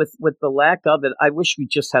actually, with the lack of it, I wish we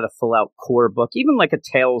just had a full-out core book, even like a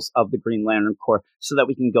Tales of the Green Lantern Corps, so that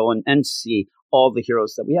we can go and see all the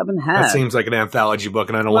heroes that we haven't had. That seems like an anthology book,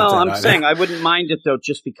 and I don't want that. I'm saying I wouldn't mind it, though,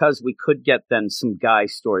 just because we could get then some Guy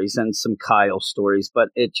stories and some Kyle stories, but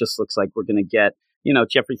it just looks like we're going to get,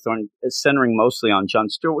 Geoffrey Thorne is centering mostly on John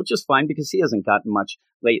Stewart, which is fine because he hasn't gotten much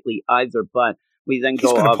lately either, but we then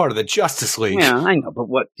He's been a part of the Justice League. Yeah, I know, but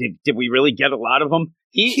what, did we really get a lot of them?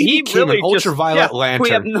 He really an ultraviolet lantern. We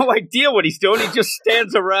have no idea what he's doing. He just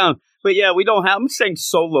stands around. But yeah, we don't have, I'm saying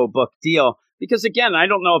solo book deal. Because, again, I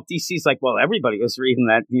don't know if DC's like, well, everybody was reading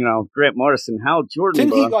that, Grant Morrison, Hal Jordan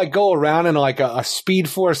book. Didn't he, go around in, a Speed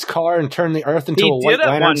Force car and turn the Earth into a white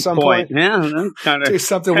lantern at some point? Yeah, kind of. Do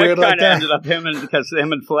something weird like that. Ended up because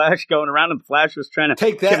him and Flash going around, and Flash was trying to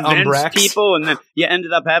take that convince people, and then you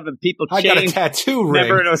ended up having people change. I got a tattoo ring.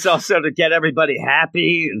 Remember, it was also to get everybody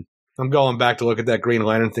happy. I'm going back to look at that Green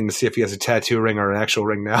Lantern thing to see if he has a tattoo ring or an actual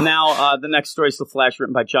ring now. Now, the next story is The Flash,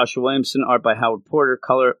 written by Joshua Williamson, art by Howard Porter,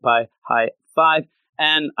 color by High Five.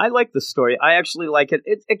 And I like the story. I actually like it.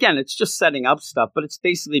 It's just setting up stuff, but it's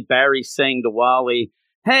basically Barry saying to Wally,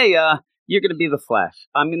 hey, you're going to be the Flash.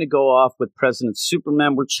 I'm going to go off with President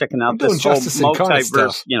Superman. We're checking out this whole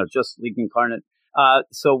multiverse, Justice League Incarnate.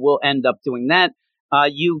 So we'll end up doing that.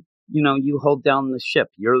 You hold down the ship.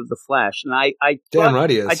 You're the Flash. And I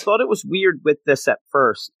thought it was weird with this at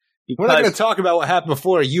first. We're not going to talk about what happened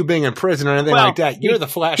before, you being in prison or anything like that. You're the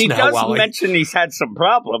Flash now, Wally. He does mention he's had some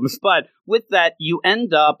problems, but with that, you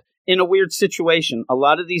end up in a weird situation. A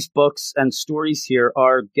lot of these books and stories here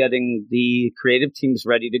are getting the creative teams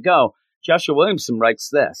ready to go. Joshua Williamson writes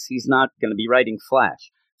this. He's not going to be writing Flash.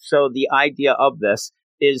 So the idea of this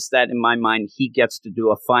is that, in my mind, he gets to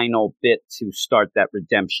do a final bit to start that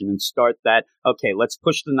redemption and start that, okay, let's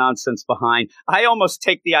push the nonsense behind. I almost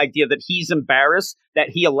take the idea that he's embarrassed that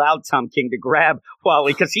he allowed Tom King to grab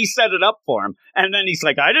Wally because he set it up for him. And then he's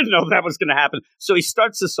like, I didn't know that was going to happen. So he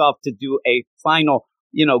starts this off to do a final,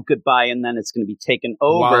 goodbye, and then it's going to be taken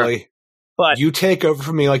over. Wally. But you take over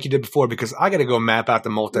for me like you did before, because I got to go map out the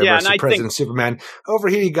multiverse of President Superman. Over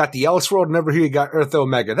here you got the Elseworld, and over here you got Earth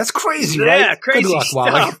Omega. That's crazy, right? Yeah, crazy Good luck,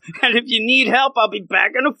 stuff. Wally. And if you need help, I'll be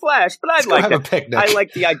back in a flash. But I like it. I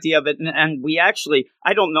like the idea of it, and we actually,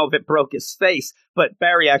 I don't know if it broke his face, but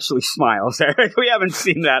Barry actually smiles. Eric, we haven't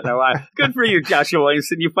seen that in a while. Good for you, Joshua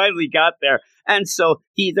Williamson. You finally got there, and so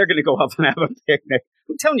they're going to go off and have a picnic.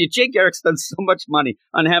 I'm telling you, Jay Garrick spends so much money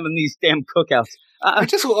on having these damn cookouts. I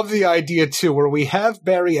just love the idea, too, where we have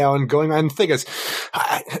Barry Allen going on. The thing is,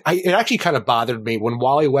 it actually kind of bothered me when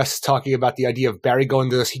Wally West is talking about the idea of Barry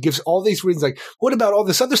going to this. He gives all these reasons, like, what about all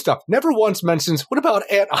this other stuff? Never once mentions, what about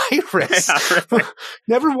Aunt Iris?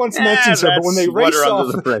 Never once mentions her, but when they race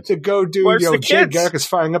off to go do, Jay Garrick is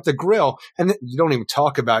firing up the grill, and you don't even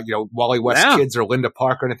talk about, Wally West's kids or Linda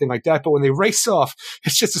Park or anything like that, but when they race off,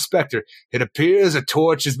 it's just a specter. It appears a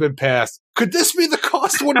torch has been passed. Could this be the cause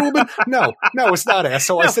cost, Wonder Woman? No, it's not,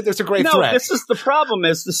 asshole. I said there's a great threat. This is the problem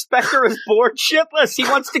is the Spectre is bored shitless. He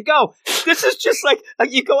wants to go. This is just like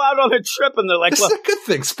you go out on a trip and they're like, this is a good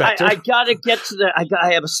thing, Spectre. I got to get to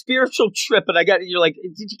I have a spiritual trip and you're like,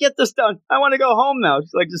 did you get this done? I want to go home now.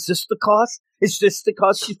 She's like, is this the cost? Is this the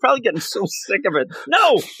cost? She's probably getting so sick of it.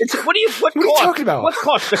 No, what cost? What are you talking about? What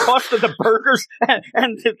cost? The cost of the burgers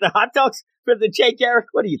and the hot dogs for the Jay Garrick?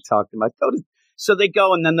 What are you talking about? So they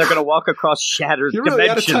go, and then they're going to walk across shattered You're really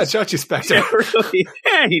dimensions. Out of touch, aren't you, Spectre?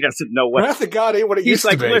 He doesn't know what. Wrath of God ain't what it used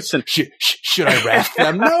to be. Listen, should I wrath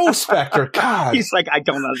them? No, Spectre. God. He's like, I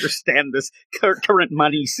don't understand this current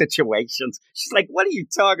money situations. She's like, what are you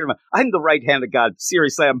talking about? I'm the right hand of God.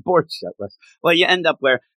 Seriously, I'm bored shitless. Well, you end up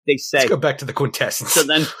where they say. Let's go back to the quintessence. So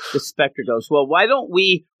then the Spectre goes, well, why don't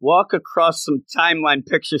we walk across some timeline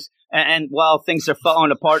pictures and while things are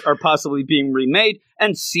falling apart or possibly being remade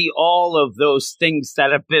and see all of those things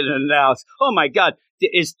that have been announced. Oh, my God.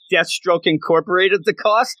 Is Deathstroke Incorporated the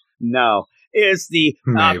cost? No. Is the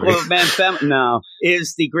Aquaman family? No.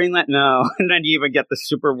 Is the Green Lantern? No. And then you even get the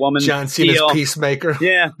Superwoman John Cena's deal. Peacemaker.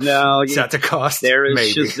 Yeah, no. Is that the cost? There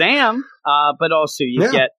is Shazam, but also you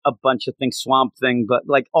get a bunch of things, Swamp Thing, but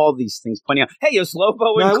like all these things pointing out, hey, is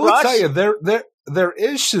Lobo in Crush? I will tell you, there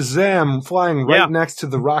is Shazam flying right next to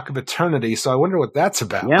the Rock of Eternity, so I wonder what that's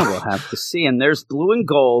about. Yeah, we'll have to see. And there's Blue and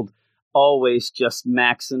Gold, always just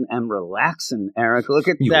maxing and relaxing, Eric. Look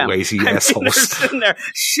at them. You lazy assholes. They're sitting there,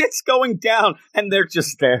 shit's going down, and they're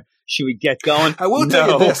just there. Should we get going? I will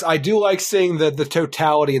tell you this. I do like seeing the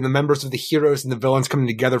totality and the members of the heroes and the villains coming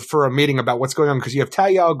together for a meeting about what's going on, because you have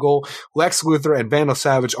Talia al Ghul, Lex Luthor, and Vandal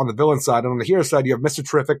Savage on the villain side. And on the hero side, you have Mr.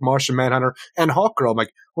 Terrific, Martian Manhunter, and Hawkgirl. I'm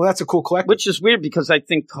like, well, that's a cool collective. Which is weird because I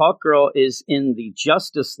think Hawkgirl is in the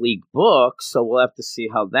Justice League book, so we'll have to see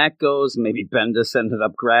how that goes. Maybe Bendis ended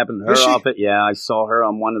up grabbing her off it. Yeah, I saw her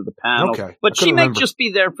on one of the panels. Okay. But she may just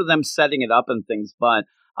be there for them setting it up and things, but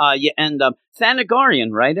you end up Thanagarian,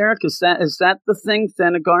 right, Eric? Is that the thing?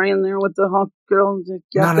 Thanagarian there with the Hawkgirl?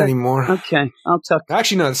 Not anymore. Okay, I'll talk.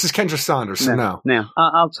 Actually, no. This is Kendra Saunders. No.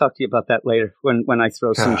 I'll talk to you about that later when I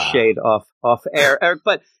throw some shade off air, Eric.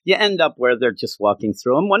 But you end up where they're just walking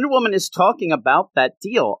through, and Wonder Woman is talking about that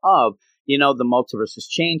deal of, the multiverse has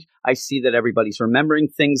changed. I see that everybody's remembering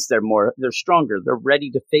things. They're stronger. They're ready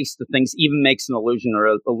to face the things. Even makes an allusion or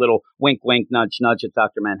a little wink, wink, nudge, nudge at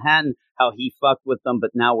Dr. Manhattan, how he fucked with them,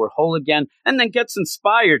 but now we're whole again. And then gets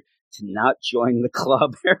inspired to not join the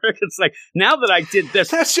club, Eric. It's like, now that I did this.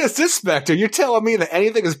 That's just this, Spectre. You're telling me that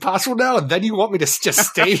anything is possible now, and then you want me to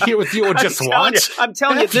just stay here with you and just watch? I'm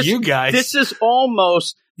telling you, guys. This is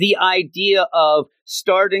almost the idea of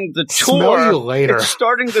starting the tour. Smell you later.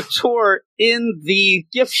 Starting the tour in the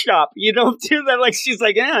gift shop. You don't do that. Like, she's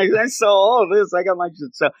like, I saw all this. I got my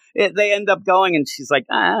shit. So they end up going, and she's like,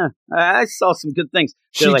 I saw some good things.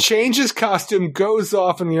 She changes costume, goes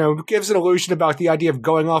off, and gives an illusion about the idea of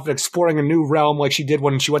going off and exploring a new realm, like she did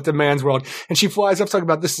when she went to Man's World. And she flies up talking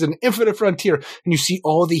about this is an infinite frontier, and you see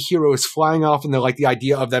all the heroes flying off, and they're like the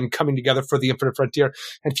idea of them coming together for the infinite frontier.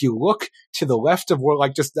 And if you look to the left of where,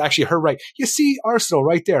 like, just actually her right, you see Arsenal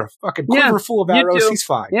right there, fucking quiver full of arrows. He's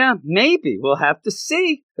fine. Yeah, maybe we'll have to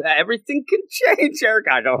see. Everything can change, Eric.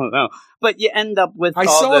 I don't know. But you end up with I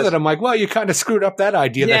saw that. I'm like, well, you kind of screwed up that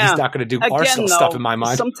idea that he's not going to do Arsenal stuff in my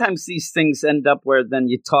mind. Sometimes these things end up where then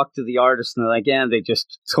you talk to the artist and they're like, they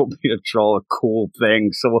just told me to draw a cool thing.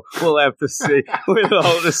 So we'll have to see with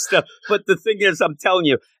all this stuff. But the thing is, I'm telling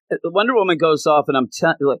you, Wonder Woman goes off and I'm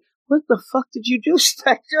telling you, like, what the fuck did you do,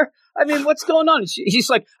 Spectre? I mean, what's going on? He's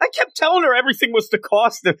like, I kept telling her everything was the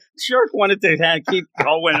cost. The Sheriff wanted to keep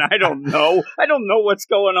going. I don't know. I don't know what's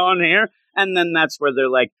going on here. And then that's where they're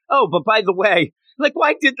like, oh, but by the way, like,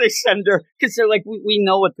 why did they send her? Because they're like, we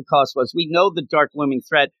know what the cost was. We know the dark looming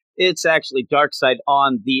threat. It's actually Darkseid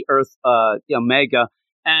on the Earth Omega.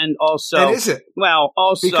 And also, and is it? Well,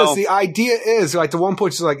 also, because the idea is, like, the one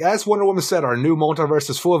point is like, as Wonder Woman said, our new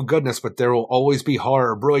multiverse is full of goodness, but there will always be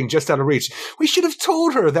horror brewing just out of reach. We should have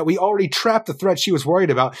told her that we already trapped the threat she was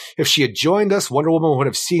worried about. If she had joined us, Wonder Woman would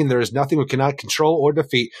have seen there is nothing we cannot control or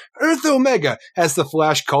defeat. Earth Omega, as the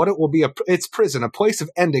Flash called it, will be its prison, a place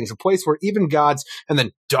of endings, a place where even gods and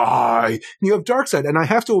then die. And you have Darkseid, and I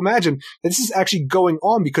have to imagine that this is actually going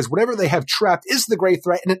on because whatever they have trapped is the great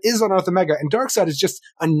threat, and it is on Earth Omega, and Darkseid is just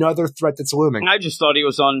another threat that's looming. I just thought he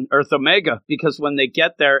was on Earth Omega because when they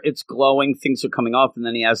get there, it's glowing, things are coming off, and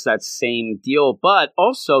then he has that same deal. But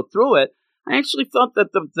also through it, I actually thought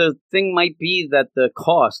that the thing might be that the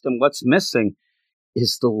cost and what's missing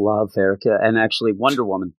is the love, Erica, and actually Wonder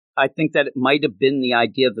Woman. I think that it might have been the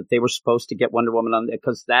idea that they were supposed to get Wonder Woman on there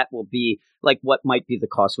because that will be like what might be the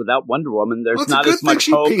cost. Without Wonder Woman, there's not as much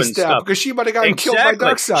hope and stuff. Because she might have gotten killed by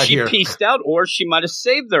Darkseid here. She pieced out, or she might have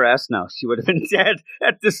saved their ass. No, she would have been dead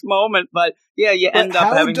at this moment. But yeah, you end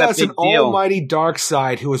up having that big deal. How does an almighty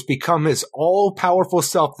Darkseid, who has become his all-powerful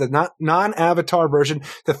self, the non-Avatar version,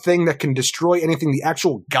 the thing that can destroy anything, the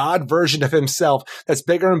actual God version of himself that's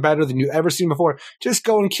bigger and better than you've ever seen before, just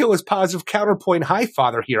go and kill his positive counterpoint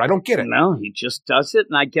Highfather here? I don't get it. No, he just does it.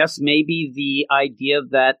 And I guess maybe the idea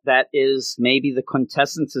that is maybe the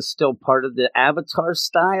quintessence is still part of the Avatar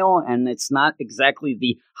style and it's not exactly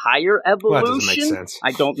the higher evolution. Well, that doesn't make sense.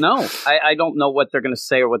 I don't know. I don't know what they're going to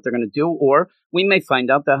say or what they're going to do. Or we may find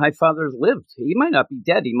out that Highfather's lived. He might not be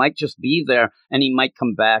dead. He might just be there and he might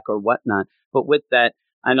come back or whatnot. But with that,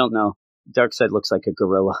 I don't know. Darkseid looks like a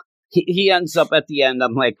gorilla. He ends up at the end.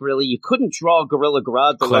 I'm like, really? You couldn't draw Gorilla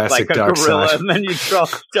Grodd to look like a gorilla, and then you draw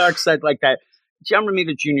Darkseid like that. John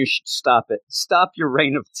Romita Jr. should stop it. Stop your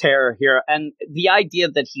reign of terror here. And the idea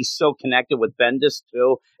that he's so connected with Bendis,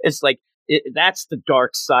 too, is like, that's the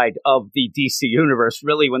dark side of the DC universe.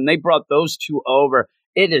 Really, when they brought those two over,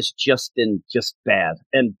 it has just been just bad.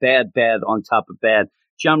 And bad on top of bad.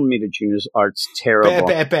 John Romita Jr.'s art's terrible.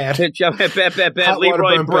 Bad. Bad.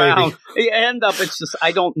 Leroy Brown. You end up, it's just,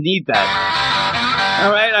 I don't need that.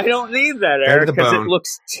 All right, I don't need that, Eric, because it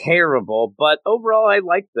looks terrible. But overall, I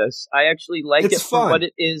like this. I actually like it for what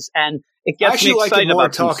it is, and it gets me excited about some stuff. I actually like it more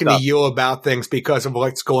talking to you about things because of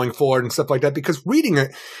what's going forward and stuff like that. Because reading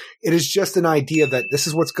it, it is just an idea that this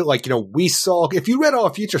is what's good. Like, we saw, if you read all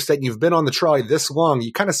of Future State and you've been on the trolley this long,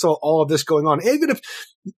 you kind of saw all of this going on.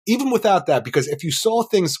 Even without that, because if you saw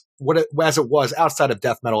things as it was outside of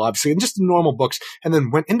Death Metal, obviously, and just the normal books, and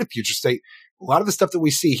then went into Future State, a lot of the stuff that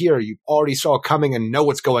we see here, you already saw coming and know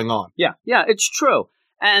what's going on. Yeah, it's true.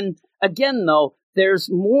 And again, though, there's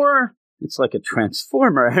more. It's like a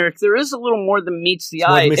transformer, Eric. There is a little more than meets the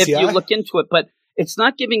eye if you look into it, but it's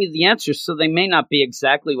not giving you the answers, so they may not be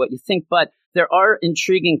exactly what you think. But there are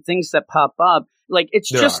intriguing things that pop up. Like,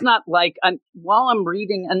 it's just not like, while I'm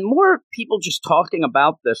reading, and more people just talking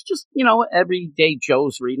about this, just, everyday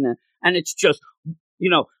Joe's reading it, and it's just,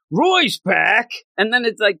 Roy's back, and then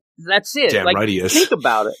it's like, that's it. Damn like, right he is. Think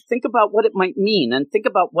about it. Think about what it might mean, and think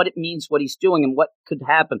about what it means, what he's doing, and what could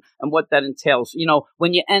happen, and what that entails.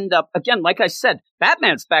 When you end up, again, like I said,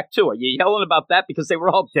 Batman's back too. Are you yelling about that? Because they were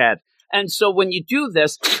all dead. And so when you do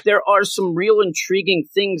this, there are some real intriguing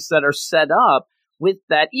things that are set up with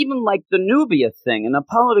that, even like the Nubia thing and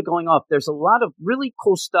Apollo going off. There's a lot of really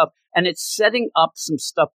cool stuff, and it's setting up some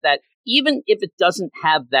stuff that, even if it doesn't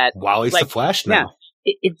have that, Wally's the Flash now.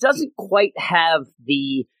 Yeah, it doesn't quite have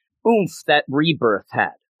the oomph that Rebirth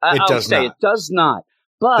had. It does not.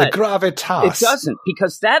 But the gravitas. It doesn't,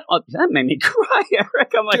 because that made me cry,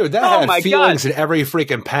 Eric. I'm like, dude, that had feelings in every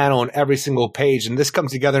freaking panel and every single page, and this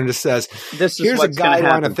comes together and just says, here's a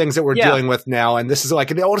guideline of things that we're dealing with now, and this is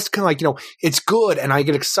like, and all just kind of like, it's good, and I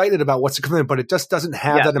get excited about what's coming, but it just doesn't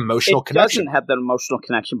have that emotional connection. It doesn't have that emotional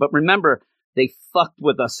connection, but remember, they fucked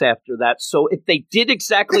with us after that. So if they did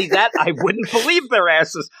exactly that, I wouldn't believe their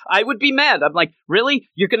asses. I would be mad. I'm like, really?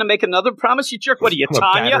 You're going to make another promise, you jerk? What are you, Tanya?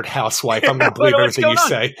 I'm a battered housewife. I'm going to believe everything you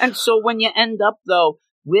say. And so when you end up, though,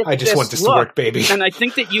 with I just want this to work, baby. And I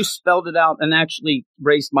think that you spelled it out and actually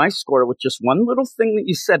raised my score with just one little thing that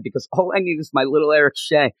you said, because all I need is my little Eric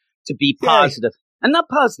Shea to be positive. And not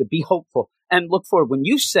positive, be hopeful. And look forward. When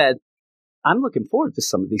you said, I'm looking forward to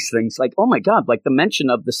some of these things. Like, oh my God, like the mention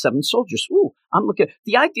of the 7 soldiers. Ooh, I'm looking.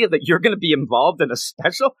 The idea that you're going to be involved in a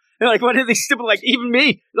special, like what are these stupid, like even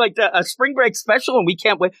me, like a spring break special, and we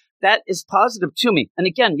can't wait. That is positive to me. And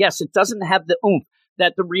again, yes, it doesn't have the oomph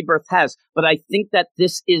that the Rebirth has, but I think that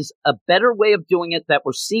this is a better way of doing it, that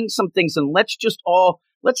we're seeing some things, and let's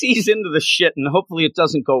ease into the shit, and hopefully it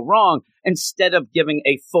doesn't go wrong, instead of giving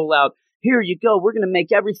a full out, here you go, we're going to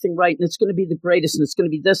make everything right, and it's going to be the greatest, and it's going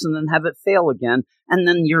to be this, and then have it fail again, and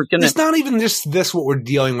then you're going to... It's not even just this what we're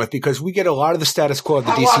dealing with, because we get a lot of the status quo of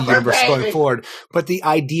the DC universe going forward, but the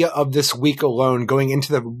idea of this week alone, going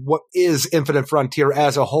into what is Infinite Frontier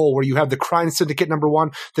as a whole, where you have the Crime Syndicate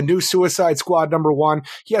 #1, the new Suicide Squad #1.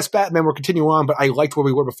 Yes, Batman, we're continuing on, but I liked where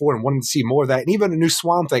we were before and wanted to see more of that, and even a new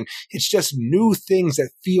Swamp Thing. It's just new things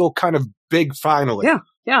that feel kind of big finally.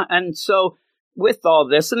 Yeah, and so... with all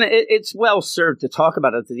this, and it's well served to talk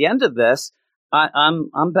about it at the end of this,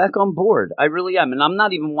 I'm back on board. I really am. And I'm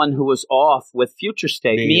not even one who was off with Future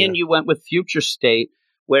State. Me and you went with Future State,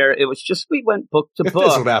 where it was just, we went book to book. It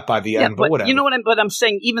fizzled out by the end, but whatever. You know what but I'm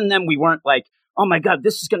saying, even then we weren't like, oh my God,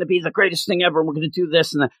 this is going to be the greatest thing ever. We're going to do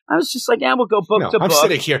this. And I was just like, yeah, we'll go book to book. I'm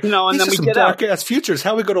sitting here. And then we get dark ass futures.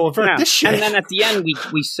 How are we going to avert this shit? And then at the end,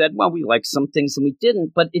 we said, well, we liked some things and we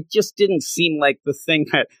didn't, but it just didn't seem like the thing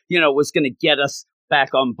that, was going to get us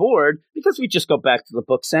back on board because we just go back to the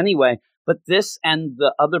books anyway. But this and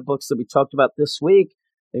the other books that we talked about this week,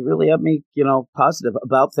 they really have me, positive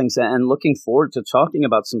about things and looking forward to talking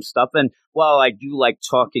about some stuff. And while I do like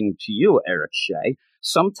talking to you, Eric Shea,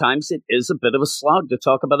 sometimes it is a bit of a slog to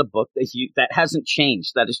talk about a book that hasn't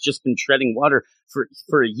changed, that has just been treading water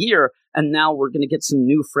for a year. And now we're going to get some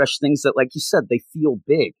new, fresh things that, like you said, they feel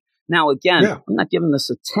big. Now, again, I'm not giving this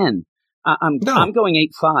a 10. I'm going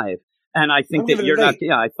 8.5. And I think that you're not,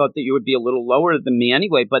 I thought that you would be a little lower than me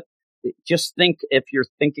anyway, but just think if you're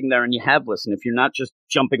thinking there and you have listened, if you're not just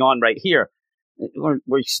jumping on right here.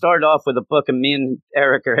 We start off with a book, and me and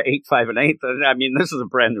Eric are 8.5 and 8. I mean, this is a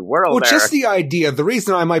brand new world. Well, Eric. Just the idea. The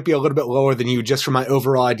reason I might be a little bit lower than you, just from my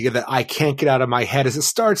overall idea that I can't get out of my head, is it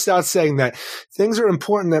starts out saying that things are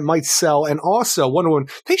important that might sell, and also Wonder Woman.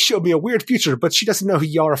 They showed me a weird future, but she doesn't know who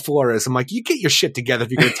Yara Flora is. I'm like, you get your shit together if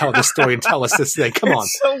you're going to tell this story and tell us this thing. Come on.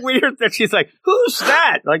 It's so weird that she's like, "Who's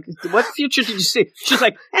that? Like, what future did you see?" She's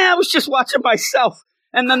like, "I was just watching myself."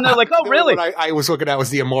 And then they're like, oh, really? What I was looking at was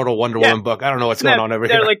the Immortal Wonder Woman book. I don't know what's going on over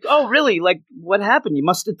here. They're like, oh, really? Like, what happened? You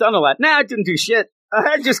must have done a lot. Nah, I didn't do shit.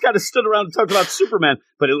 I just kind of stood around and talked about Superman,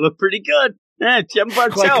 but it looked pretty good. Jem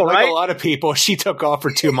Bartel, right? Like a lot of people, she took off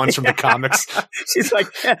for 2 months from the comics. She's like,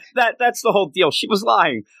 that's the whole deal. She was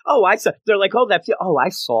lying. Oh, I saw. They're like, I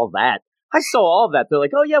saw that. I saw all that. They're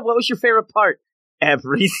like, oh, yeah, what was your favorite part?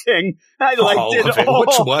 Everything. I liked it all.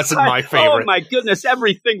 Which wasn't my favorite. Oh, my goodness.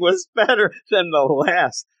 Everything was better than the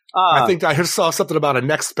last. I think I saw something about a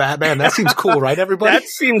next Batman. That seems cool, right, everybody? That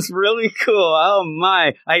seems really cool. Oh,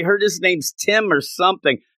 my. I heard his name's Tim or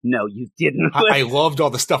something. No, you didn't. I loved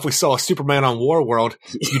all the stuff we saw of Superman on Warworld.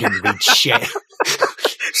 You didn't read shit.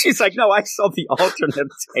 She's like, no, I saw the alternate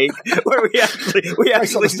take where we actually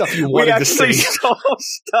saw the stuff you wanted to see. Saw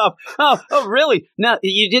stuff. Oh, really? No,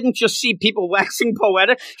 you didn't just see people waxing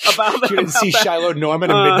poetic about that. You didn't see Shiloh Norman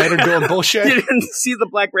and Midnighter doing bullshit. You didn't see the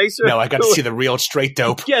Black Racer. No, I got to see the real straight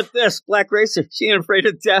dope. Get this, Black Racer. She ain't afraid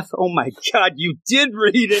of death. Oh my God, you did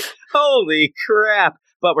read it. Holy crap.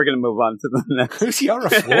 But we're going to move on to the next. Who's Yara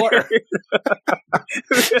Flora?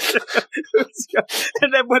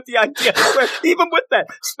 And then with the idea, even with that,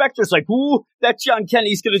 Spectre's like, ooh, that John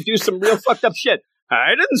Kenny's going to do some real fucked up shit. I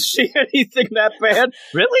didn't see anything that bad.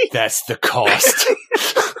 Really? That's the cost.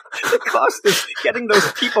 The cost is getting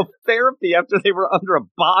those people therapy after they were under a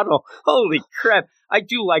bottle. Holy crap. I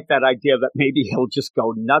do like that idea that maybe he'll just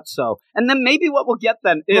go nutso. And then maybe what we'll get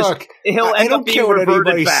then is he'll end up being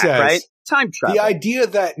reverted back, right? Time travel. The idea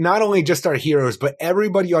that not only just our heroes, but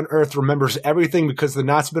everybody on Earth remembers everything because the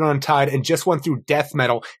knot's been untied and just went through death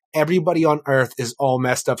metal. Everybody on Earth is all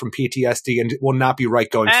messed up from PTSD and will not be right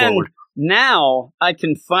going forward. Now I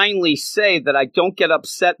can finally say that I don't get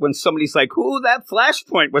upset when somebody's like, ooh, that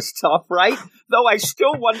Flashpoint was tough, right? Though I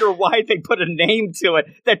still wonder why they put a name to it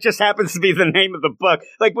that just happens to be the name of the book.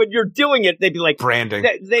 Like when you're doing it, they'd be like, branding.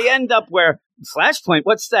 They end up where, Flashpoint,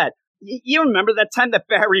 what's that? You remember that time that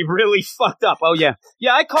Barry really fucked up? Oh, yeah.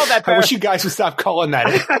 Yeah, I call that Barry. I wish you guys would stop calling that.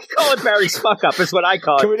 I call it Barry's fuck up is what I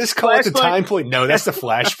call it. Can we just call it the time point? No, that's the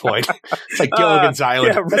Flashpoint. It's like Gilligan's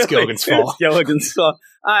Island. Yeah, that's Gilligan's fault. It's Gilligan's fault.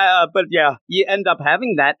 But yeah, you end up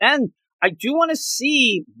having that. And I do want to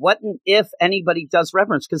see what and if anybody does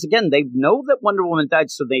reference. Because again, they know that Wonder Woman died,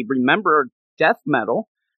 so they remember death metal.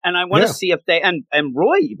 And I want to see if they, and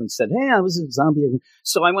Roy even said, hey, I was a zombie.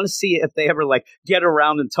 So I want to see if they ever like get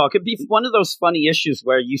around and talk. It'd be one of those funny issues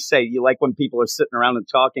where you say you like when people are sitting around and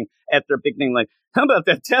talking at their big thing, like, how about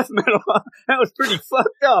that death metal? That was pretty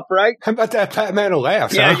fucked up, right? How about that Batman who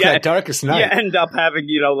laughs? Yeah, that Darkest Night. You end up having,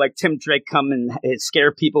 like Tim Drake come and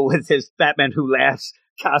scare people with his Batman Who Laughs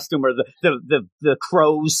costume or the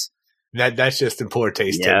crows. That's just in poor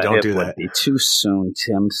taste, Tim. Don't do that. It would be too soon,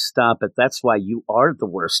 Tim. Stop it. That's why you are the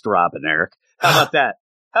worst Robin, Eric. How about that?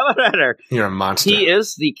 How about that, Eric? You're a monster. He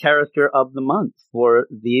is the character of the month for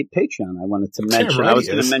the Patreon. I wanted to mention. I was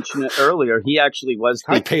going to mention it earlier. He actually was.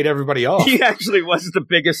 I paid everybody off. He actually was the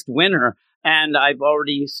biggest winner. And I've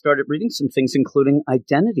already started reading some things, including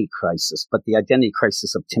Identity Crisis, but the Identity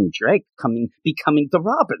Crisis of Tim Drake becoming the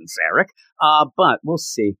Robins, Eric. But we'll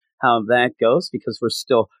see how that goes because we're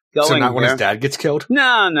still going. So not when his dad gets killed?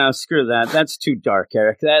 No, screw that. That's too dark,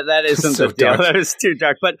 Eric. That isn't so the deal. That is too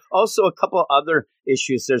dark. But also a couple other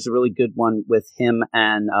issues. There's a really good one with him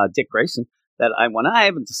and Dick Grayson that I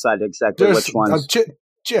haven't decided exactly which ones.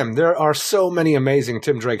 Jim, there are so many amazing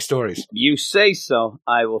Tim Drake stories. You say so.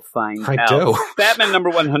 I will find out. I do. Batman number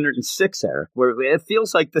 106, Eric, where it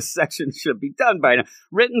feels like this section should be done by now.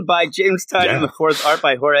 Written by James Tynion IV, art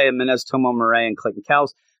by Jorge Jimenez, Tomo Murray, and Clayton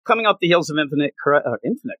Cowles. Coming off the heels of Infinite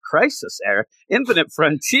Crisis, Eric, Infinite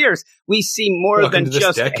Frontiers, we see more than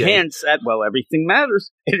just hints at, well, everything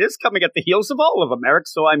matters. It is coming at the heels of all of them, Eric,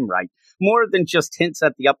 so I'm right. More than just hints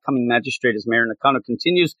at the upcoming magistrate as Mayor Nakano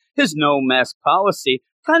continues his no-mask policy.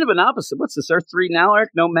 Kind of an opposite. What's this, Earth 3 now, Eric?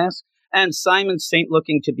 No mask? And Simon Saint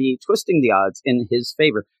looking to be twisting the odds in his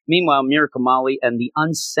favor. Meanwhile, Miracle Molly and the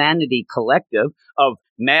Unsanity Collective of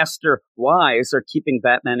Master Wise are keeping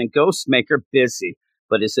Batman and Ghostmaker busy.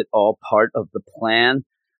 But is it all part of the plan?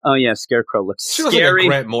 Oh, yeah, Scarecrow looks scary. She was like a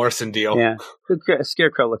Grant Morrison deal. Yeah,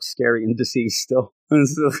 Scarecrow looks scary and diseased still.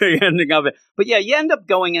 That's the ending of it. But yeah, you end up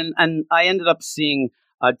going in, and I ended up seeing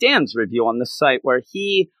Dan's review on the site where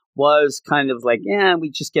he was kind of like,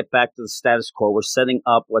 we just get back to the status quo. We're setting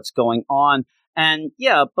up what's going on. And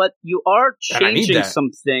yeah, but you are changing some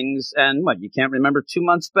things. And what, you can't remember 2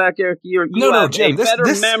 months back, Eric? You have Jim, a better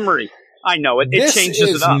memory. I know it. It changes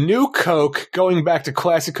it up. This is new Coke going back to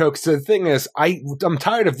classic Coke. So the thing is, I'm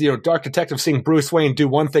tired of Dark Detective seeing Bruce Wayne do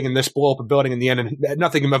one thing and this blow up a building in the end, and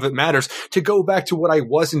nothing of it matters. To go back to what I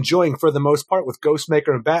was enjoying for the most part with Ghostmaker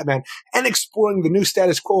and Batman, and exploring the new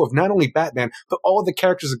status quo of not only Batman but all the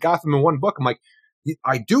characters of Gotham in one book. I'm like,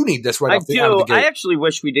 I do need this out of the gate. I actually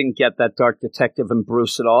wish we didn't get that Dark Detective and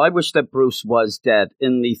Bruce at all. I wish that Bruce was dead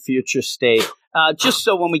in the future state. Just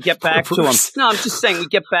so when we get back to him. No, I'm just saying we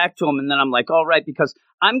get back to him, and then I'm like, all right, because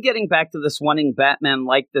I'm getting back to this wanting Batman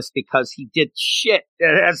like this because he did shit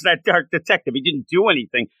as that Dark Detective. He didn't do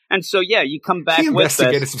anything. And so, yeah, you come back with this. He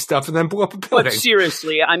investigated some stuff and then blew up a building. But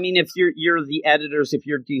seriously, I mean, if you're the editors, if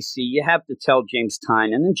you're DC, you have to tell James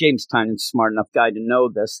Tynion, and James Tynion's a smart enough guy to know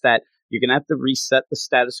this, that you're going to have to reset the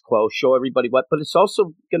status quo, show everybody what, but it's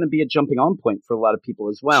also going to be a jumping on point for a lot of people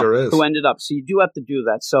as well. Sure is. Who ended up. So you do have to do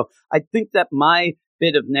that. So I think that my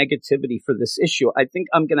bit of negativity for this issue, I think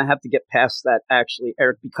I'm going to have to get past that actually,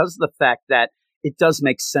 Eric, because of the fact that it does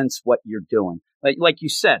make sense what you're doing. Like you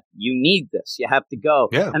said, you need this. You have to go.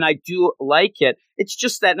 Yeah. And I do like it. It's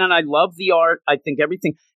just that, and I love the art. I think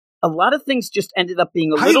everything. A lot of things just ended up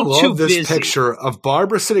being a little too busy. I love this picture of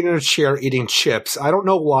Barbara sitting in a chair eating chips. I don't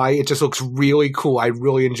know why. It just looks really cool. I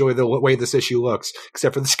really enjoy the way this issue looks,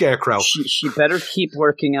 except for the Scarecrow. She better keep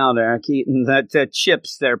working out, Eric, eating that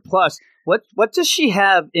chips there. Plus, what does she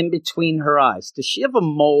have in between her eyes? Does she have a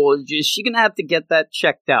mole? Is she going to have to get that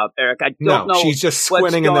checked out, Eric? I don't know. She's just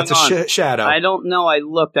squinting and that's a shadow. I don't know. I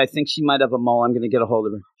looked. I think she might have a mole. I'm going to get a hold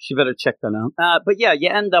of her. She better check that out. But yeah, you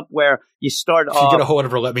end up where you start off. If you get a hold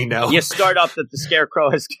of her, let me know. You start off that the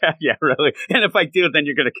Scarecrow has, yeah, really. And if I do, then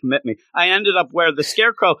you're going to commit me. I ended up where the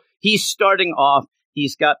Scarecrow, he's starting off.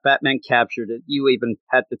 He's got Batman captured. You even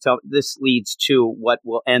had to tell this leads to what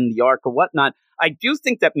will end the arc or whatnot. I do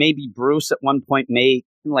think that maybe Bruce at one point may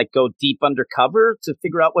go deep undercover to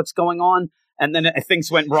figure out what's going on. And then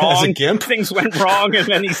things went wrong. As a gimp? Things went wrong, and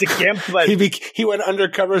then he's a gimp. But he went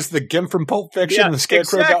undercover as the gimp from Pulp Fiction, and the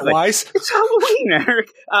Scarecrow got wise. It's Halloween, Eric.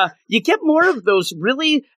 You get more of those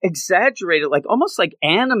really exaggerated, almost like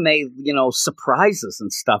anime, surprises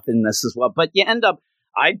and stuff in this as well. But you end up,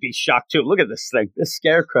 I'd be shocked too. Look at this thing, this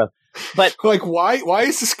Scarecrow. But why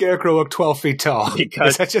is the Scarecrow look 12 feet tall?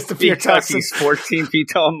 Because is that just because he's 14 feet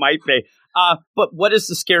tall, might be. But what is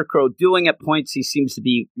the Scarecrow doing? At points, he seems to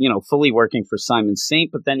be, fully working for Simon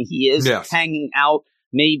Saint, but then he is hanging out,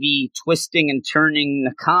 maybe twisting and turning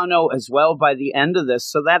Nakano as well by the end of this.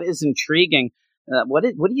 So that is intriguing. What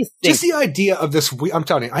do you think? Just the idea of this, I'm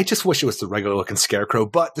telling you, I just wish it was the regular looking Scarecrow,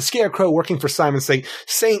 but the Scarecrow working for Simon Saint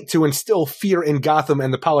to instill fear in Gotham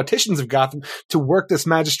and the politicians of Gotham to work this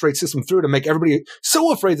magistrate system through to make everybody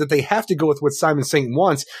so afraid that they have to go with what Simon Saint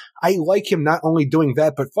wants. I like him not only doing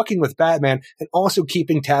that, but fucking with Batman and also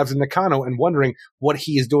keeping tabs on Nakano and wondering what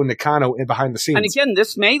he is doing Nakano behind the scenes. And again,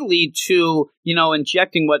 this may lead to,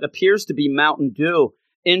 injecting what appears to be Mountain Dew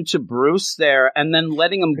into Bruce there and then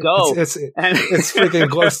letting him go. It's freaking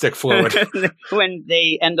glow stick fluid. When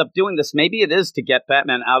they end up doing this, maybe it is to get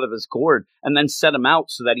Batman out of his gourd and then set him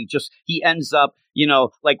out so that he ends up,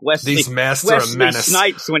 like Wesley. These masks are a menace.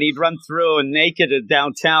 Snipes when he'd run through and naked in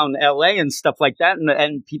downtown LA and stuff like that,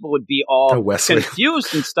 and people would be all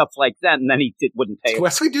confused and stuff like that, and then wouldn't pay. Did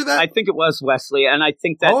Wesley do that? I think it was Wesley, and I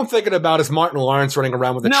think that all I'm thinking about is Martin Lawrence running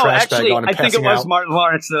around with a trash bag on and I think it was out. Martin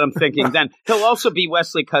Lawrence that I'm thinking. Then he'll also be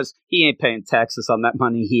Wesley because he ain't paying taxes on that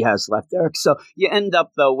money he has left, Eric. So you end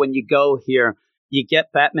up though when you go here. You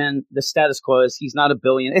get Batman, the status quo is he's not a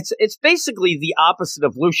billionaire. It's basically the opposite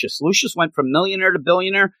of Lucius. Lucius went from millionaire to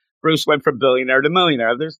billionaire. Bruce went from billionaire to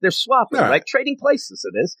millionaire. They're swapping, right? Trading places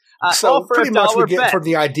it is. So pretty much we get from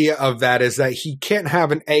the idea of that is that he can't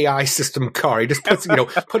have an AI system car. He just puts,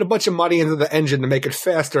 put a bunch of money into the engine to make it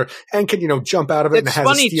faster and can, jump out of it and has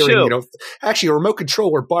a steering, actually a remote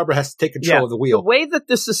control where Barbara has to take control of the wheel. The way that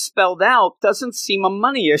this is spelled out doesn't seem a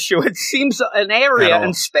money issue. It seems an area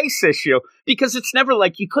and space issue because it's never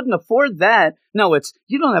like you couldn't afford that. No, it's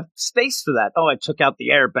you don't have space for that. Oh, I took out the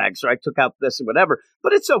airbags or I took out this or whatever.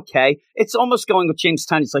 But it's okay. It's almost going with James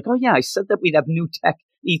Tynion. It's like, oh yeah, I said that we'd have new tech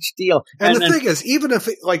each deal. And the thing is, even if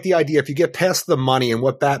the idea, if you get past the money and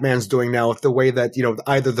what Batman's doing now, with the way that,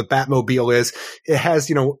 either the Batmobile is, it has,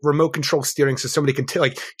 remote control steering. So somebody can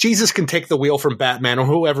Jesus can take the wheel from Batman or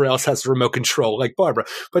whoever else has the remote control, like Barbara.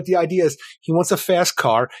 But the idea is he wants a fast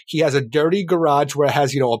car. He has a dirty garage where it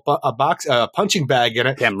has, a punching bag in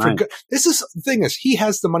it. Damn right. The thing is, he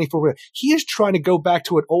has the money for it. He is trying to go back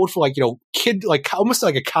to an old, kid, almost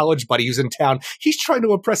like a college buddy who's in town. He's trying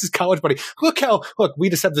to impress his college buddy. Look,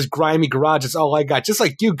 we just have this grimy garage. It's all I got. Just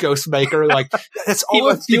like you, Ghostmaker. That's all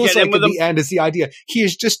it feels like at the end is the idea. He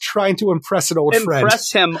is just trying to impress an old friend.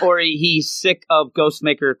 Impress him, or he's sick of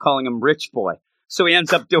Ghostmaker calling him Rich Boy. So he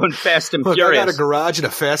ends up doing Fast and Furious. I got a garage and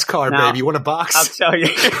a fast car, baby. You want a box? I'll tell you.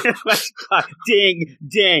 Ding,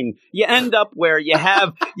 ding. You end up where you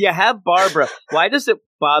have Barbara. Why does it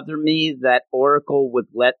bother me that Oracle would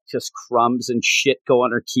let just crumbs and shit go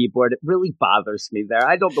on her keyboard? It really bothers me there.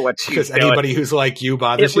 I don't know what she's doing. Because anybody who's like you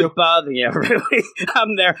bothers you? It would bother you, really.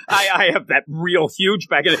 I'm there. I have that real huge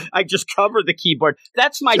bag. I just cover the keyboard.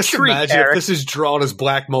 That's my treat, imagine Eric. If this is drawn as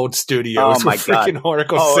Black Mode Studios. Oh, my God. Freaking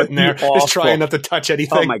Oracle sitting there just trying not to touch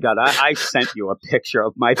anything. Oh, my God. I sent you a picture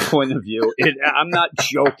of my point of view. I'm not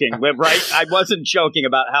joking, right? I wasn't joking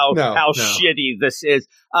about how shitty this is.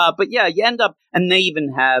 But yeah, you end up, and they even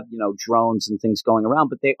have, drones and things going around,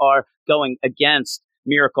 but they are going against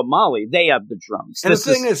Miracle Molly. They have the drones. And the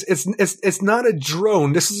thing is, it's not a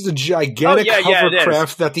drone. This is a gigantic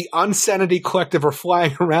hovercraft that the Unsanity Collective are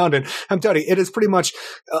flying around in. I'm telling you, it is pretty much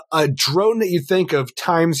a drone that you think of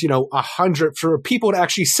times, 100 for people to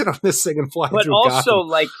actually sit on this thing and fly through Gotham. But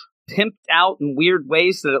also, pimped out in weird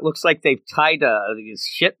ways that it looks like they've tied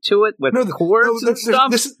shit to it with cords and stuff.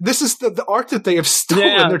 This is the art that they have stolen.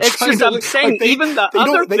 Yeah, I'm saying even the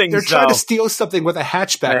other things. They're trying to steal something with a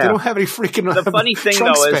hatchback. Yeah. They don't have any freaking. The funny thing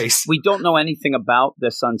though is we don't know anything about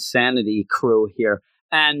this Unsanity crew here,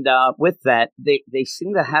 and with that, they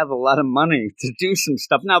seem to have a lot of money to do some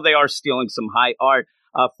stuff. Now they are stealing some high art.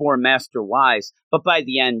 For Master Wise, but by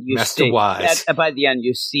the end you see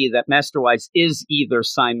that Master Wise is either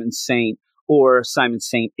Simon Saint or Simon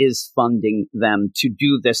Saint is funding them to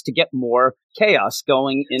do this to get more chaos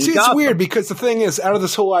going in Gotham. It's weird because the thing is, out of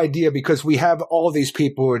this whole idea, because we have all of these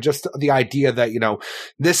people who are just the idea that,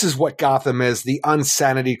 this is what Gotham is, the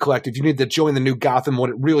Unsanity Collective. You need to join the new Gotham, what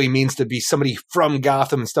it really means to be somebody from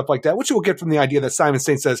Gotham and stuff like that, which we'll get from the idea that Simon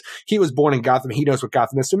Saint says he was born in Gotham. He knows what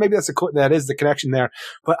Gotham is. So maybe that is the connection there.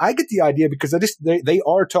 But I get the idea because they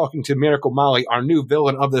are talking to Miracle Molly, our new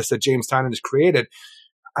villain of this that James Tynion has created.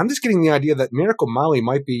 I'm just getting the idea that Miracle Molly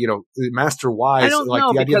might be, Master Wise. I don't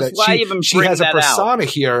know, the idea that she has a persona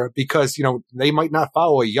here because, they might not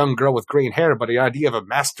follow a young girl with green hair, but the idea of a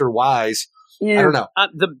Master Wise, I don't know.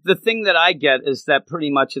 The thing that I get is that pretty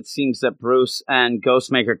much it seems that Bruce and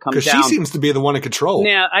Ghostmaker come down. Because she seems to be the one in control.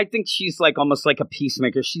 Yeah, I think she's almost like a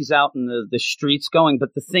peacemaker. She's out in the streets going.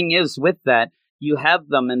 But the thing is with that, you have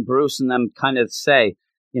them and Bruce and them kind of say,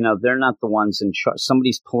 they're not the ones in charge.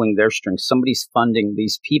 Somebody's pulling their strings. Somebody's funding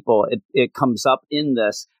these people. It comes up in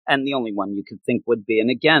this. And the only one you could think would be, and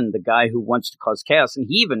again, the guy who wants to cause chaos. And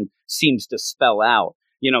he even seems to spell out,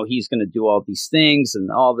 he's going to do all these things and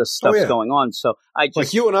all this stuff's going on. So I just.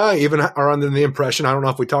 Like you and I even are under the impression, I don't know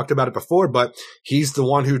if we talked about it before, but he's the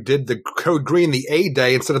one who did the Code Green, the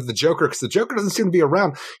A-Day instead of the Joker, because the Joker doesn't seem to be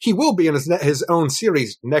around. He will be in his own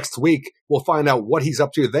series next week. We'll find out what he's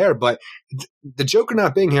up to there, but the Joker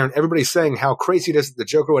not being here and everybody's saying how crazy it is that the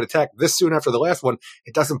Joker would attack this soon after the last one,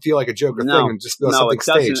 it doesn't feel like a Joker thing. It just feels something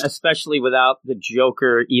staged. Doesn't, especially without the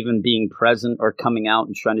Joker even being present or coming out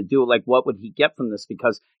and trying to do it. What would he get from this?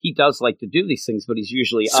 Because he does like to do these things, but he's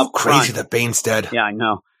usually so up crazy front. That Bane's dead. Yeah, I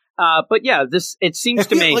know. But yeah, it seems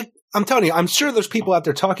to me. I'm telling you, I'm sure there's people out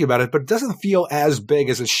there talking about it, but it doesn't feel as big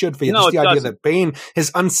as it should feel. No, just the idea that Bane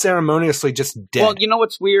is unceremoniously just dead. Well, you know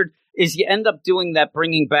what's weird is you end up doing that,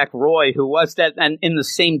 bringing back Roy, who was that, and in the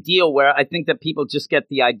same deal where I think that people just get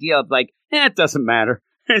the idea of it doesn't matter.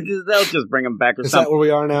 They'll just bring him back or something. Is that where we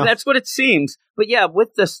are now? That's what it seems. But yeah,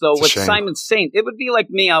 with this though, with Simon Saint, it would be like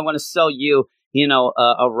me. I want to sell you,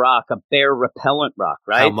 a rock, a bear repellent rock,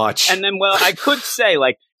 right? How much? And then, I could say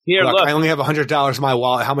Here, look. I only have $100 in my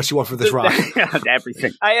wallet. How much do you want for this rock?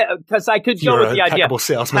 Everything. Because I could go with the idea.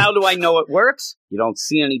 Salesman. How do I know it works? You don't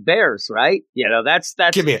see any bears, right? You know, that's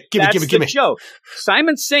give me the joke.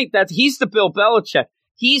 Simon Saint, he's the Bill Belichick.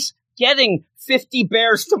 He's getting 50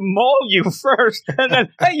 bears to maul you first, and then,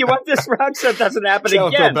 hey, you want this rock? So it doesn't happen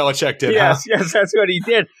again. Bill Belichick did. Yes, that's what he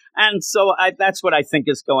did. And so that's what I think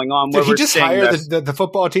is going on. Did he just hire the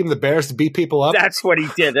football team, the Bears, to beat people up? That's what he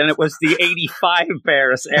did, and it was the 85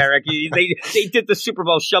 Bears, Eric. They did the Super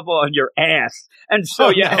Bowl shovel on your ass, and so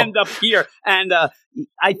end up here. And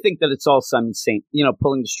I think that it's all Simon Saint,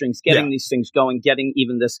 pulling the strings, getting these things going, getting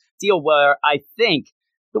even this deal where I think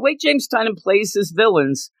the way James Tynion plays his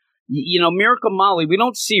villains, Miracle Molly, we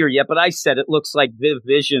don't see her yet, but I said it looks like Viv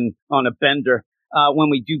Vision on a bender. When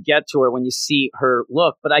we do get to her, when you see her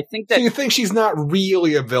look. But I think that... So you think she's not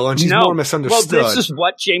really a villain? She's more misunderstood. Well, this is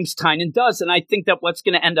what James Tynion does. And I think that what's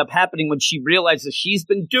going to end up happening when she realizes she's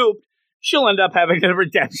been duped, she'll end up having a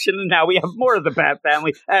redemption. And now we have more of the Bat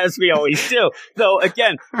Family, as we always do. Though,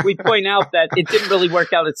 again, we point out that it didn't really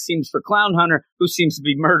work out, it seems, for Clown Hunter, who seems to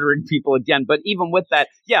be murdering people again. But even with that,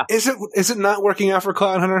 Is it not working out for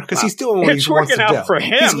Clown Hunter? Because he's doing what he wants to do. It's working out for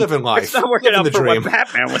him. He's living life. It's not working out for what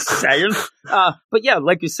Batman was saying. But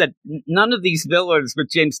like you said, none of these villains with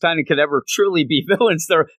James Tynion could ever truly be villains.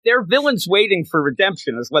 They're villains waiting for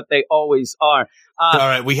redemption, is what they always are. All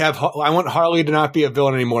right, I want Harley to not be a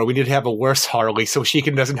villain anymore. We need to have a worse Harley so she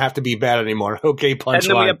doesn't have to be bad anymore. Okay, Punchline. And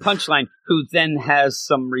then we have Punchline, who then has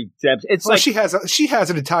some redemption. It's she has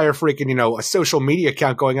an entire freaking a social media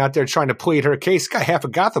account going out there trying to plead her case. Got half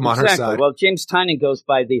of Gotham on her side. Well, James Tynion goes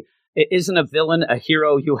by it isn't a villain a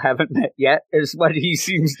hero you haven't met yet, is what he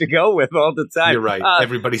seems to go with all the time. You're right.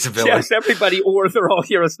 Everybody's a villain. Yes, everybody, or they're all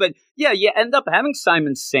heroes. But you end up having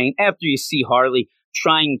Simon Saint after you see Harley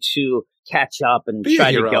trying to catch up and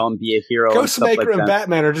try to go and be a hero. Ghostmaker and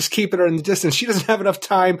Batman are just keeping her in the distance. She doesn't have enough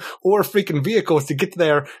time or freaking vehicles to get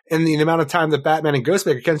there in the amount of time that Batman and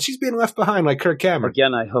Ghostmaker can. She's being left behind like Kirk Cameron.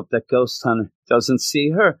 Again, I hope that Ghost Hunter doesn't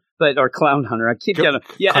see her. Or Clown Hunter. I keep getting.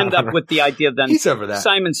 End up with the idea then. He's over that.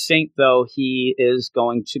 Simon Saint, though, he is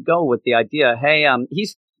going to go with the idea. Hey,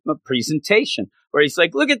 he's a presentation where he's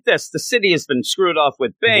like, look at this. The city has been screwed off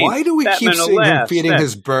with Bane. Why do we keep seeing him feeding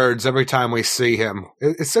his birds every time we see him?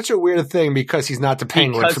 It's such a weird thing because he's not the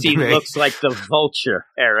Penguin. Because he looks like the Vulture,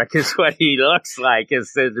 Eric, is what he looks like.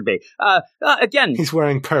 Is to be. Again, he's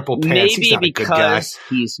wearing purple pants. Maybe because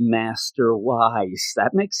he's Master Wise. That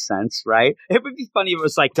makes sense, right? It would be funny if it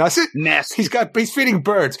was like, does it? He's feeding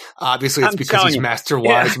birds. Obviously, it's because he's Master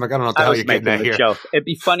Wise. I'm like, I don't know what the hell you're getting at here. Joke. It'd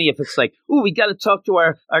be funny if it's like, ooh, we got to talk to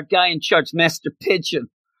our guy in charge, Master Pigeon.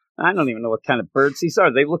 I don't even know what kind of birds these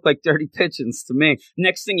are. They look like dirty pigeons to me.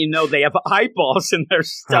 Next thing you know, they have eyeballs in their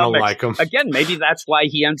stomach. I don't like them. Again, maybe that's why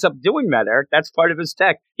he ends up doing that, Eric. That's part of his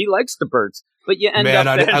tech. He likes the birds. But you end up...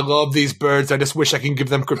 I love these birds. I just wish I can give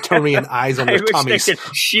them Kryptonian eyes on their tummies. They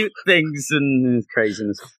could shoot things and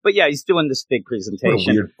craziness. But he's doing this big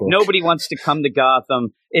presentation. Nobody wants to come to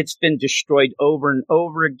Gotham. It's been destroyed over and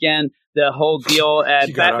over again. The whole deal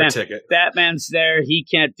at Batman's there. He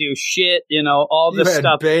can't do shit. All this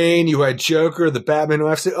stuff. You had Bane, you had Joker, the Batman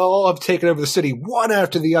who all have taken over the city one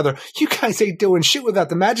after the other. You guys ain't doing shit without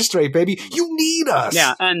the Magistrate, baby. You need us.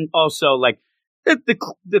 Yeah, and also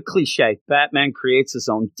the cliche, Batman creates his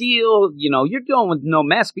own deal. You're going with no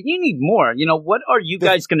mask, but you need more. What are you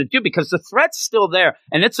guys going to do? Because the threat's still there,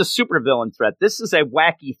 and it's a supervillain threat. This is a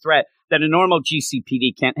wacky threat that a normal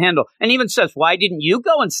GCPD can't handle. And even says, why didn't you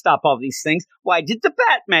go and stop all these things? Why did the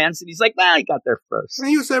Batmans? And he's like, well, he got there first.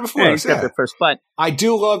 He was there before. He got there first. But I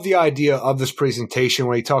do love the idea of this presentation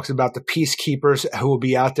where he talks about the peacekeepers who will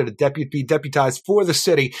be out there to be deputized for the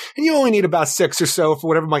city. And you only need about 6 or so for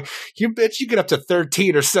whatever. I'm like, you get up to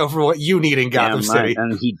 13 or so for what you need in Gotham City.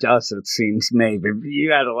 And he does, it seems, maybe.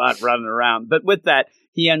 You had a lot running around. But with that,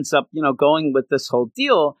 he ends up, going with this whole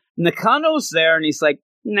deal. Nakano's there, and he's like,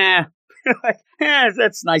 nah.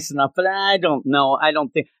 That's nice enough, but I don't know. I don't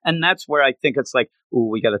think, and that's where I think it's like, ooh,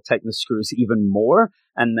 we got to tighten the screws even more.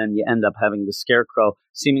 And then you end up having the Scarecrow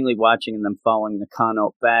seemingly watching and then following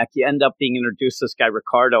Nakano back. You end up being introduced to this guy,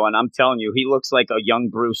 Ricardo, and I'm telling you, he looks like a young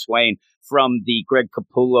Bruce Wayne from the Greg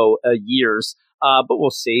Capullo years. But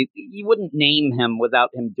we'll see. You wouldn't name him without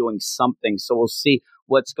him doing something, so we'll see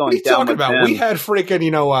what's going down with him. We had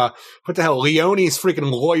freaking, what the hell, Leone's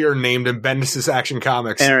freaking lawyer named in Bendis' Action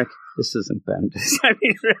Comics. Eric, This isn't Bendis. I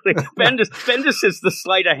mean, really, Bendis is the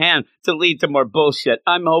sleight of hand to lead to more bullshit.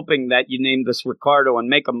 I'm hoping that you name this Ricardo and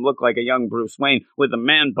make him look like a young Bruce Wayne with a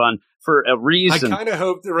man bun for a reason. I kind of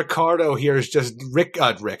hope that Ricardo here is just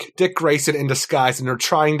Dick Grayson in disguise, and they're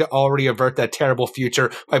trying to already avert that terrible future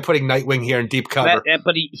by putting Nightwing here in deep cover.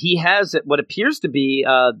 But he has what appears to be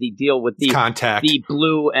the deal with the contact, the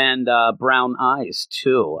blue and brown eyes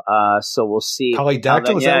too. So we'll see.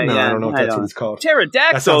 Polydactyl? I don't know if that's what it's called.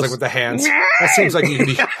 Pterodactyl. That sounds like with the hands. That seems like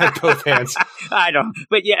you had both hands. I don't.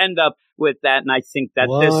 But you end up with that, and I think that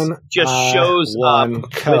this just shows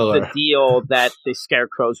up color. With the deal that the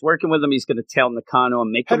Scarecrow's working with him. He's going to tell Nakano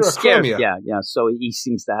and make him scared. Yeah. So he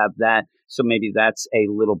seems to have that. So maybe that's a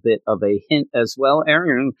little bit of a hint as well,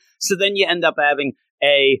 Aaron. So then you end up having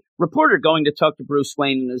a reporter going to talk to Bruce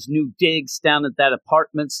Wayne in his new digs down at that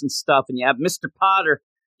apartments and stuff, and you have Mr. Potter.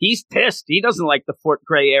 He's pissed. He doesn't like the Fort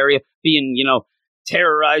Gray area being,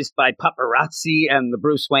 terrorized by paparazzi and the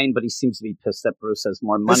Bruce Wayne, but he seems to be pissed that Bruce has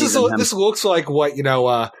more money than him. This looks like what, M.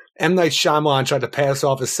 Night Shyamalan tried to pass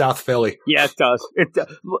off as South Philly. Yeah, it does.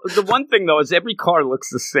 The one thing, though, is every car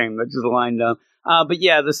looks the same. They're just lined up. But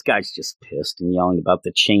yeah, this guy's just pissed and yelling about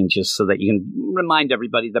the changes so that you can remind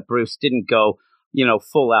everybody that Bruce didn't go,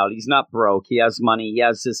 full out. He's not broke. He has money. He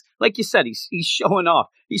has his, like you said, he's showing off.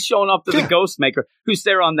 He's showing off to the Ghostmaker, who's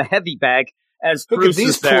there on the heavy bag. As Look Bruce at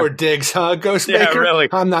these poor digs, huh, Ghostmaker? Yeah, really.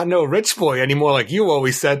 I'm not no rich boy anymore like you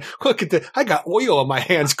always said. Look at I got oil on my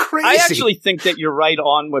hands, crazy. I actually think that you're right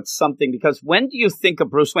on with something, because when do you think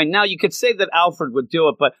of Bruce Wayne? Now, you could say that Alfred would do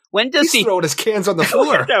it, but when does he's throwing his cans on the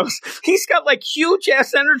floor. He's got like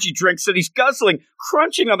huge-ass energy drinks that he's guzzling,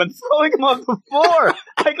 crunching them and throwing them on the floor.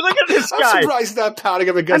 Like, look at this guy. I'm surprised he's not pounding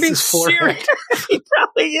him against his forehead. He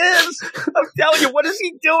probably is. I'm telling you, what is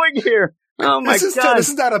he doing here? Oh my God! This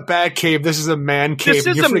is not a bad cave. This is a man cave.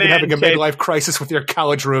 You're freaking having a midlife crisis with your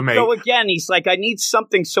college roommate. So again, he's like, I need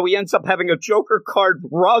something. So he ends up having a Joker card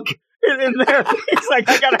rug in there. He's like,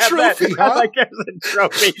 I gotta have trophy, that. Huh? I'm like, there's a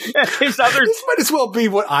trophy. His others. This might as well be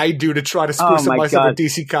what I do to try to spruce up myself with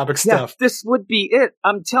DC comic stuff. Yeah, this would be it.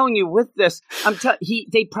 I'm telling you. With this,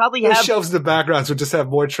 they probably have shelves in the backgrounds would just have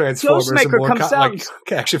more Transformers and more like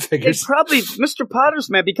action figures. They probably Mr. Potter's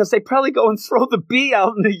mad because they probably go and throw the bee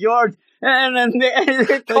out in the yard. And then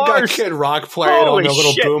they got Kid Rock playing on their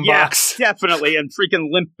little boombox. Yeah, definitely. And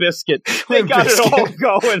freaking Limp Bizkit. They got it all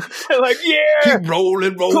going. They're like, yeah. Keep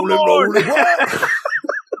rolling. Put on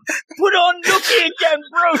Nookie again,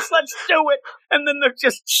 Bruce. Let's do it. And then they're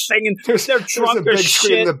just singing. They're drunk as shit. There's a big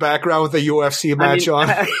screen in the background with a UFC match on.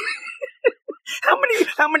 How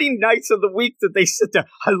many nights of the week did they sit there?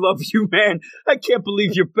 I love you, man. I can't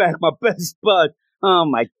believe you're back, my best bud. Oh,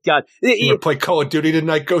 my God. You want to play Call of Duty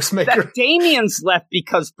tonight, Ghostmaker? Damien's left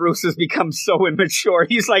because Bruce has become so immature.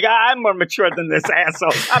 He's like, I'm more mature than this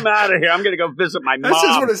asshole. I'm out of here. I'm going to go visit my mom. I'll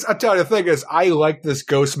tell you, the thing is, I like this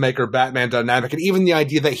Ghostmaker Batman dynamic, and even the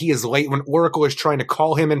idea that he is late when Oracle is trying to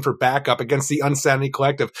call him in for backup against the Unsanity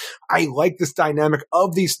Collective. I like this dynamic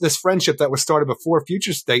of this friendship that was started before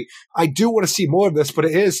Future State. I do want to see more of this, but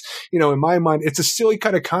it is, in my mind, it's a silly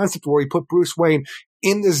kind of concept where he put Bruce Wayne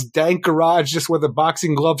in this dank garage just with a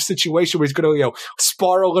boxing glove situation where he's going to,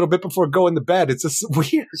 spar a little bit before going to bed. It's just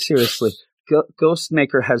weird. Seriously.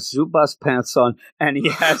 Ghostmaker has Zubaz pants on, and he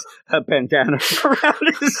has a bandana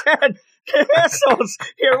around his head. Assholes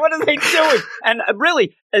here, what are they doing? And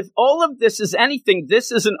really, if all of this is anything,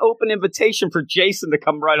 this is an open invitation for Jason to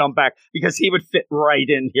come right on back, because he would fit right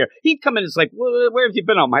in here. He'd come in and it's like, where have you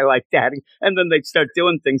been all my life, Daddy? And then they'd start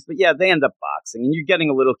doing things. But yeah, they end up boxing, and you're getting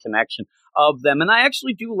a little connection of them. And I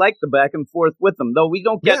actually do like the back and forth with them, though we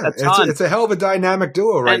don't get a ton. It's a hell of a dynamic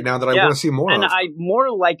duo now that I want to see more of. And I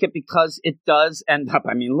more like it because it does end up,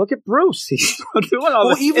 look at Bruce. He's doing all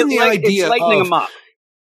this. Even the idea it's lightening him up.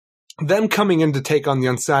 Them coming in to take on the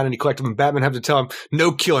Unsanity Collective, and Batman have to tell him,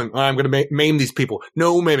 no killing. All right, I'm going to maim these people.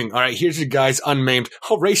 No maiming. All right, here's your guys unmaimed.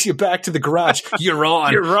 I'll race you back to the garage. You're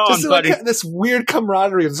on. You're on, just buddy. Like this weird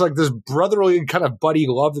camaraderie. It's like this brotherly kind of buddy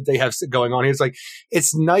love that they have going on here. It's like,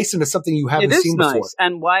 it's nice, and it's something you haven't seen before. Nice.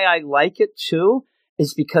 And why I like it, too,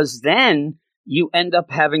 is because then you end up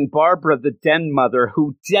having Barbara, the den mother,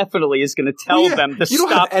 who definitely is going to tell them to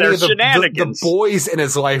stop their shenanigans. The boys in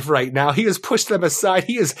his life right now, he has pushed them aside.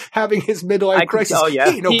 He is having his midlife crisis. He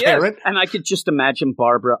ain't no parent. And I could just imagine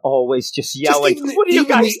Barbara always just yelling, what are you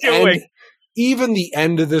guys doing? Even the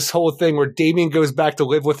end of this whole thing where Damien goes back to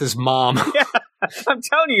live with his mom. Yeah. I'm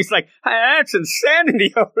telling you, he's like, that's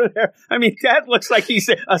insanity over there. Dad looks like he's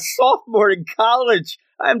a sophomore in college.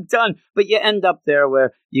 I'm done. But you end up there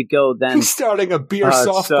where you go then. He's starting a beer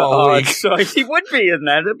softball league. So he would be in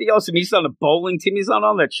that. It'd be awesome. He's on a bowling team. He's on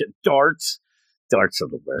all that shit. Darts. darts are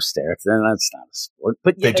the worst, Eric. Then that's not a sport.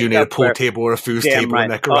 But they do need a pool table or a foos table in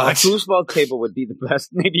that garage. A foosball table would be the best.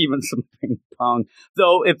 Maybe even some ping pong.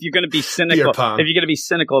 Though, if you're going to be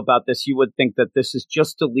cynical about this, you would think that this is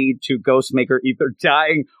just to lead to Ghostmaker either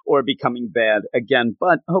dying or becoming bad again.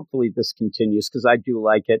 But hopefully this continues because I do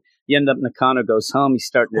like it. You end up Nakano goes home. He's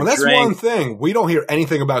starting to drink. Well, that's one thing. We don't hear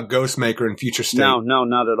anything about Ghostmaker in Future State. No,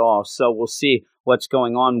 not at all. So we'll see what's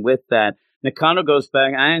going on with that. Nakano goes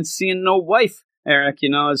back. I ain't seeing no wife, Eric.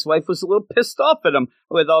 His wife was a little pissed off at him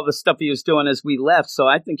with all the stuff he was doing as we left. So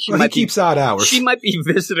I think he keeps odd hours. She might be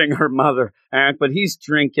visiting her mother, Eric, but he's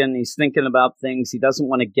drinking. He's thinking about things. He doesn't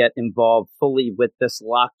want to get involved fully with this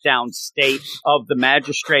lockdown state of the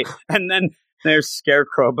magistrate. And then there's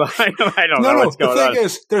Scarecrow behind him. I don't know what's going on. The thing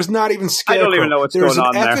is, there's not even Scarecrow. I don't even know what's going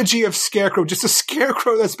on there. There's an effigy of Scarecrow, just a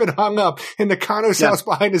Scarecrow that's been hung up in Nakano's house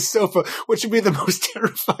behind his sofa, which would be the most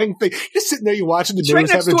terrifying thing. You're just sitting there, you're watching the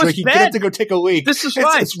news, having a drink, you get up to go take a leak. This is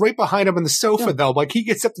right. It's right behind him on the sofa, though. Like, he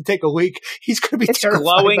gets up to take a leak. He's going to be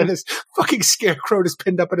terrified by this fucking Scarecrow just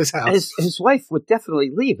pinned up in his house. His wife would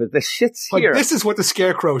definitely leave if the shit's here. This is what the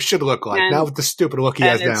Scarecrow should look like, now with the stupid look he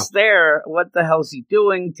has now. And it's there. What the hell's he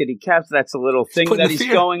doing? Did he capture? That's a little thing that he's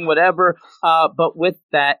going, whatever. But with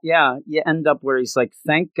that, you end up where he's like,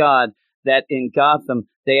 thank God that in Gotham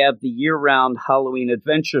they have the year-round Halloween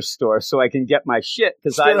adventure store so I can get my shit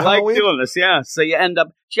because I like doing this. Yeah. So you end up,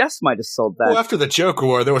 Jess might have sold that. Well, after the Joker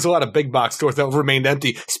War, there was a lot of big box stores that remained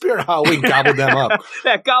empty. Spirit Halloween gobbled them up.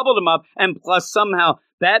 That gobbled them up. And plus somehow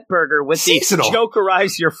Batburger with the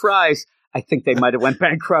Jokerize your fries. I think they might have went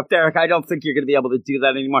bankrupt, Eric. I don't think you're going to be able to do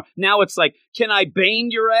that anymore. Now it's like, can I bane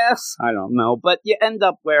your ass? I don't know. But you end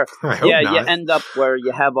up where, you end up where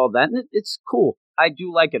you have all that. And it's cool. I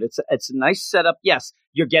do like it. It's a nice setup. Yes,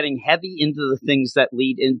 you're getting heavy into the things that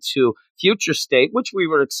lead into Future State, which we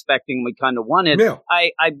were expecting. We kind of wanted. Yeah.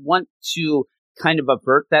 I want to kind of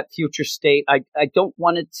avert that Future State. I don't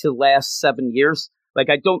want it to last 7 years. Like,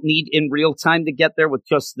 I don't need in real time to get there with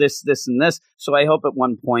just this, and this. So I hope at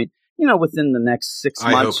one point, within the next 6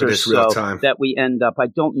 months or so that we end up. I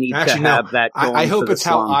don't need to have that going. I hope it's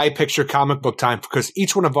how I picture comic book time because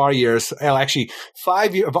each one of our years,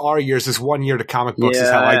 5 of our years is 1 year to comic books is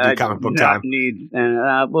how I do comic book time.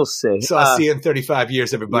 We'll see. So I'll see you in 35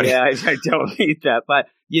 years, everybody. Yeah, I don't need that. But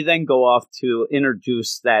you then go off to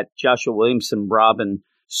introduce that Joshua Williamson Robin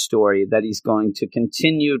story that he's going to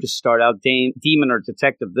continue to start out. Demon or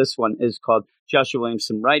Detective. This one is called Joshua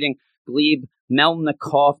Williamson Writing. Glebe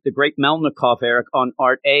Melnikoff, the great Melnikoff, Eric, on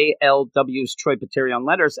art, ALW's Troy Peteri on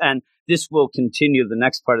letters, and this will continue. The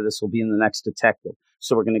next part of this will be in the next Detective.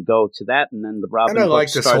 So we're going to go to that, and then the Robin book. And I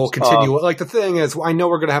like this whole continue. Like, the thing is, I know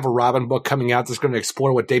we're going to have a Robin book coming out that's going to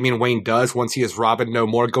explore what Damian Wayne does once he is Robin no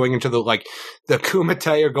more, going into the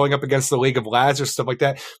Kumite or going up against the League of Lads or stuff like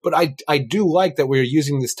that. But I do like that we're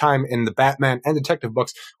using this time in the Batman and Detective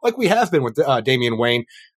books, like we have been with Damian Wayne,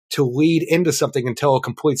 to lead into something and tell a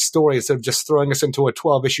complete story instead of just throwing us into a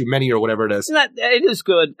 12-issue mini or whatever it is. It is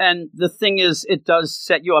good. And the thing is, it does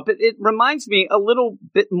set you up. It reminds me a little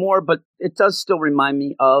bit more, but it does still remind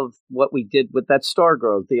me of what we did with that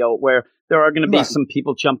Stargirl deal, where there are going to be some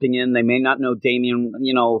people jumping in. They may not know Damian,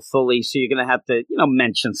 fully. So you're going to have to,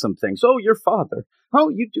 mention some things. Oh, your father. Oh,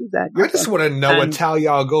 you do that. I just want to know what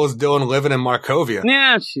Talia al Ghul's doing living in Markovia.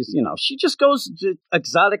 Yeah, she's, she just goes to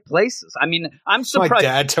exotic places. I mean, I'm surprised. My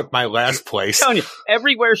dad took my last place. I'm telling you,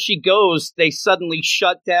 everywhere she goes, they suddenly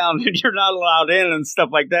shut down and you're not allowed in and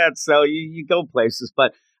stuff like that. So you go places.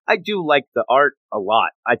 But I do like the art a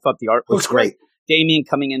lot. I thought the art was great. Damian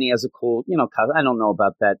coming in, he has a cool, I don't know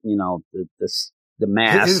about that, the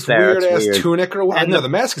mask. His weird ass tunic or whatever. No, the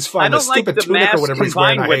mask is fine. I don't like the tunic mask or whatever he's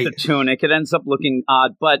wearing. With the tunic, it ends up looking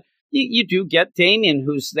odd. But you do get Damian,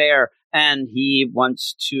 who's there, and he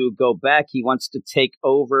wants to go back. He wants to take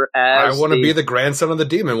over as. I want to be the grandson of the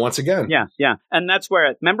demon once again. Yeah, and that's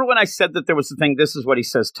where. Remember when I said that there was the thing? This is what he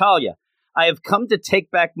says, Talia. I have come to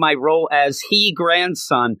take back my role as he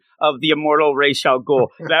grandson of the immortal Ra's al Ghul.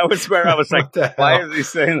 That was where I was like, why is he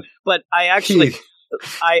saying that? But I actually.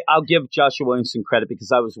 I'll give Joshua Williamson credit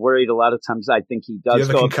because I was worried a lot of times. I think he does. Do you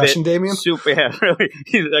have a concussion, Damian? Super, yeah, really.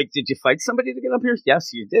 He's like, did you fight somebody to get up here?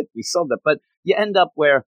 Yes, you did. We saw that. But you end up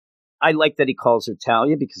where I like that he calls her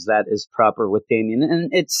Talia because that is proper with Damian.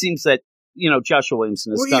 And it seems that, Joshua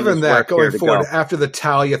Williamson has done even that going forward after the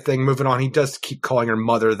Talia thing, moving on, he does keep calling her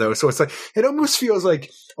mother though. So it's like, it almost feels like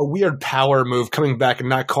a weird power move coming back and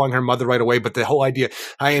not calling her mother right away. But the whole idea,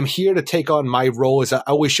 I am here to take on my role as I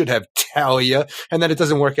always should have Talia. And then it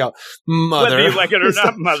doesn't work out. Mother. Whether you like it or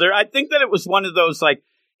not, mother. I think that it was one of those, like,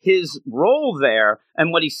 his role there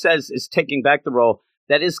and what he says is taking back the role.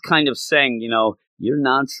 That is kind of saying, you're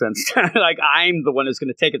nonsense. Like, I'm the one who's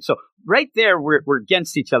going to take it. So right there, we're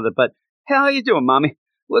against each other. But hey, how you doing, Mommy?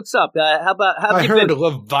 What's up? How I you heard been?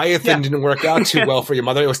 Leviathan didn't work out too well for your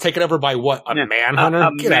mother. It was taken over by what? A manhunter?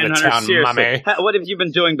 Get out of town, Mommy. What have you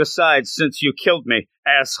been doing besides since you killed me,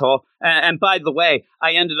 asshole? And by the way,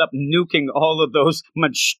 I ended up nuking all of those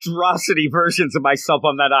monstrosity versions of myself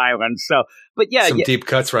on that island. So, but yeah. Some deep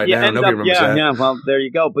cuts right now. Nobody remembers that. Yeah, well, there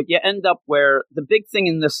you go. But you end up where the big thing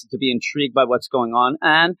in this is to be intrigued by what's going on.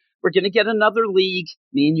 And we're going to get another league.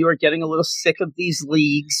 Me and you are getting a little sick of these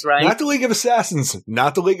leagues, right? Not the League of Assassins,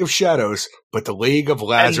 not the League of Shadows, but the League of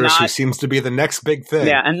Lazarus, who seems to be the next big thing.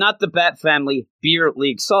 Yeah, and not the Bat Family Beer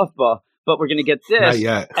League softball, but we're going to get this. Not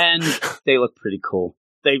yet. And they look pretty cool.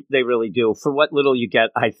 They really do. For what little you get,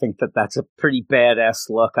 I think that's a pretty badass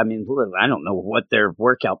look. I mean, I don't know what their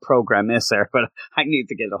workout program is there, but I need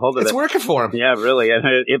to get a hold of it. It's working for them. Yeah, really. And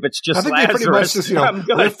if it's just I think Lazarus, they pretty much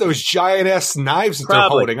just, lift those giant-ass knives that they're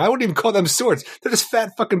holding. I wouldn't even call them swords. They're just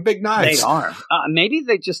fat fucking big knives. They are. Maybe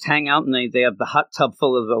they just hang out and they have the hot tub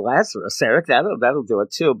full of the Lazarus, Eric. That'll do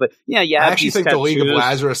it too. But yeah. I actually think the League of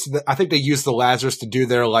Lazarus, I think they use the Lazarus to do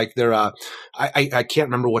their, I can't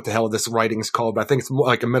remember what the hell this writing is called, but I think it's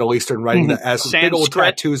more like a Middle Eastern writing that has some big old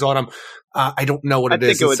tattoos on them. I don't know what it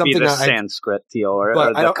is. I think it would be the Sanskrit deal,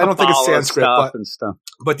 but I don't think it's Sanskrit. Stuff.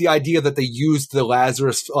 But the idea that they used the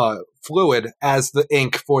Lazarus fluid as the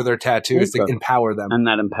ink for their tattoos to empower them, and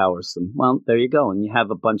that empowers them. Well, there you go, and you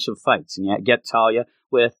have a bunch of fights, and you get Talia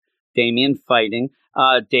with Damian fighting.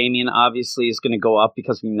 Damian obviously is going to go up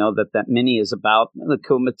because we know that mini is about the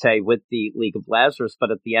Kumite with the League of Lazarus.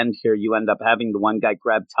 But at the end here, you end up having the one guy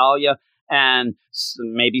grab Talia and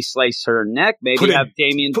maybe slice her neck, maybe have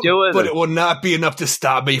Damian do it. But it will not be enough to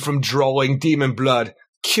stop me from drawing demon blood.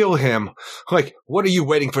 Kill him. Like, what are you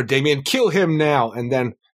waiting for, Damian? Kill him now. And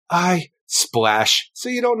then I splash. So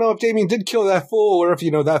you don't know if Damian did kill that fool or if,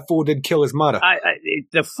 that fool did kill his mother.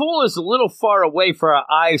 The fool is a little far away for an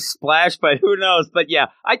eye splash, but who knows? But yeah,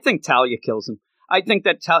 I think Talia kills him. I think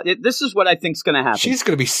that this is what I think is going to happen. She's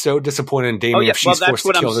going to be so disappointed in Damian if she's forced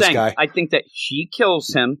to kill this guy. I think that she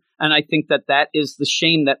kills him, and I think that is the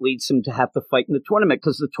shame that leads him to have to fight in the tournament,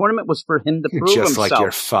 because the tournament was for him to prove himself. Just like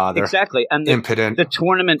your father. Exactly. And impotent. The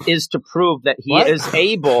tournament is to prove that he is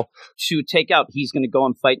able to take out. He's going to go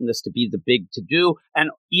and fight in this to be the big to-do and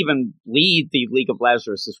even lead the League of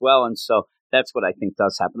Lazarus as well. And so that's what I think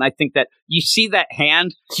does happen. I think that you see that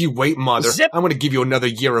hand. You wait, mother. Zip. I'm going to give you another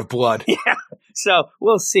year of blood. Yeah. So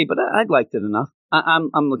we'll see, but I liked it enough. I'm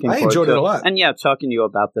looking forward to it. I enjoyed it a lot. And yeah, talking to you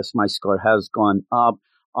about this, my score has gone up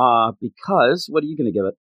because what are you going to give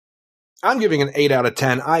it? I'm giving an 8 out of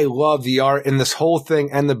 10. I love the art in this whole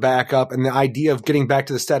thing and the backup and the idea of getting back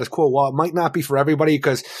to the status quo. While it might not be for everybody,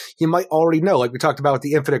 because you might already know, like we talked about with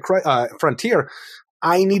the Infinite Frontier,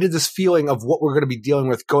 I needed this feeling of what we're going to be dealing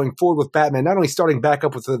with going forward with Batman, not only starting back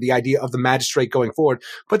up with the idea of the Magistrate going forward,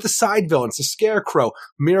 but the side villains, the Scarecrow,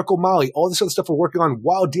 Miracle Molly, all this other stuff we're working on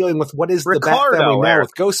while dealing with what is Ricardo, the Bat Family now Eric.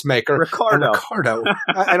 with Ghostmaker Ricardo. and Ricardo.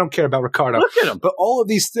 I don't care about Ricardo. Look at him. But all of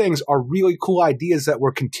these things are really cool ideas that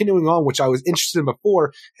we're continuing on, which I was interested in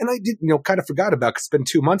before, and I did, kind of forgot about because it's been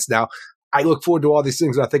 2 months now. I look forward to all these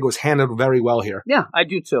things, and I think it was handled very well here. Yeah, I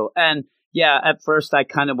do too. And yeah, at first I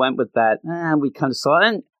kind of went with that. We kind of saw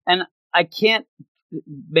it. And I can't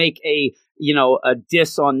make a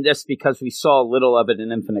diss on this because we saw a little of it in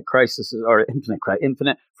Infinite Crisis or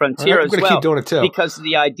Infinite Frontier as well. Keep doing it too. Because of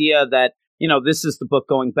the idea that, this is the book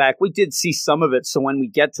going back. We did see some of it. So when we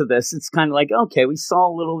get to this, it's kind of like, okay, we saw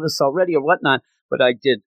a little of this already or whatnot. But I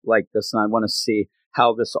did like this, and I want to see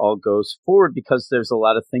how this all goes forward because there's a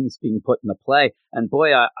lot of things being put into play. And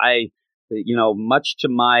boy, I much to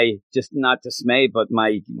my not dismay, but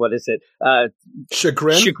my,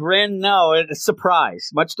 chagrin? Chagrin? No, it's a surprise.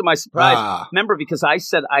 Much to my surprise. Remember, because I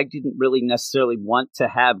said I didn't really necessarily want to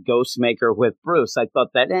have Ghostmaker with Bruce. I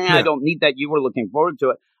thought that, I don't need that. You were looking forward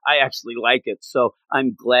to it. I actually like it. So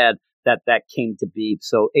I'm glad that came to be.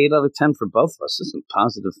 So 8 out of 10 for both of us. This is a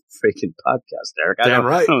positive freaking podcast, Eric. I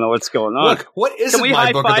don't know what's going on. Look, what is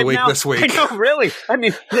my book of the week this week? I know, really. I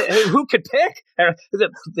mean, who could pick?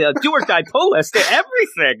 The do or die pull list,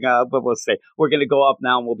 everything. But we'll see. We're going to go up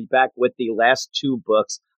now, and we'll be back with the last 2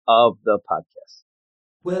 books of the podcast.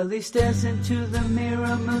 Well, he stares into the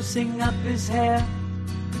mirror, moosing up his hair.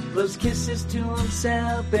 Blows kisses to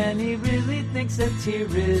himself, and he really thinks that tear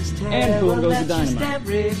is tear. And boom goes the dynamite.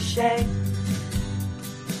 Ricochet.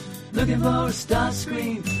 Looking for a star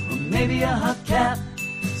screen, or maybe a hubcap.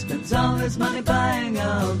 Spends all his money buying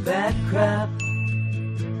all that crap.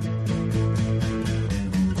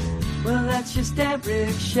 Well, that's just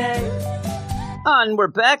Ricochet. And we're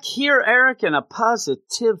back here, Eric, in a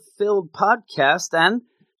positive-filled podcast, and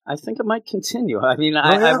I think it might continue. I mean,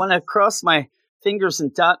 I want to cross my fingers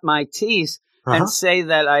and dot my T's and say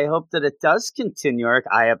that I hope that it does continue, Eric.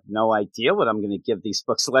 I have no idea what I'm going to give these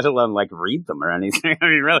books, let alone like read them or anything. I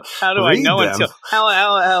mean, really, how do I know until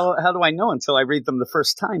how do I know until I read them the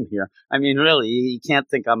first time here? I mean, really, you can't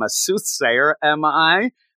think I'm a soothsayer, am I?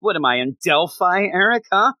 What am I, in Delphi, Eric?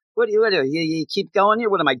 Huh? What do you keep going here?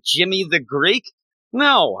 What am I, Jimmy the Greek?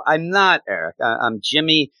 No, I'm not, Eric. I'm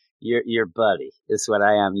Jimmy, your buddy is what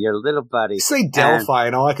I am, your little buddy. You say Delphi,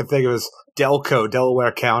 and all I could think of was Delco,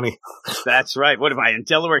 Delaware County. That's right. What am I, in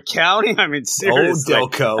Delaware County? I mean, seriously. Oh,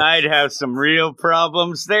 Delco. I'd have some real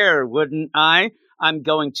problems there, wouldn't I? I'm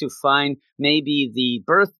going to find maybe the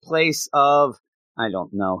birthplace of, I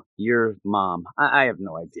don't know, your mom. I have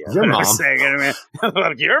no idea. Your mom.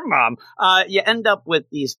 Your mom. You end up with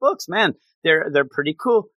these books, man. They're pretty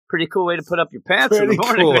cool. Pretty cool way to put up your pants in the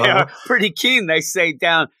morning. Cool, they are pretty keen, they say,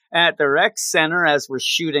 down at the rec center as we're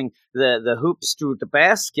shooting the hoops through the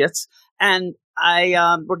baskets. And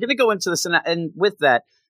we're going to go into this, and with that,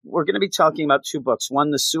 we're going to be talking about two books.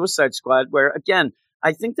 One, The Suicide Squad, where, again,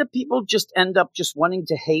 I think that people just end up just wanting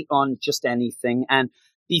to hate on just anything. And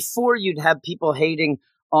before, you'd have people hating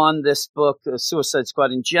on this book, The Suicide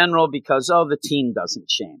Squad in general, because, the team doesn't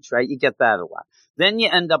change, right? You get that a lot. Then you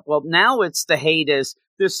end up, now it's the hate is,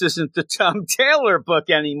 this isn't the Tom Taylor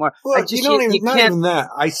book anymore. Well, not even that.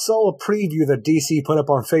 I saw a preview that DC put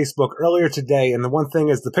up on Facebook earlier today, and the one thing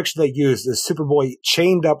is the picture they used is Superboy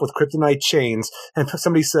chained up with kryptonite chains, and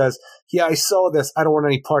somebody says, yeah, I saw this. I don't want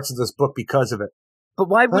any parts of this book because of it. But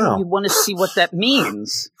why wouldn't you want to see what that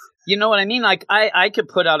means? You know what I mean? Like, I could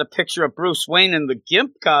put out a picture of Bruce Wayne in the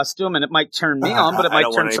GIMP costume, and it might turn me on, but it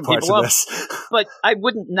might turn some people off. But I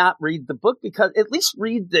wouldn't not read the book, because at least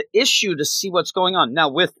read the issue to see what's going on.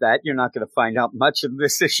 Now, with that, you're not going to find out much of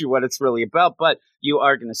this issue, what it's really about, but you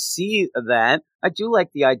are going to see that. I do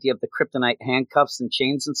like the idea of the kryptonite handcuffs and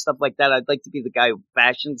chains and stuff like that. I'd like to be the guy who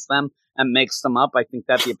fashions them and makes them up. I think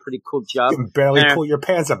that'd be a pretty cool job. You can barely pull your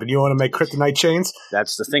pants up, and you want to make kryptonite chains?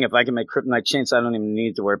 That's the thing. If I can make kryptonite chains, I don't even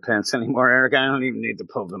need to wear pants anymore, Eric. I don't even need to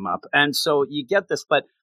pull them up. And so you get this, but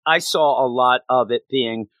I saw a lot of it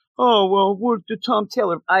being, where's the Tom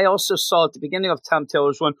Taylor? I also saw at the beginning of Tom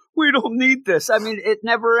Taylor's one, we don't need this. I mean, it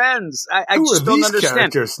never ends. I just don't understand.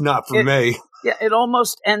 Characters? Not for me. Yeah, it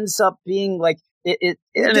almost ends up being like,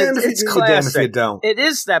 it's classic. If you don't. It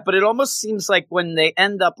is that, but it almost seems like when they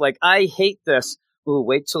end up like, I hate this. Ooh,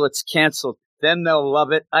 wait till it's canceled. Then they'll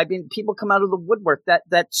love it. I mean, people come out of the woodwork.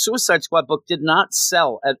 That Suicide Squad book did not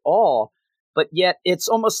sell at all, but yet it's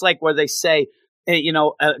almost like where they say,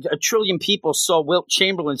 a trillion people saw Wilt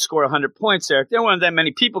Chamberlain score 100 points there. There weren't that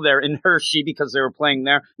many people there in Hershey because they were playing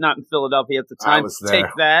there, not in Philadelphia at the time. I was there.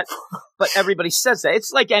 Take that. But everybody says that.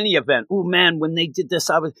 It's like any event. Oh, man, when they did this,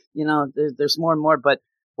 I was, there's more and more. But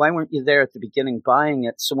why weren't you there at the beginning buying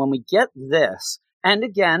it? So when we get this, and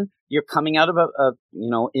again, you're coming out of a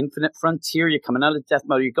Infinite Frontier, you're coming out of Death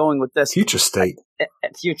Mode, you're going with this. Future State.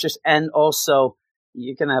 Futures, and also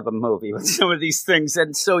you're going to have a movie with some of these things.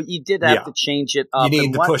 And so you did have to change it up. You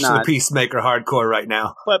need to push the Peacemaker hardcore right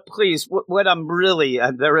now. But please, what I'm really,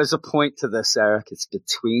 there is a point to this, Eric. It's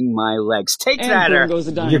between my legs. Take and that, Eric.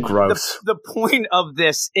 You're gross. The point of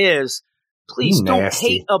this is, please don't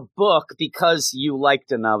hate a book because you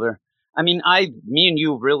liked another. I mean, me and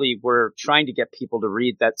you really were trying to get people to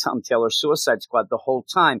read that Tom Taylor Suicide Squad the whole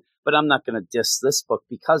time, but I'm not going to diss this book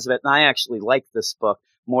because of it. And I actually like this book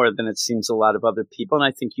more than it seems a lot of other people, and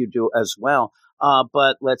I think you do as well.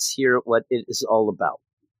 But let's hear what it is all about.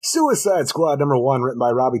 Suicide Squad #1, written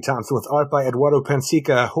by Robbie Thompson, with art by Eduardo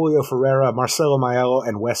Pensica, Julio Ferreira, Marcelo Maiello,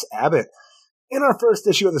 and Wes Abbott. In our first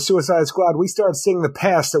issue of the Suicide Squad, we start seeing the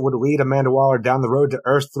past that would lead Amanda Waller down the road to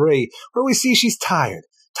Earth 3, where we see she's tired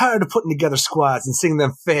of putting together squads and seeing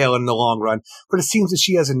them fail in the long run, but it seems that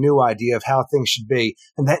she has a new idea of how things should be,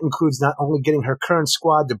 and that includes not only getting her current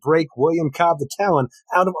squad to break William Cobb the Talon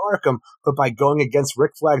out of Arkham, but by going against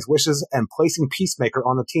Rick Flag's wishes and placing Peacemaker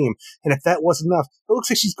on the team. And if that wasn't enough, it looks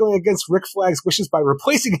like she's going against Rick Flag's wishes by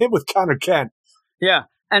replacing him with Connor Kent. Yeah.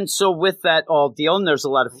 And so with that all deal, and there's a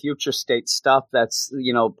lot of future state stuff that's,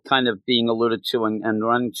 kind of being alluded to and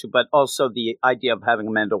running to, but also the idea of having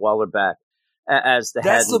Amanda Waller back. as the head.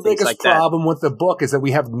 That's the biggest problem with the book, is that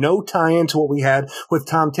we have no tie-in to what we had with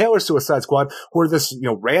Tom Taylor's Suicide Squad, where this,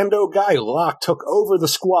 rando guy, Locke, took over the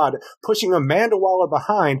squad, pushing Amanda Waller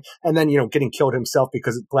behind, and then, getting killed himself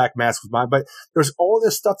because Black Mask was mine. But there's all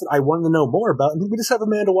this stuff that I wanted to know more about, and we just have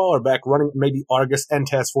Amanda Waller back running maybe Argus and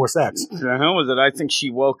Task Force X. The hell was it? I think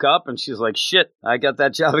she woke up and she's like, shit, I got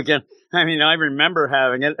that job again. I mean, I remember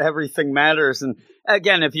having it. Everything matters. And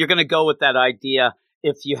again, if you're going to go with that idea,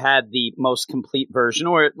 if you had the most complete version,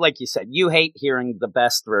 or like you said, you hate hearing the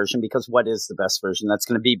best version, because what is the best version that's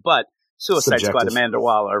going to be? But Suicide Squad, Amanda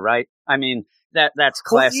Waller, right? I mean, that's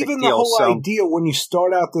classic. Even the whole idea when you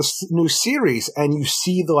start out this new series and you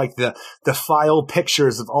see the file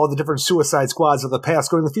pictures of all the different Suicide Squads of the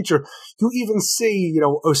past going to the future, you even see,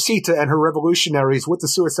 Osita and her revolutionaries with the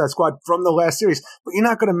Suicide Squad from the last series, but you're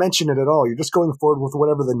not going to mention it at all. You're just going forward with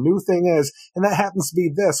whatever the new thing is. And that happens to be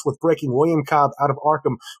this, with breaking William Cobb out of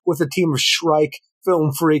Arkham with a team of Shrike,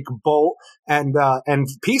 Film Freak, Bolt, and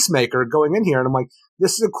Peacemaker going in here. And I'm like,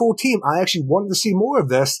 this is a cool team. I actually wanted to see more of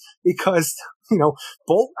this because,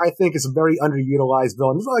 Bolt, I think, is a very underutilized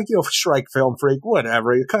villain. He's like, Shrike, Film Freak,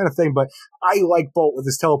 whatever, kind of thing. But I like Bolt with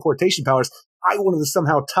his teleportation powers. I wanted to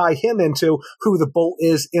somehow tie him into who the Bolt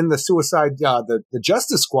is in the the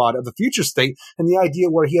Justice Squad of the future state, and the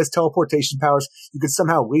idea where he has teleportation powers, you could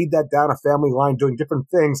somehow lead that down a family line doing different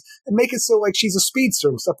things and make it so like she's a speedster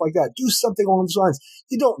and stuff like that. Do something along those lines.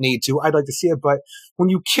 You don't need to. I'd like to see it, but when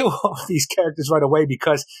you kill all these characters right away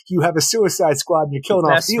because you have a Suicide Squad and you're killing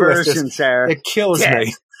off C-listers, it kills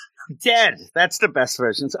me. Dead. That's the best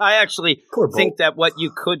versions. I actually think that what you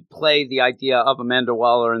could play the idea of Amanda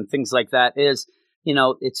Waller and things like that is,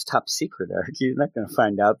 it's top secret, Eric. You're not going to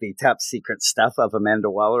find out the top secret stuff of Amanda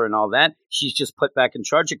Waller and all that. She's just put back in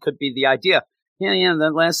charge. It could be the idea. Yeah,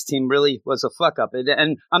 that last team really was a fuck up.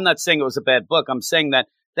 And I'm not saying it was a bad book. I'm saying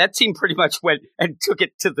that team pretty much went and took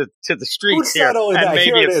it to the streets here. Not only that,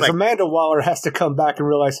 here it is. Amanda Waller has to come back and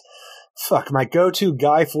realize, fuck, my go-to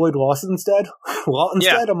guy, Floyd Lawton's dead.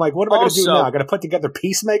 I'm like, what am I going to do now? I got to put together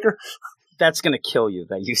Peacemaker? That's going to kill you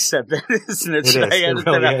that you said that, isn't it? It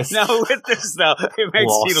really is. No, with this, though, it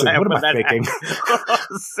makes Lawson, me laugh. What am I thinking?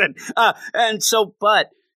 Lawson. And so, but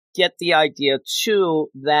get the idea, too,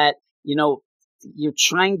 that, you're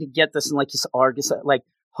trying to get this in, like you said, Argus, like,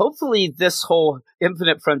 hopefully this whole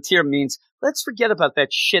Infinite Frontier means let's forget about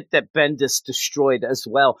that shit that Bendis destroyed as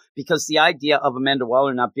well, because the idea of Amanda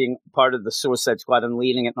Waller not being part of the Suicide Squad and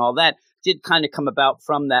leading it and all that did kind of come about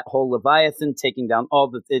from that whole Leviathan taking down all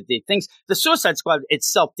the things. The Suicide Squad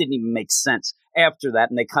itself didn't even make sense after that,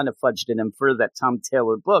 and they kind of fudged it in for that Tom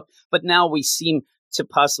Taylor book. But now we seem to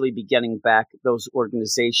possibly be getting back those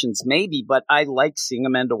organizations maybe, but I like seeing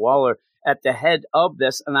Amanda Waller at the head of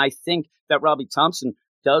this, and I think that Robbie Thompson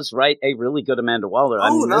does write a really good Amanda Waller.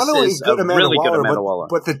 I mean, not only good Amanda Waller, Waller,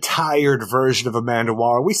 but the tired version of Amanda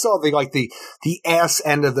Waller. We saw the ass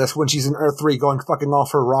end of this when she's in Earth 3 going fucking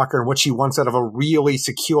off her rocker and what she wants out of a really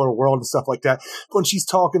secure world and stuff like that. When she's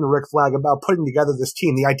talking to Rick Flag about putting together this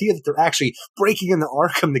team, the idea that they're actually breaking into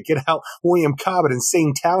Arkham to get out William Cobb at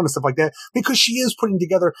Insane Town and stuff like that, because she is putting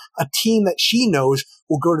together a team that she knows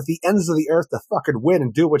will go to the ends of the earth to fucking win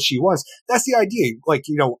and do what she wants. That's the idea. Like,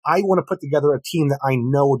 I want to put together a team that I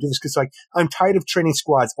know will do this, because I'm tired of training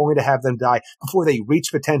squads only to have them die before they reach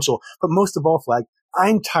potential. But most of all, Flag,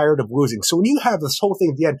 I'm tired of losing. So when you have this whole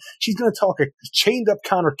thing at the end, she's going to talk a chained up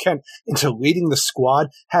Connor Kent into leading the squad,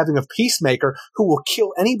 having a Peacemaker who will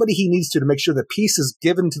kill anybody he needs to make sure the peace is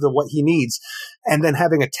given to what he needs, and then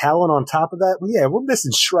having a Talon on top of that. Well, yeah, we're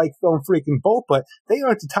missing Shrike, Film Freaking Bolt, but they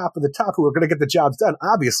are at the top of the top who are going to get the jobs done,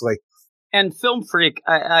 obviously. And Film Freak,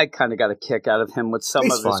 I kind of got a kick out of him with some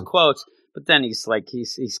of his quotes. But then he's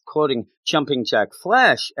quoting Jumping Jack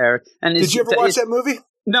Flash, Eric. And did you ever watch that movie?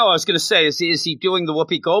 No, I was going to say, is he doing the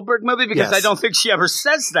Whoopi Goldberg movie? Because I don't think she ever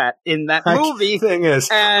says that in that movie. The thing is,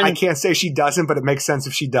 I can't say she doesn't, but it makes sense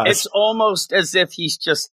if she does. It's almost as if he's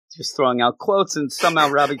just throwing out quotes, and somehow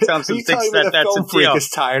Robbie Thompson thinks that's a deal. Film Freak is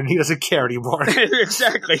tired and he doesn't care anymore.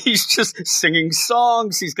 Exactly. He's just singing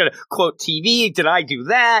songs. He's going to quote TV. Did I do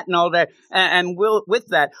that? And all that. And with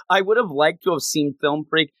that, I would have liked to have seen Film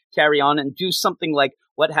Freak carry on and do something like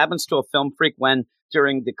what happens to a Film Freak when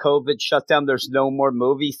during the COVID shutdown there's no more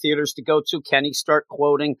movie theaters to go to. Can he start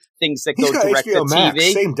quoting things that go direct to Max,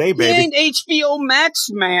 TV? Same day, baby. He ain't HBO Max,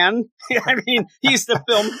 man. I mean, he's the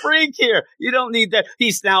Film Freak here. You don't need that.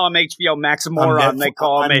 He's now an HBO Max moron, they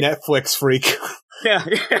call me. Netflix freak. Yeah,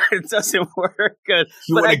 it doesn't work good.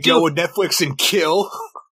 You want to go with Netflix and kill?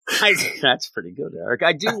 That's pretty good, Eric.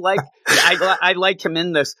 I do like I like him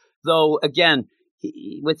in this, though, again,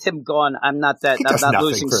 with him gone, I'm not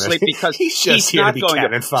losing sleep because he's not going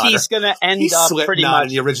to. He's going to end up pretty much in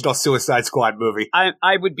the original Suicide Squad movie.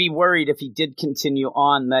 I would be worried if he did continue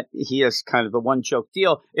on that he is kind of the one joke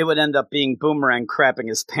deal. It would end up being Boomerang crapping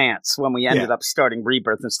his pants when we ended up starting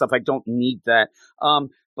Rebirth and stuff. I don't need that.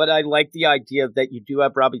 But I like the idea that you do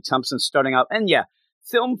have Robbie Thompson starting out, and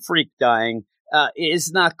Film Freak dying.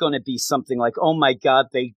 Is not going to be something like, oh my God,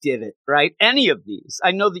 they did it, right? Any of these.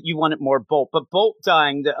 I know that you wanted more Bolt, but Bolt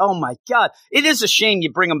dying, oh my God. It is a shame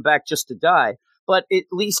you bring him back just to die, but at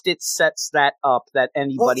least it sets that up that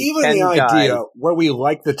anybody can die. Even the idea where we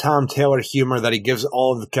like the Tom Taylor humor that he gives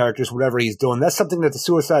all of the characters, whatever he's doing, that's something that the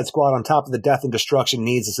Suicide Squad on top of the death and destruction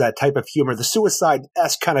needs, is that type of humor, the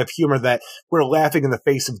Suicide-esque kind of humor that we're laughing in the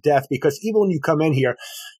face of death, because even when you come in here,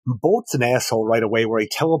 Bolt's an asshole right away where he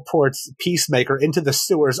teleports Peacemaker into the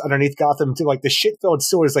sewers underneath Gotham to like the shit-filled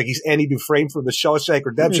sewers like he's Andy Dufresne from the Shawshank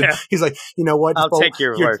Redemption. Yeah. He's like, you know what? I'll Bolt, take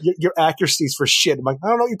your word. Your accuracy's for shit. I'm like, I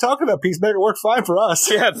don't know what you're talking about. Peacemaker worked fine for us.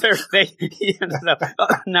 Yeah, he ended up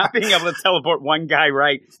not being able to teleport one guy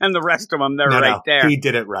right and the rest of them, they're there. He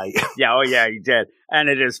did it right. Yeah, he did. And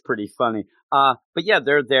it is pretty funny. But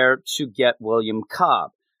they're there to get William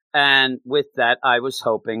Cobb. And with that, I was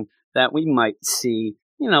hoping that we might see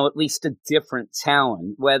at least a different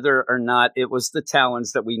Talon, whether or not it was the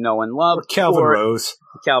Talons that we know and love. Or Calvin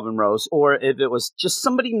Rose, or if it was just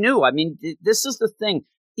somebody new. I mean, this is the thing.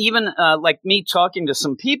 Even like me talking to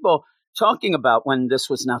some people, talking about when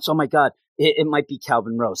this was announced, oh my God, it might be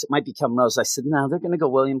Calvin Rose. It might be Calvin Rose. I said, no, they're going to go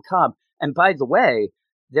William Cobb. And by the way,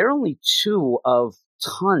 they're only two of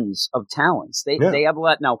tons of Talons. They have a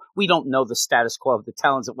lot. Now, we don't know the status quo of the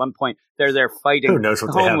Talons. At one point, they're there fighting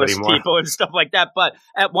homeless people and stuff like that. But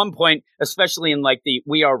at one point, especially in like the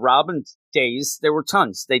We Are Robin days, there were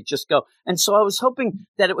tons. They'd just go. And so I was hoping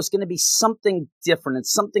that it was going to be something different and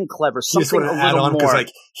something clever, something a little more.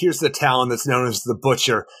 Like, here's the Talon that's known as the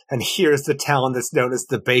Butcher, and here's the Talon that's known as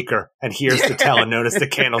the Baker, and here's the Talon known as the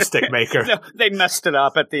Candlestick Maker. No, they messed it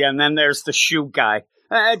up at the end. Then there's the shoe guy.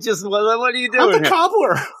 What are you doing? I'm the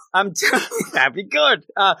cobbler. That'd be good.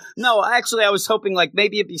 No, actually, I was hoping like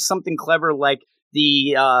maybe it'd be something clever, like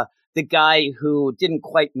the guy who didn't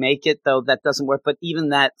quite make it, though that doesn't work. But even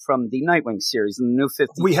that from the Nightwing series in the New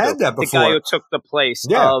 52. We had that before. The guy who took the place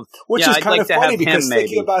of... Which is kind of funny because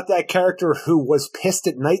thinking about that character who was pissed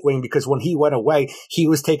at Nightwing because when he went away, he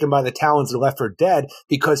was taken by the Talons and left for dead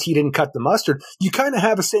because he didn't cut the mustard. You kind of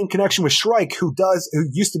have the same connection with Shrike, who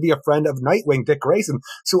used to be a friend of Nightwing, Dick Grayson.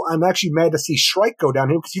 So I'm actually mad to see Shrike go down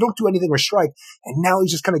here because you don't do anything with Shrike. And now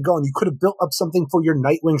he's just kind of gone. You could have built up something for your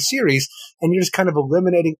Nightwing series and you're just kind of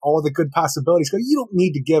eliminating all the good possibilities. You don't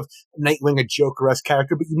need to give Nightwing a Joker-esque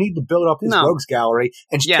character, but you need to build up his rogues gallery.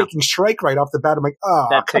 And taking Shrike right off the bat, I'm like, that come on.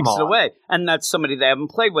 That takes it away. And that's somebody they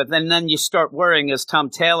haven't played with. And then you start worrying as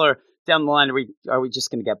Tom Taylor down the line, are we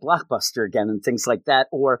just going to get Blockbuster again and things like that?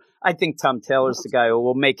 Or I think Tom Taylor's the guy who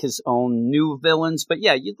will make his own new villains. But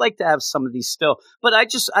yeah, you'd like to have some of these still. But I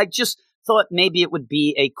just thought maybe it would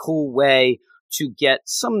be a cool way to get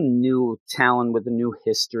some new talent with a new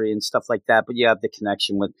history and stuff like that. But you have the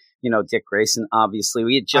connection with, Dick Grayson, obviously.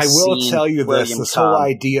 We had just I will tell you this whole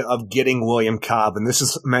idea of getting William Cobb, and this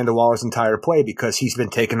is Amanda Waller's entire play because he's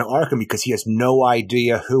been taken to Arkham because he has no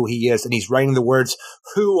idea who he is. And he's writing the words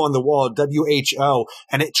who on the wall, WHO,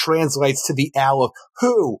 and it translates to the owl of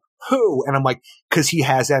who? And I'm like, because he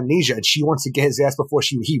has amnesia and she wants to get his ass before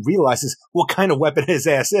he realizes what kind of weapon his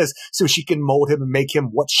ass is so she can mold him and make him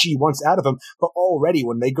what she wants out of him. But already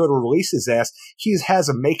when they go to release his ass, he has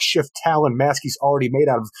a makeshift Talon mask he's already made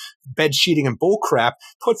out of bed sheeting and bull crap,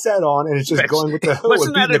 puts that on and it's just going with the who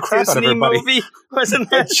and beating the crap out of everybody. Movie?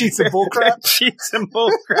 Wasn't that sheets and bull crap? Sheets and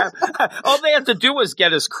bull crap. All they have to do was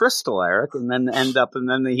get his crystal, Eric, and then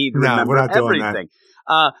he'd remember everything.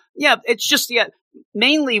 It's just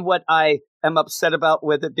mainly what I am upset about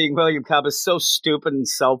with it being William Cobb is so stupid and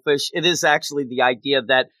selfish. It is actually the idea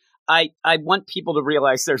that I want people to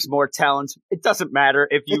realize there's more talents. It doesn't matter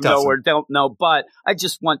if you know or don't know, but I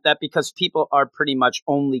just want that because people are pretty much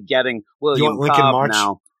only getting William Cobb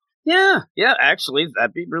now. Yeah, actually,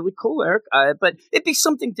 that'd be really cool, Eric. But it'd be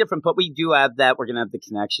something different. But we do have that. We're going to have the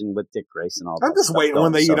connection with Dick Grayson. I'm just waiting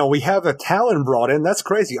when we have a Talon brought in. That's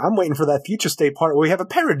crazy. I'm waiting for that Future State part where we have a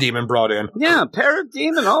Parademon brought in. Yeah,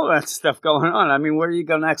 Parademon, all that stuff going on. I mean, where do you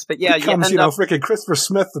go next? But yeah, freaking Christopher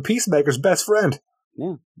Smith, the Peacemaker's best friend.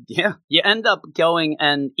 Yeah. You end up going,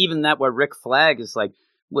 and even that where Rick Flag is like,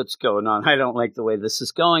 what's going on? I don't like the way this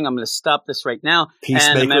is going. I'm going to stop this right now.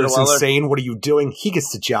 Peacemaker is insane. What are you doing? He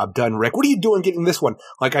gets the job done, Rick. What are you doing getting this one?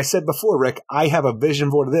 Like I said before, Rick, I have a vision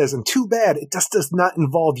for what it is, and too bad it just does not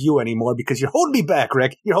involve you anymore because you're holding me back,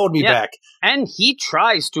 Rick. You're holding me back. And he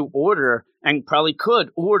tries to order, and probably could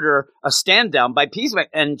order, a stand down by Peacemaker,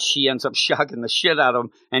 and she ends up shocking the shit out of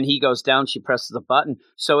him, and he goes down, she presses the button.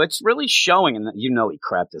 So it's really showing, and you know he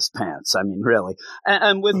crapped his pants. I mean, really.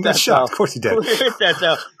 And with that, of course he did. With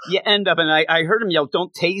that, you end up, and I heard him yell,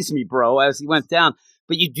 "Don't tase me, bro," as he went down.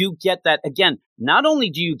 But you do get that, again, not only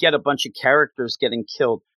do you get a bunch of characters getting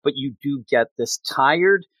killed, but you do get this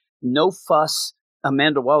tired, no fuss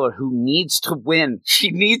Amanda Waller, who needs to win.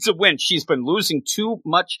 She needs a win. She's been losing too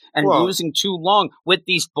much and losing too long with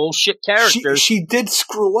these bullshit characters. She did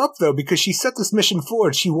screw up, though, because she set this mission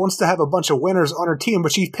forward. She wants to have a bunch of winners on her team,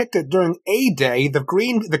 but she picked it during A-Day,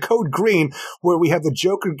 the Code Green, where we have the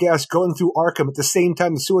Joker gas going through Arkham at the same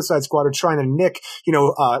time the Suicide Squad are trying to nick,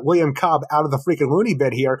 William Cobb out of the freaking loony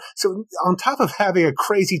bin here. So on top of having a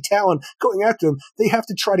crazy Talon going after him, they have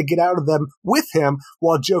to try to get out of them with him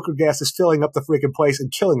while Joker gas is filling up the freaking place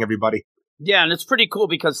and killing everybody. Yeah, and it's pretty cool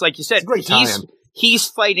because, like you said, he's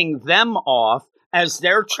fighting them off as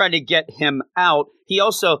they're trying to get him out. He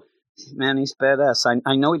also, man, he's badass.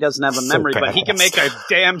 I know he doesn't have a memory, but he can make a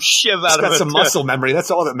damn shiv out of it. He's got some muscle memory.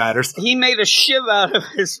 That's all that matters. He made a shiv out of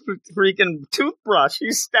his freaking toothbrush.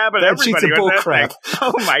 He's stabbing everybody with that crap.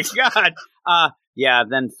 Oh my god. Yeah,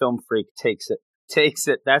 then Film Freak takes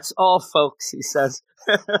it. That's all, folks, he says.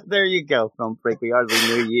 There you go, Film Freak. We hardly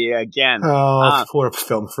knew you again. Oh, poor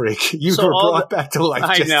Film Freak. You were brought back to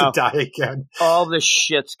life just to die again. All the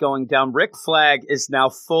shit's going down. Rick Flag is now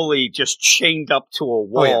fully just chained up to a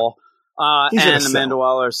wall. And Amanda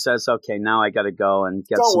Waller says, okay, now I got to go and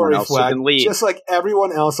get someone else who can lead. Just like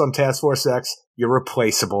everyone else on Task Force X, you're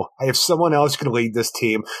replaceable. I have someone else who can lead this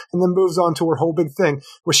team. And then moves on to her whole big thing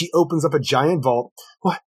where she opens up a giant vault.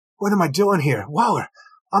 What am I doing here? Waller,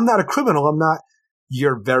 I'm not a criminal. I'm not.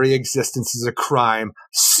 Your very existence is a crime,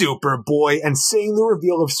 Superboy. And seeing the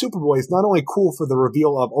reveal of Superboy is not only cool for the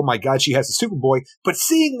reveal of, oh my god, she has a Superboy, but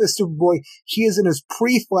seeing the Superboy, he is in his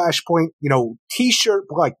pre-Flashpoint, t-shirt,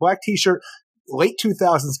 black t-shirt, late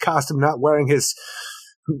 2000s costume, not wearing his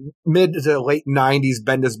mid to late 90s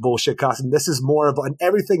Bendis bullshit costume. This is more of an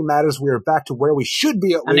everything matters. We are back to where we should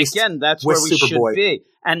be at least. And again, that's where we should be.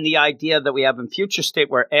 And the idea that we have in Future State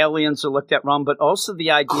where aliens are looked at wrong, but also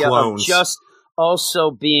the idea of just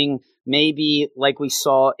also being maybe like we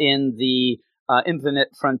saw in the Infinite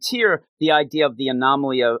Frontier, the idea of the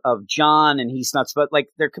anomaly of John, and he's not, but like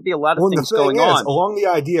there could be a lot of things going on. Along the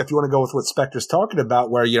idea, if you want to go with what Spectre's talking about,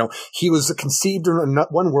 where, he was conceived in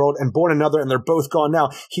one world and born another, and they're both gone now.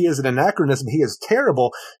 He is an anachronism. He is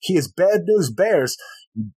terrible. He is Bad News Bears.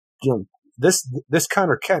 This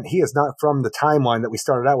Connor Kent, he is not from the timeline that we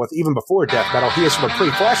started out with, even before Death Metal. He is from a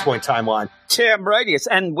pre-Flashpoint timeline. Damn right he is.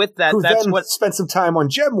 And with that, that's what spent some time on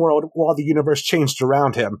Gem World while the universe changed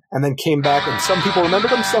around him, and then came back. And some people remembered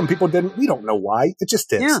him, some people didn't. We don't know why. It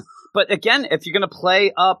just is. Yeah, but again, if you're going to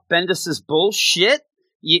play up Bendis's bullshit,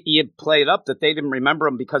 you play it up that they didn't remember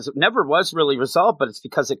him because it never was really resolved, but it's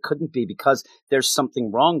because it couldn't be, because there's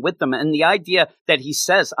something wrong with them. And the idea that he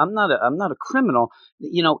says, I'm not a criminal,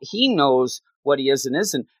 he knows what he is and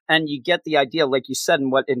isn't. And you get the idea, like you said,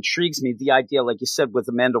 and what intrigues me, the idea, like you said, with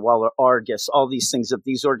Amanda Waller, Argus, all these things, if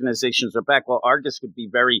these organizations are back, well, Argus would be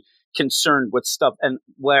very concerned with stuff, and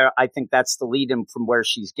where I think that's the lead in from where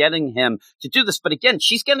she's getting him to do this. But again,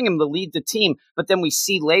 she's getting him to lead the team, but then we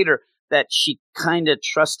see later that she kind of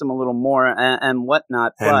trusts him a little more and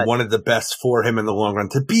whatnot. And wanted the best for him in the long run,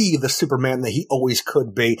 to be the Superman that he always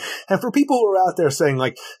could be. And for people who are out there saying,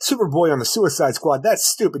 like, Superboy on the Suicide Squad, that's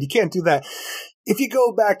stupid, you can't do that. If you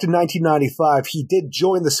go back to 1995, he did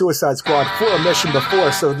join the Suicide Squad for a mission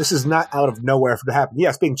before, so this is not out of nowhere for it to happen.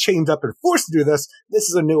 Yes, being chained up and forced to do this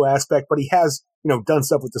is a new aspect, but he has, done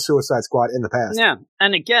stuff with the Suicide Squad in the past. Yeah,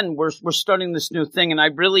 and again, we're starting this new thing, and I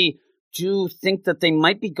really do think that they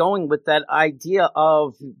might be going with that idea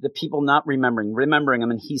of the people not remembering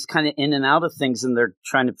him, and he's kind of in and out of things, and they're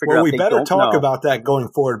trying to figure out. Well, we better talk about that going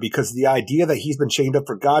forward, because the idea that he's been chained up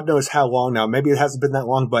for God knows how long now, maybe it hasn't been that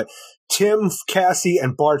long, but Tim, Cassie,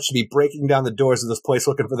 and Bart should be breaking down the doors of this place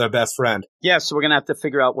looking for their best friend. Yeah, so we're going to have to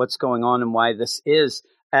figure out what's going on and why this is,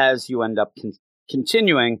 as you end up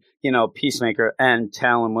continuing, Peacemaker and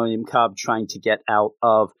Talon William Cobb trying to get out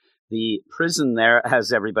of the prison there,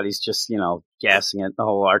 as everybody's just, gassing it, the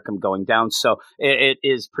whole Arkham going down. So it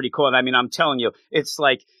is pretty cool. And I mean, I'm telling you, it's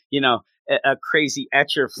like, a crazy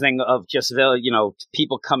Etcher thing of just,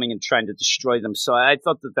 people coming and trying to destroy them. So I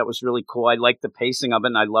thought that was really cool. I like the pacing of it,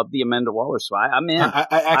 and I love the Amanda Waller. So I'm in. I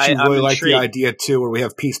actually really like the idea, too, where we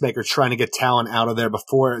have Peacemaker trying to get Talon out of there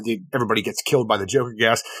before everybody gets killed by the Joker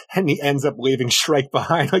gas, and he ends up leaving Shrike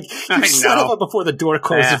behind. Like, you set him up before the door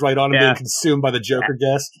closes right on him being consumed by the Joker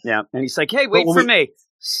gas. Yeah, and he's like, hey, wait for me.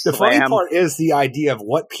 The funny part is the idea of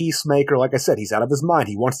what Peacemaker, like I said, he's out of his mind.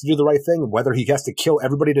 He wants to do the right thing, whether he has to kill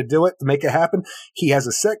everybody to do it, to make it happen. He has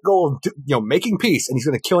a set goal of, making peace, and he's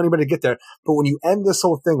going to kill anybody to get there. But when you end this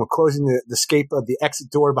whole thing with closing the escape of the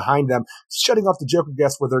exit door behind them, shutting off the Joker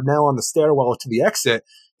gas where they're now on the stairwell to the exit,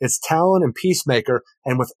 it's Talon and Peacemaker,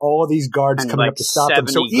 and with all these guards coming up to stop them.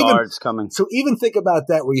 So even think about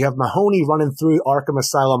that, where you have Mahoney running through Arkham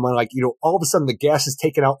Asylum, and all of a sudden the gas is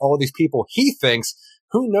taking out all of these people. He thinks,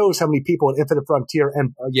 who knows how many people in Infinite Frontier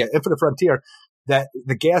that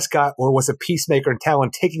the gas got, or was a Peacemaker and Talon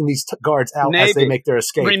taking these guards out as they make their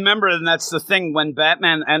escape. Remember, and that's the thing, when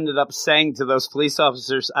Batman ended up saying to those police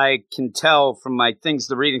officers, I can tell from my things,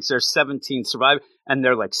 the readings, there's 17 survivors, and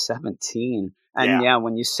they're like 17. And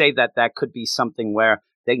when you say that, that could be something where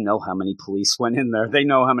they know how many police went in there. They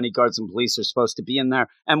know how many guards and police are supposed to be in there.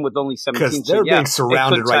 And with only 17, because they're being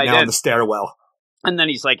surrounded right now in the stairwell. And then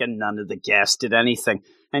he's like, and none of the gas did anything.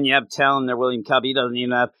 And you have Talon there, William Cobb. He doesn't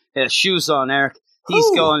even have shoes on, Eric. He's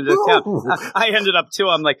going to town. I ended up, too.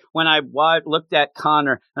 I'm like, when I looked at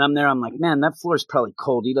Connor, and I'm there, I'm like, man, that floor's probably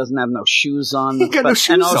cold. He doesn't have no shoes on. He got no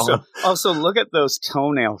shoes on. Also, look at those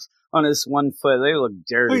toenails on his one foot. They look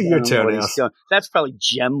dirty. Look at your toenails. That's probably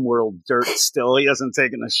Gem World dirt still. He hasn't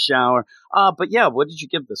taken a shower. But yeah, what did you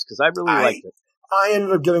give this? Because I really liked it. I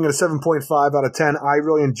ended up giving it a 7.5 out of 10. I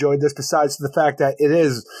really enjoyed this, besides the fact that it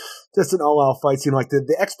is just an all-out fight scene. Like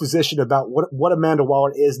the exposition about what Amanda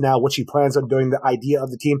Waller is now, what she plans on doing, the idea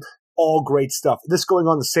of the team, all great stuff. This going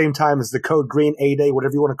on the same time as the Code Green A-Day,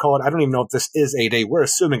 whatever you want to call it. I don't even know if this is A-Day. We're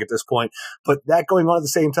assuming at this point. But that going on at the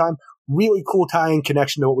same time, really cool tie-in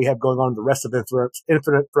connection to what we have going on in the rest of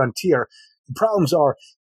Infinite Frontier. The problems are,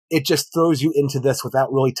 it just throws you into this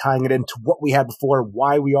without really tying it into what we had before,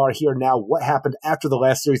 why we are here now, what happened after the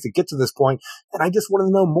last series to get to this point. And I just wanted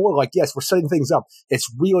to know more. Like, yes, we're setting things up.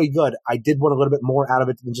 It's really good. I did want a little bit more out of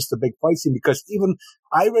it than just a big fight scene, because even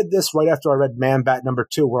I read this right after I read Man-Bat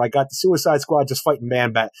 #2, where I got the Suicide Squad just fighting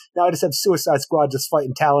Man-Bat. Now I just have Suicide Squad just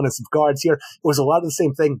fighting Talon and some guards here. It was a lot of the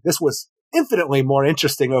same thing. This was infinitely more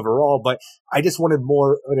interesting overall, but I just wanted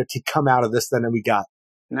more to come out of this than we got.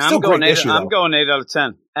 Now, I'm going 8 out of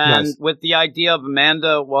 10. And nice. With the idea of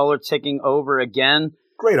Amanda Waller taking over again,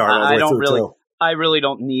 great art. I really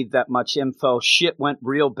don't need that much info. Shit went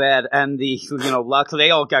real bad, and luckily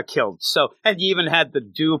they all got killed. So, and you even had the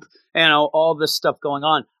dupe, all this stuff going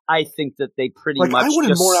on. I think that they pretty much I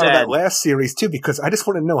wanted more out of that last series too, because I just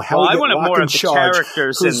want to know how I wanted more of the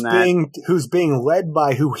characters in that. Who's being led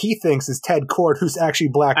by who he thinks is Ted Kord, who's actually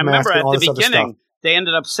Black Mask and all this other stuff. They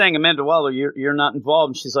ended up saying, Amanda Waller, you're not involved.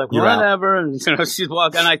 And she's like, whatever. And she's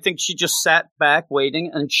walking. And I think she just sat back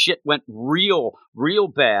waiting, and shit went real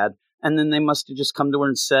bad. And then they must have just come to her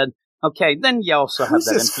and said, okay, then you also have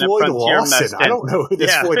that Infinite Frontier message. I don't know who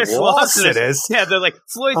this Floyd Lawson is. Yeah, they're like,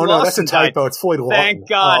 Floyd Lawson. Oh, no, that's a typo. It's Floyd Lawton. Thank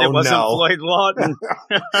God it wasn't Floyd Lawton.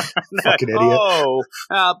 Fucking idiot.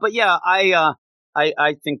 But yeah,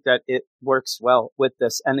 I think that it works well with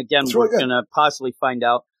this. And again, we're going to possibly find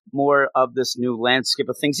out more of this new landscape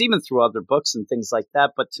of things, even through other books and things like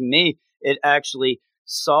that. But to me, it actually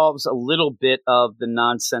solves a little bit of the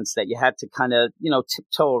nonsense that you had to kind of,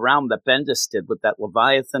 tiptoe around that Bendis did with that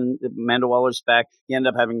Leviathan. Amanda Waller's back. You end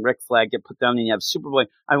up having Rick Flag get put down, and you have Superboy.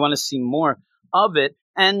 I want to see more of it.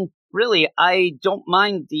 And really, I don't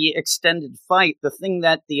mind the extended fight. The thing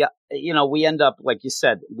that we end up, like you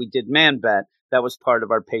said, we did Man-Bat. That was part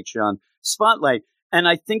of our Patreon spotlight. And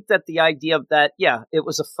I think that the idea of that, it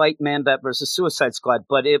was a fight, Man-Bat versus Suicide Squad,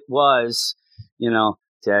 but it was,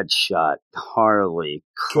 Deadshot, Harley,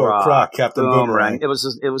 Croc, Captain Boomerang. It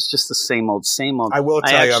was just the same old. I will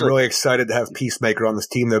tell you, I'm really excited to have Peacemaker on this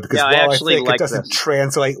team, though, because while I think it doesn't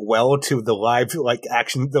translate well to the live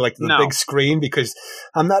action, the big screen, because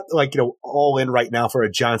I'm not all in right now for a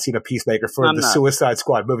John Cena Peacemaker for the Suicide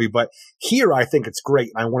Squad movie, but here I think it's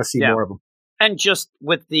great. I want to see more of them. And just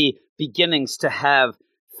with the beginnings to have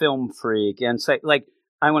Film Freak and say,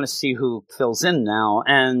 I want to see who fills in now.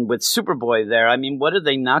 And with Superboy there, I mean, what are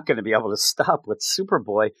they not going to be able to stop with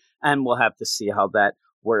Superboy? And we'll have to see how that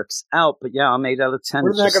works out. But yeah, I'm 8 out of 10.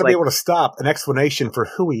 We're not going to be able to stop an explanation for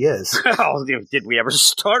who he is. Oh, did we ever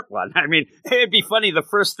start one? I mean, it'd be funny. The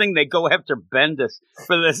first thing they go after Bendis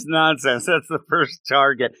for this nonsense. That's the first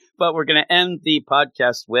target. But we're going to end the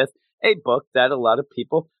podcast with a book that a lot of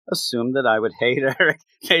people assume that I would hate, Eric.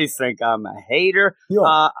 They think I'm a hater.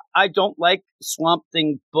 Yeah. I don't like Swamp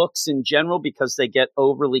Thing books in general because they get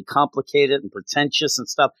overly complicated and pretentious and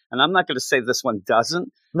stuff. And I'm not going to say this one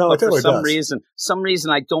doesn't. No, but for some reason,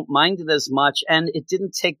 I don't mind it as much. And it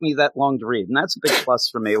didn't take me that long to read. And that's a big plus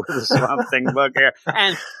for me with the Swamp Thing book here.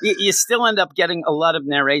 And you still end up getting a lot of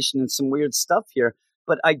narration and some weird stuff here.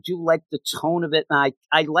 But I do like the tone of it. And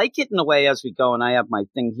I like it in a way as we go. And I have my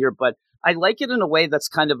thing here. But I like it in a way that's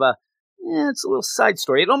kind of it's a little side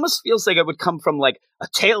story. It almost feels like it would come from like a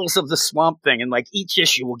Tales of the Swamp Thing, and like each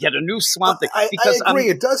issue will get a new Swamp Thing. I agree.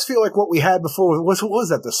 It does feel like what we had before. What was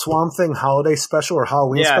that? The Swamp Thing holiday special or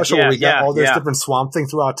Halloween special where we got all this different Swamp Thing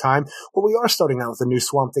throughout time. Well, we are starting out with a new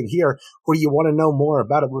Swamp Thing here where you want to know more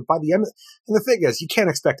about it. But by the end, and the thing is, you can't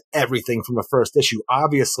expect everything from the first issue,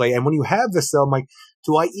 obviously. And when you have this, though, I'm like,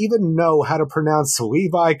 do I even know how to pronounce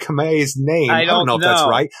Levi Kamei's name? I don't know if that's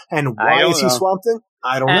right. And why is he Swamp Thing?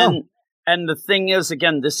 I don't know. And the thing is,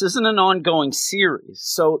 again, this isn't an ongoing series,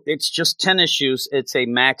 so it's just 10 issues. It's a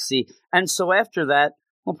maxi. And so after that,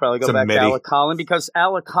 we'll probably go back to Alec Holland, because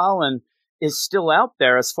Alec Holland is still out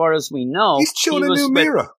there as far as we know. He's chilling in New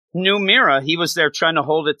Mira. New Mira, he was there trying to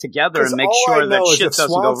hold it together and make sure that shit doesn't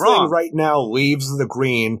go wrong. Swamp Thing right now leaves the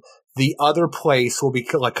green, the other place will be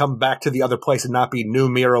come back to the other place and not be New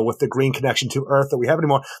Mira with the green connection to Earth that we have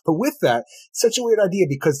anymore. But with that, such a weird idea,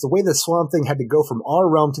 because the way the Swamp Thing had to go from our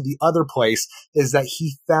realm to the other place is that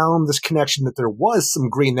he found this connection that there was some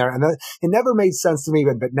green there, and that it never made sense to me.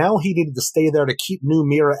 But now he needed to stay there to keep New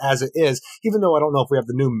Mira as it is, even though I don't know if we have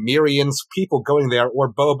the New Mirians people going there or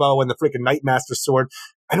Bobo and the freaking Nightmaster sword.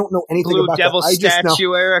 I don't know anything Blue about Devil that. I just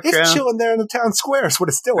know Eric, it's chilling there in the town square. Is what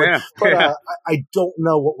it's doing. Yeah. But I don't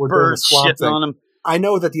know what we're doing with Swamp Thing. On him. I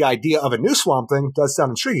know that the idea of a new Swamp Thing does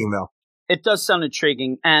sound intriguing, though. It does sound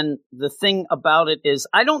intriguing, and the thing about it is,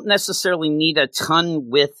 I don't necessarily need a ton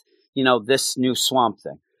with this new Swamp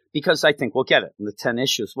Thing, because I think we'll get it in the 10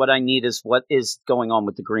 issues. What I need is what is going on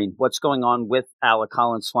with the green. What's going on with Alec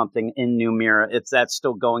Holland's Swamp Thing in New Mira, if that's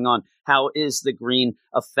still going on. How is the green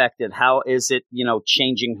affected? How is it,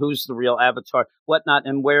 changing? Who's the real avatar? Whatnot,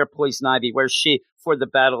 and where Poison Ivy? Where's she for the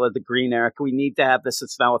Battle of the Green, Eric? We need to have this.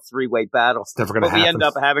 It's now a 3-way battle. It's never going to happen. We end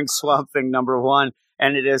up having Swamp Thing #1,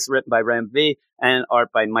 and it is written by Ram V and art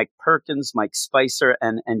by Mike Perkins, Mike Spicer,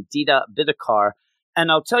 and Dita Bidikar.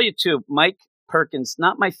 And I'll tell you, too, Mike Perkins,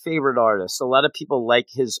 not my favorite artist. A lot of people like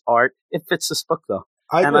his art. It fits this book, though.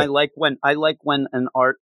 I like when an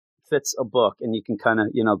art fits a book, and you can kind of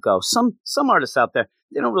go. Some artists out there,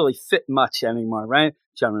 they don't really fit much anymore, right?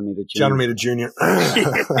 John Romita Jr.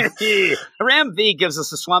 Ram V gives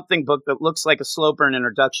us a Swamp Thing book that looks like a slow burn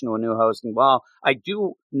introduction to a new host. And while I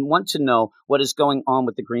do want to know what is going on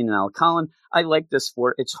with the Green and Alec Holland, I like this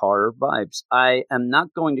for its horror vibes. I am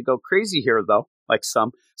not going to go crazy here, though, like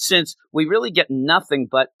some, since we really get nothing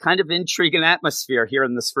but kind of intrigue and atmosphere here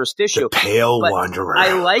in this first issue. The Pale Wanderer.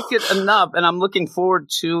 I like it enough, and I'm looking forward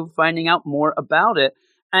to finding out more about it.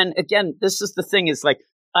 And again, this is the thing, is like,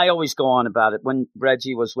 I always go on about it. When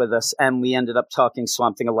Reggie was with us and we ended up talking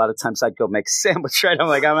Swamp Thing, a lot of times I'd go make a sandwich, right? I'm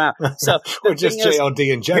like, I'm out. So or just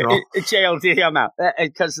JLD in general. JLD, I'm out.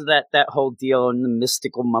 Because of that whole deal and the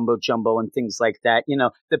mystical mumbo jumbo and things like that.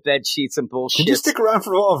 The bed sheets and bullshit. Did you stick around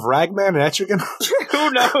for all of Ragman and Etrigan?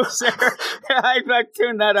 Who knows, sir? I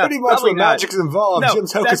tuned that up. Pretty much when magic's involved. No,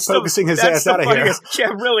 Jim's Hocus Pocusing his ass out of here.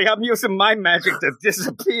 Yeah, really. I'm using my magic to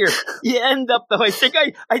disappear. You end up, though, I think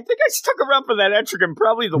I stuck around for that Etrigan,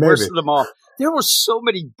 probably the worst of them all. There were so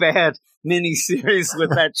many bad miniseries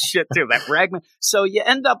with that shit too, that Ragman. So you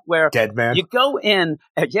end up where Dead Man. You go in,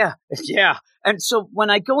 yeah. And so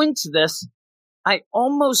when I go into this, I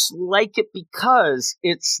almost like it because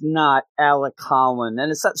it's not Alec Holland,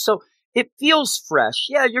 and it's not, so it feels fresh.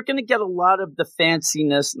 Yeah, you're going to get a lot of the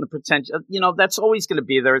fanciness and the potential. That's always going to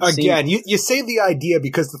be there. Again, you say the idea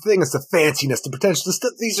because the thing is the fanciness, the potential.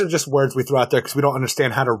 These are just words we throw out there because we don't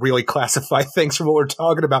understand how to really classify things from what we're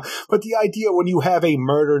talking about. But the idea when you have a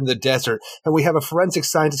murder in the desert and we have a forensic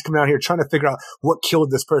scientist coming out here trying to figure out what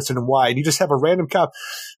killed this person and why, and you just have a random cop.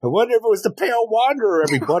 I wonder if it was the Pale Wanderer,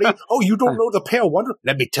 everybody. Oh, you don't know the Pale Wanderer?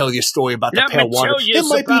 Let me tell you a story about the Pale Wanderer. It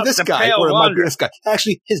might be this guy or it might be this guy.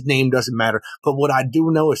 Actually, his name doesn't matter. But what I do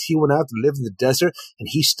know is he went out to live in the desert and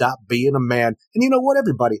he stopped being a man. And you know what,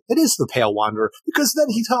 everybody? It is the Pale Wanderer, because then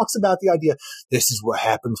he talks about the idea, this is what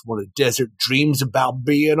happens when a desert dreams about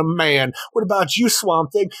being a man. What about you,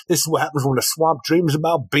 Swamp Thing? This is what happens when a swamp dreams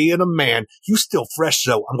about being a man. You still fresh,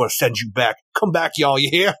 though. I'm going to send you back. Come back, y'all, you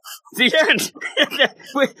hear? The end.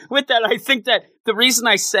 with that, I think that the reason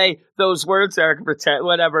I say those words, Eric, pretend,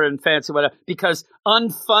 whatever, and fancy, whatever, because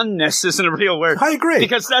unfunness isn't a real word. I agree.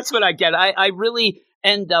 Because that's what I get. I really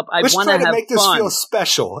end up, I want to have fun. Let's try to make this feel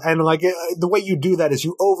special. And like the way you do that is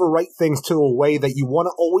you overwrite things to a way that you want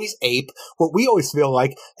to always ape what we always feel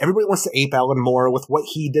like. Everybody wants to ape Alan Moore with what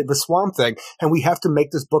he did with Swamp Thing. And we have to make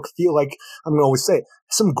this book feel like, I'm going to always say it,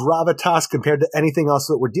 some gravitas compared to anything else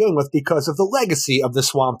that we're dealing with because of the legacy of the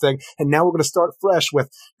Swamp Thing. And now we're going to start fresh with,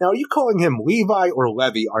 now are you calling him Levi or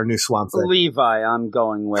Levy, our new Swamp Thing? Levi, I'm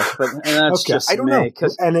going with. But that's okay, just I don't know.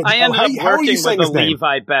 Because I ended up working with a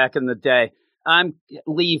Levi back in the day. I'm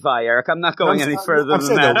Levi, Eric. I'm not going any further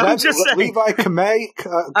than that. I'm just saying. Levi Kamei?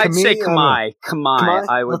 I'd say Kamei. Kamei,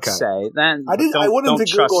 I would say. Then I went into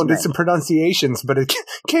Google and did some pronunciations, but it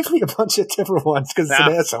gave me a bunch of different ones because it's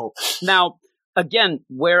an asshole. Now, again,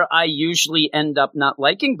 where I usually end up not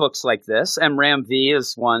liking books like this, and Ram V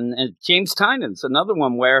is one, and James Tynan's another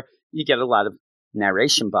one where you get a lot of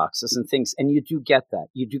narration boxes and things, and you do get that.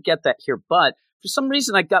 You do get that here, but for some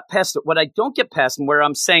reason I got past it. What I don't get past, and where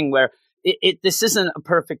I'm saying where this isn't a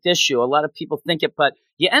perfect issue. A lot of people think it, but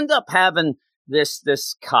you end up having this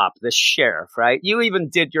cop, this sheriff, right? You even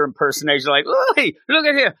did your impersonation, like, oh, hey, look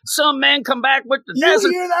at here. Some man come back with the desert.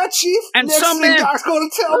 You hear that, Chief? And next some thing man Doc's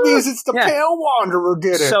going to tell me is it's the Pale Wanderer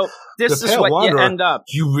did it. So this is what Wanderer, you end up.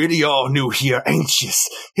 You really all new here, ain't you?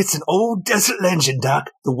 It's an old desert legend,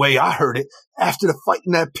 Doc, the way I heard it. After the fight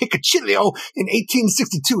in that Picachillo in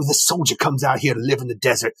 1862, the soldier comes out here to live in the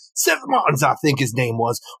desert. Seth Martins, I think his name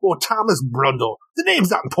was, or Thomas Brundle. The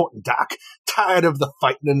name's not important, Doc. Tired of the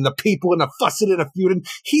fighting and the people and the fussing and the feuding,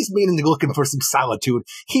 he's meaning looking for some solitude.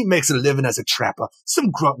 He makes a living as a trapper,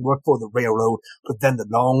 some grunt work for the railroad. But then the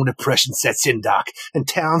long depression sets in, Doc, and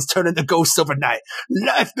towns turn into ghosts overnight.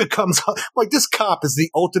 Life becomes like this cop is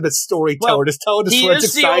the ultimate storyteller. Just telling this forensic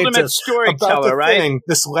scientist about the thing,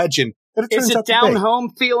 this legend. Is it down home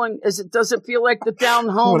feeling? Does it feel like the down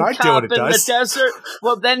home cop in the desert?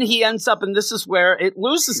 Well, then he ends up, and this is where it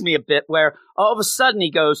loses me a bit, where all of a sudden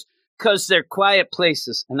he goes, because they're quiet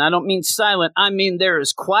places. And I don't mean silent. I mean there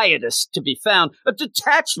is quietest to be found, a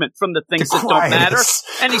detachment from the things that don't matter.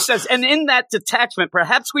 And he says, and in that detachment,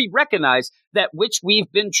 perhaps we recognize that which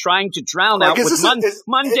we've been trying to drown out with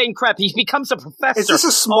mundane crap. He becomes a professor. Is this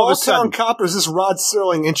a small town cop, or is this Rod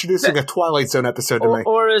Serling introducing a Twilight Zone episode to me?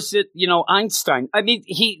 Or is it, Einstein? I mean,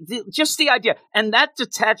 just the idea. And that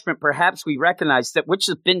detachment, perhaps we recognize that which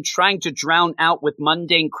has been trying to drown out with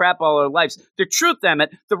mundane crap all our lives. The truth, Emmett,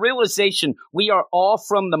 the realization we are all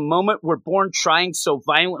from the moment we're born trying so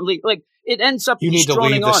violently, like, it ends up you need to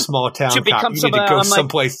leave the small town cop. You need to go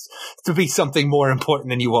someplace to be something more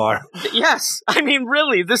important than you are. Yes. I mean,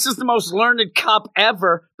 really, this is the most learned cop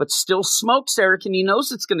ever, but still smokes, Eric, and he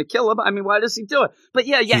knows it's going to kill him. I mean, why does he do it? But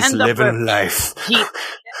yeah, you He's end up living life.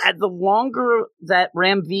 The longer that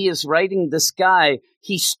Ram V is writing this guy,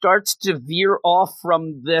 he starts to veer off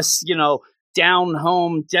from this, down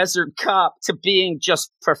home desert cop to being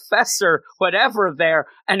just professor, whatever there.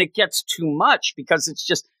 And it gets too much because it's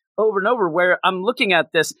just over and over where I'm looking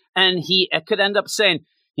at this and he could end up saying,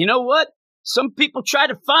 you know what? Some people try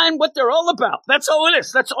to find what they're all about. That's all it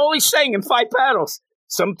is. That's all he's saying in 5 panels.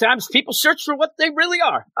 Sometimes people search for what they really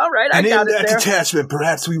are. All right, I got it there. And in that detachment,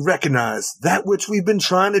 perhaps we recognize that which we've been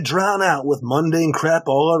trying to drown out with mundane crap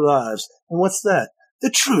all our lives. And what's that?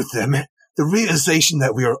 The truth, Emmett. The realization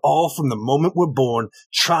that we are all from the moment we're born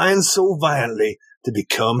trying so violently to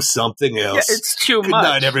become something else. Yeah, it's too much. Good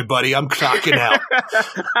night, everybody. I'm clocking out.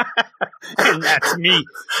 And that's me.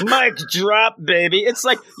 Mic drop, baby. It's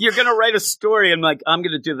like you're going to write a story and I'm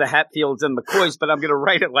going to do the Hatfields and McCoys, but I'm going to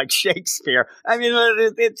write it like Shakespeare. I mean,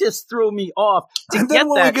 it just threw me off. And then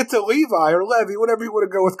when we get to Levi or Levy, whatever you want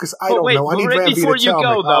to go with, because I don't know. I need Ram V to tell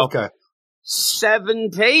me. Though, okay. 7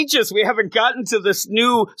 pages. We haven't gotten to this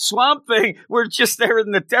new Swamp Thing. We're just there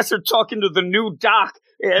in the desert talking to the new Doc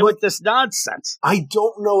with this nonsense. I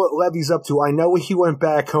don't know what Levy's up to. I know he went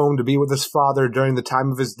back home to be with his father during the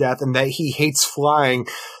time of his death and that he hates flying.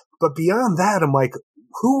 But beyond that, I'm like,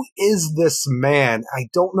 who is this man? I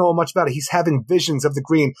don't know much about it. He's having visions of the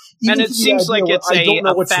green. And it seems like it's I don't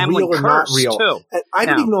know what's real or not real. Too. I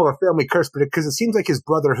don't even know of a family curse, but because it seems like his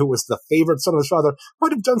brother, who was the favorite son of his father,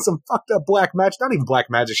 might have done some fucked up black magic, not even black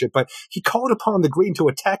magic shit, but he called upon the green to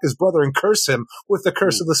attack his brother and curse him with the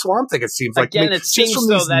curse of the Swamp Thing, it seems like. Again, it seems just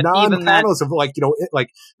from these non-panels of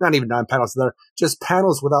not even non-panels, they're just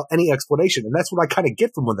panels without any explanation. And that's what I kind of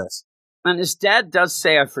get from this. And his dad does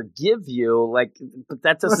say, I forgive you, but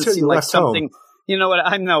that doesn't seem like something You know what?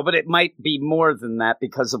 I know, but it might be more than that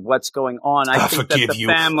because of what's going on. I think forgive that the you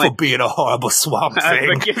family for being a horrible swamp thing. I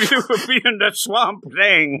forgive you for being the swamp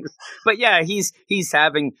thing. But yeah, he's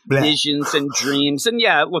having visions and dreams, and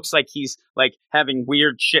yeah, it looks like he's like having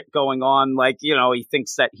weird shit going on. Like, you know, he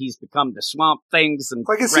thinks that he's become the swamp things, and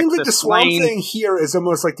like it seems like the swamp thing here is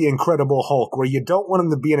almost like the Incredible Hulk, where you don't want him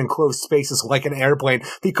to be in enclosed spaces like an airplane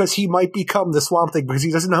because he might become the swamp thing because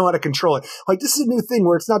he doesn't know how to control it. Like, this is a new thing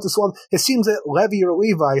where it's not the swamp. It seems that Levi or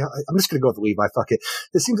Levi, I'm just going to go with Levi, fuck it.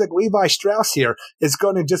 It seems like Levi Strauss here is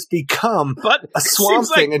going to just become a swamp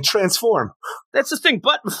thing and transform. That's the thing,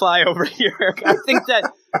 Buttonfly over here. I think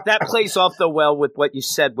that plays off though well with what you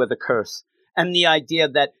said with a curse. And the idea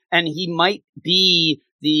that, and he might be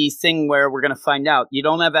the thing where we're going to find out. You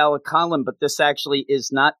don't have Alec Holland, but this actually is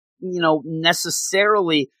not, you know,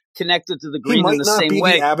 necessarily connected to the Green in the same way. He might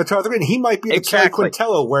not be the Avatar of the Green. He might be the Terry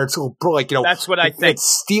Quintello, where it's like, you know, that's what I think. It's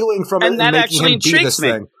stealing from it and making him be this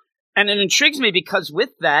thing. And it intrigues me because with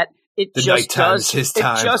that, it just does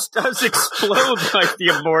explode like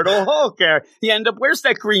the Immortal Hulk. You end up, where's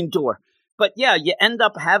that green door? But yeah, you end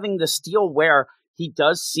up having the steel where he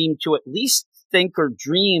does seem to at least think or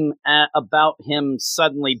dream about him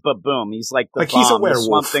suddenly, boom. He's like the bomb, he's a werewolf. The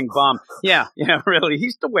Swamp Thing bomb. Yeah, really.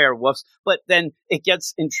 He's the werewolf. But then it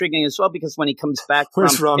gets intriguing as well because when he comes back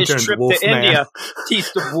from his trip to India,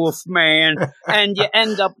 he's the wolf man. And you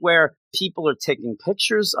end up where people are taking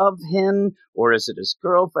pictures of him, or is it his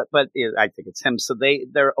girlfriend? But I think it's him. So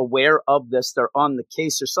they're aware of this. They're on the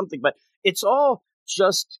case or something. But it's all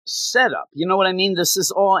just set up. You know what I mean? This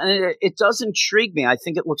is all, and it does intrigue me. I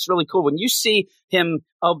think it looks really cool. When you see him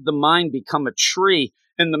of the mind become a tree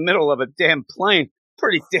in the middle of a damn plane,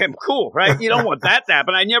 pretty damn cool, right? You don't want that to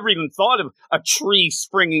happen. I never even thought of a tree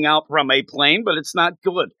springing out from a plane, but it's not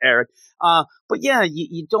good, Eric. But yeah,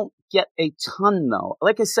 you don't get a ton though.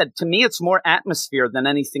 Like I said, to me, it's more atmosphere than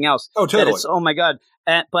anything else. Oh, totally. Oh my God.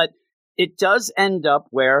 But it does end up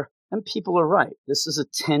where, and people are right, this is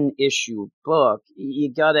a 10-issue book. You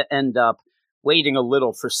got to end up waiting a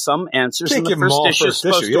little for some answers. And the first issue is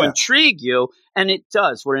supposed to intrigue you, and it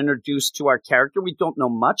does. We're introduced to our character we don't know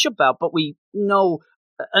much about, but we know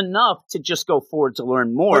enough to just go forward to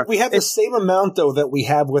learn more. But we have the same amount, though, that we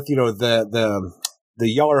have with, you know, the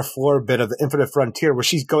Yara Flor bit of the Infinite Frontier, where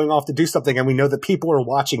she's going off to do something, and we know that people are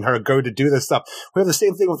watching her go to do this stuff. We have the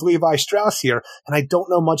same thing with Levi Strauss here, and I don't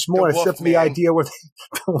know much more except for the idea where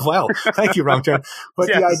well, thank you, Wrong Turn. But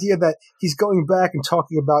yes. The idea that he's going back and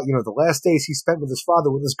talking about, you know, the last days he spent with his father,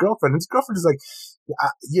 with his girlfriend, and his girlfriend is like,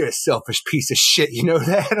 you're a selfish piece of shit, you know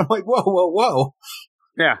that? And I'm like, whoa.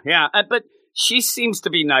 Yeah. But she seems to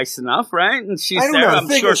be nice enough, right? And she's there. I'm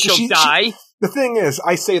sure she'll die. The thing is,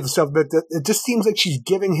 I say the stuff, but it just seems like she's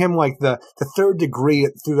giving him like the third degree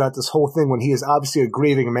throughout this whole thing when he is obviously a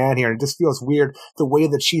grieving man here. And it just feels weird the way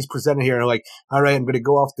that she's presented here. Like, all right, I'm going to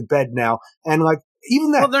go off to bed now. And like,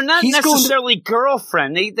 even that. Well, they're not necessarily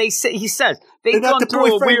girlfriend. He says they've gone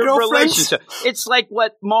through a weird relationship. It's like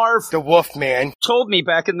what Marv, the Wolf Man, told me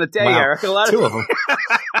back in the day, Eric. Two of them.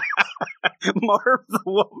 Marv the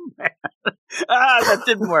Woman. That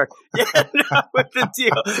didn't work. You end up with the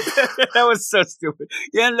deal. That was so stupid.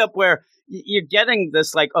 You end up where you're getting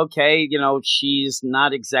this, like, okay, you know, she's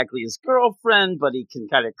not exactly his girlfriend, but he can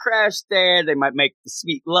kind of crash there. They might make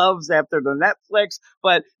sweet loves after the Netflix,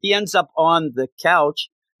 but he ends up on the couch,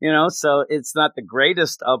 you know, so it's not the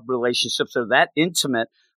greatest of relationships or that intimate.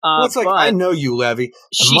 Well, it's like, I know you, Levy.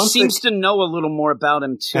 She seems to know a little more about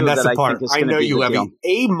him, too. And that's the part. I know you, Levy.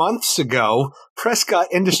 8 months ago, Prescott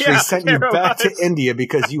Industries sent you back to India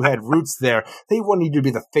because you had roots there. They wanted you to be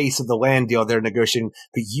the face of the land deal they're negotiating,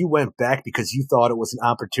 but you went back because you thought it was an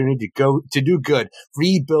opportunity to do good,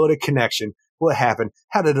 rebuild a connection. What happened?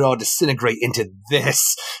 How did it all disintegrate into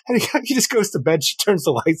this? And he just goes to bed. She turns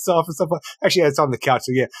the lights off and stuff. Actually, it's on the couch.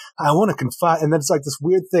 So yeah, I want to confide. And then it's like this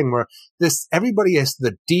weird thing where everybody has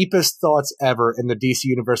the deepest thoughts ever in the DC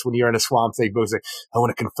universe when you're in a swamp thing. Like, I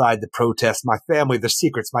want to confide the protest, my family, the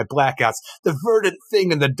secrets, my blackouts, the verdant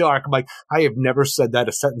thing in the dark. I'm like, I have never said that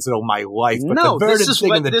a sentence in all my life. But no, the verdant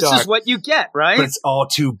thing in the dark. This is what you get, right? But it's all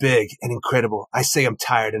too big and incredible. I say I'm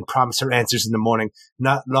tired and promise her answers in the morning.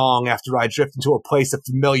 Not long after I drift into a place of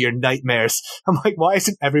familiar nightmares. I'm like, why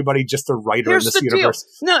isn't everybody just a writer in this universe?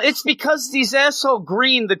 Deal. No, it's because these asshole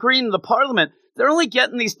the Green of the Parliament, They're only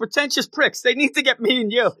getting these pretentious pricks. They need to get me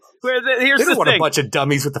and you. Here's they don't the want thing. A bunch of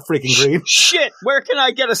dummies with the freaking green. Shit, where can I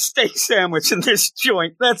get a steak sandwich in this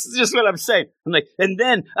joint? That's just what I'm saying. I'm like, and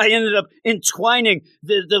then I ended up entwining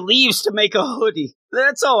the leaves to make a hoodie.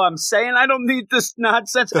 That's all I'm saying. I don't need this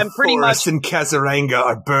nonsense. The pretty forests much in Kazaranga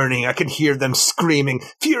are burning. I can hear them screaming.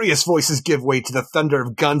 Furious voices give way to the thunder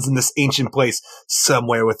of guns in this ancient place.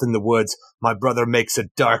 Somewhere within the woods, my brother makes a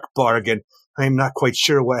dark bargain. I am not quite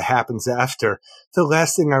sure what happens after. The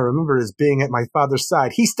last thing I remember is being at my father's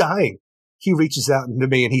side. He's dying. He reaches out to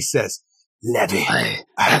me and he says, Levy,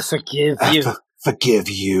 I forgive you. Forgive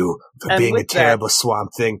you for being a terrible Swamp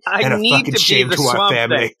Thing and a fucking shame to our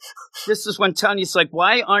family. Thing. This is when Tanya's like,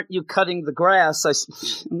 why aren't you cutting the grass?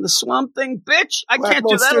 I'm the Swamp Thing, bitch. I can't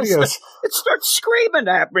do that. It starts screaming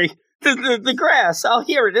at me. The grass, I'll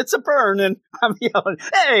hear it. It's a burn, and I'm yelling,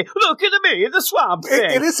 hey, look at me, the Swamp Thing.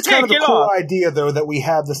 It is kind of a cool idea, though, that we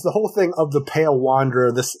have the whole thing of the Pale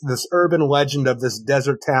Wanderer, this urban legend of this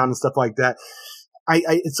desert town and stuff like that.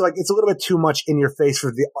 It's like it's a little bit too much in your face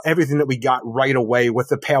for everything that we got right away with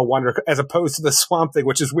the Pale Wanderer, as opposed to the Swamp Thing,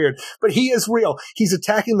 which is weird. But he is real. He's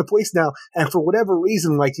attacking the police now, and for whatever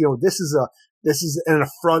reason, this is an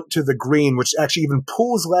affront to the Green, which actually even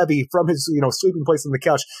pulls Levy from his sleeping place on the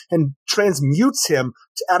couch and transmutes him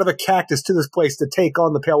out of a cactus to this place to take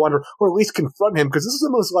on the Pale Wanderer, or at least confront him, because this is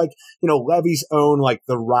almost like Levy's own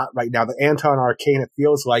the Rot right now, the Anton Arcane. It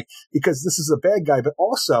feels like, because this is a bad guy, but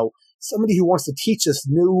also somebody who wants to teach us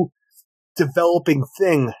new developing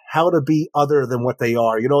thing how to be other than what they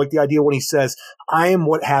are. Like the idea when he says, I am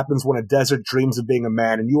what happens when a desert dreams of being a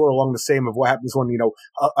man, and you are along the same of what happens when,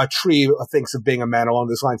 a tree thinks of being a man, along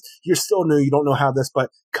those lines. You're still new, you don't know how this, but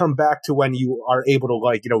come back to when you are able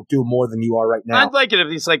to do more than you are right now. I'd like it if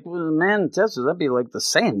he's like, well, man, desert, that'd be like the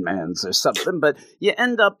Sandmans or something, but you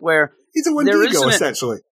end up where he's a Wendigo,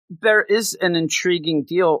 essentially. There is an intriguing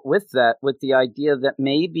deal with that, with the idea that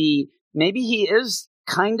maybe he is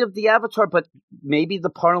kind of the Avatar, but maybe the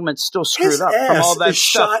Parliament's still screwed up from all that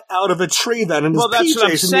stuff. Shot out of a tree then in his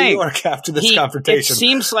PJs in New York after this confrontation. It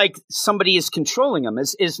seems like somebody is controlling him,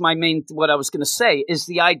 is my main, what I was going to say, is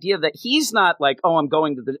the idea that he's not like, oh, I'm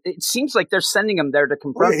going to it seems like they're sending him there to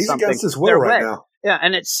confront he's something. Against his will right now. Yeah,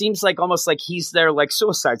 and it seems like almost like he's their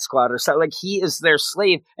Suicide Squad or something. Like he is their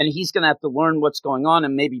slave, and he's going to have to learn what's going on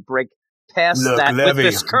and maybe break past that Levy,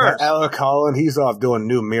 with this curse. Alec Holland, he's off doing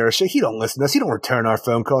new mirror shit. He don't listen to us. He don't return our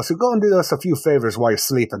phone calls. So go and do us a few favors while you're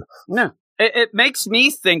sleeping. No. It makes me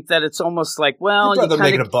think that it's almost like, well, you're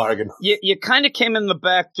making a bargain. You kind of came in the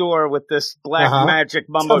back door with this black magic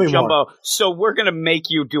mumbo jumbo, so we're going to make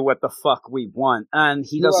you do what the fuck we want. And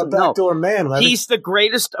he doesn't know. Backdoor man, Levy. He's the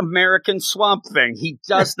greatest American Swamp Thing. He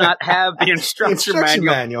does not have the instruction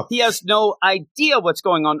manual. He has no idea what's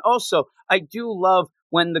going on. Also, I do love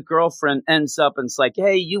when the girlfriend ends up and it's like,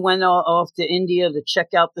 hey, you went off to India to check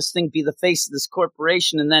out this thing, be the face of this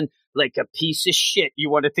corporation, and then, like a piece of shit, you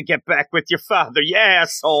wanted to get back with your father, you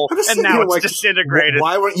asshole, and now it's disintegrated.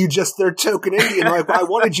 Why weren't you just their token Indian? I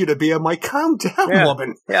wanted you to be. I'm like, calm down,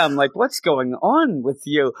 woman. Yeah, I'm like, what's going on with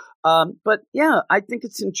you? But yeah, I think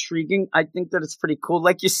it's intriguing. I think that it's pretty cool.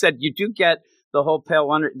 Like you said, you do get the whole Pale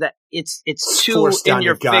Wanderer, that it's too in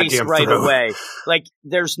your face right away. Like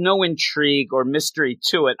there's no intrigue or mystery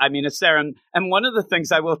to it. I mean, it's there. And one of the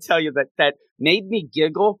things I will tell you that made me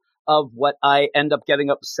giggle of what I end up getting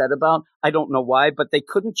upset about, I don't know why, but they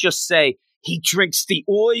couldn't just say, he drinks the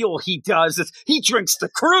oil, he does. He drinks the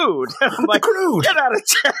crude. I'm like, crude. Get out of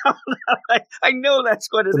town. I know that's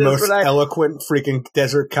what it is. The most eloquent freaking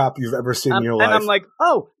desert cop you've ever seen in your life. And I'm like,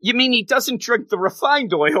 oh, you mean he doesn't drink the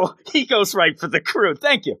refined oil? He goes right for the crude.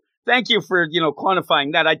 Thank you. Thank you for,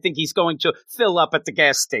 quantifying that. I think he's going to fill up at the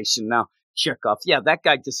gas station now. Jerk off. Yeah, that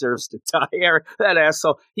guy deserves to die. That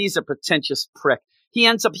asshole. He's a pretentious prick.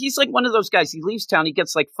 He's like one of those guys. He leaves town, he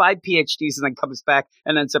gets like 5 PhDs and then comes back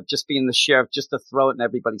and ends up just being the sheriff just to throw it in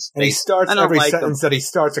everybody's face. And he starts every sentence that he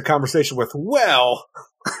starts a conversation with, well.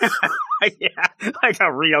 Yeah, like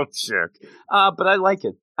a real jerk. But I like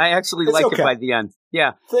it. I actually like it by the end.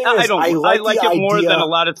 Yeah. I like it more than a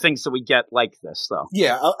lot of things that we get like this, though.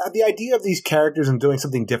 Yeah. The idea of these characters and doing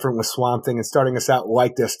something different with Swamp Thing and starting us out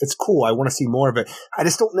like this, it's cool. I want to see more of it. I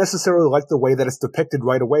just don't necessarily like the way that it's depicted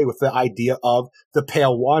right away with the idea of the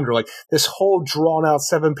Pale Wanderer. Like this whole drawn out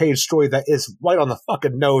 7-page story that is right on the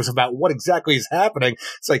fucking nose about what exactly is happening.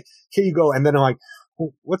 It's like, here you go. And then I'm like,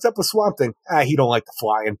 what's up with Swamp Thing? He don't like the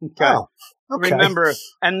flying. Okay. Oh. Okay. Remember,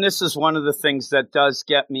 and this is one of the things that does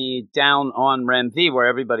get me down on Ren V,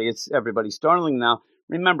 where it's everybody's darling now.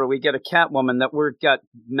 Remember, we get a Catwoman that we've got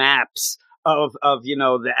maps of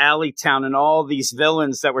the Alley Town and all these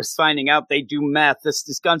villains that we're finding out they do meth,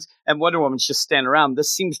 this guns, and Wonder Woman's just standing around.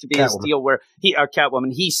 This seems to be his deal where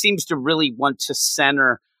Catwoman, he seems to really want to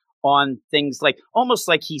center on things like almost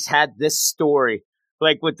like he's had this story.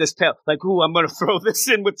 Like with this pill, like, I'm going to throw this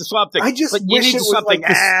in with the Swamp Thing. I just wish it was something.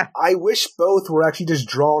 I wish both were actually just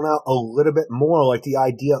drawn out a little bit more, like the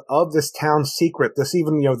idea of this town secret, this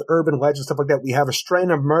even, the urban legend, stuff like that. We have a strain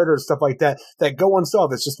of murders, stuff like that go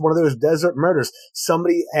unsolved. It's just one of those desert murders.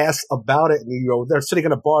 Somebody asks about it, and they're sitting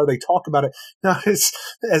in a bar, they talk about it. Not as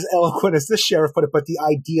eloquent as this sheriff put it, but the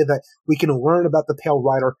idea that we can learn about the Pale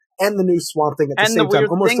Rider and the new Swamp Thing at the same time.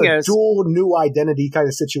 Almost a dual new identity kind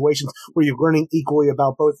of situations where you're learning equally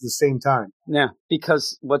about both at the same time. Yeah,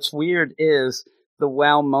 because what's weird is the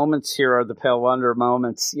wow moments here are the Pale Wonder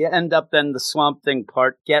moments. You end up then the Swamp Thing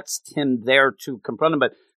part gets him there to confront him,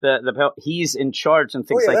 but he's in charge and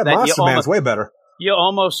things like that. Monster Man's way better. You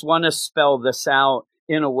almost want to spell this out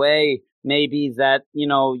in a way. Maybe that,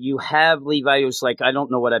 you have Levi who's like, I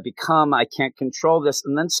don't know what I become. I can't control this.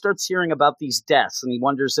 And then starts hearing about these deaths. And he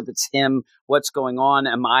wonders if it's him. What's going on?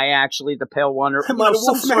 Am I actually the Pale Wonder?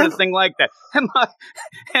 Some sort of thing like that.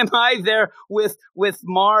 Am I there with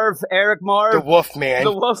Eric Marv? The Wolfman.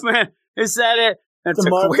 The Wolfman. Is that it? That's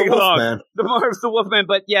the Marv the Wolfman. The Marv the Wolfman.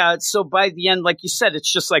 But yeah, so by the end, like you said,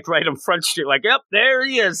 it's just like right on Front Street. Like, yep, there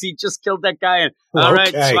he is. He just killed that guy. And all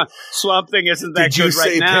right, Swamp Thing isn't that good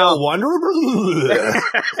right now. Pale Wonder?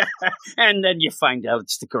 And then you find out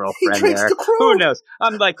it's the girlfriend there. Who knows?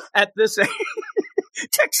 I'm like, at this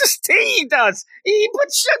Texas tea does. He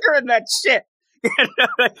puts sugar in that shit.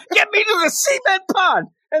 Get me to the cement pond.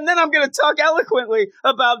 And then I'm going to talk eloquently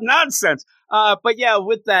about nonsense. But yeah,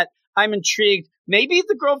 with that, I'm intrigued. Maybe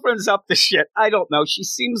the girlfriend's up to shit. I don't know. She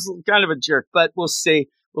seems kind of a jerk, but we'll see.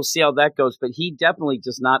 We'll see how that goes. But he definitely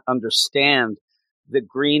does not understand the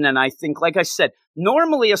green. And I think, like I said,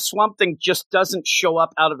 normally a Swamp Thing just doesn't show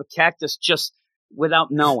up out of a cactus just without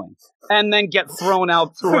knowing, and then get thrown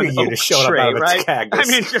out through an oak tree, right? I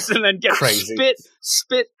mean, and then get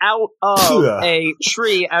spit out of a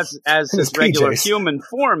tree as his regular human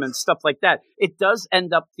form and stuff like that. It does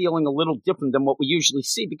end up feeling a little different than what we usually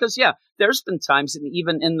see because, there's been times, and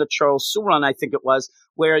even in the Charles Soule run, I think it was,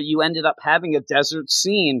 where you ended up having a desert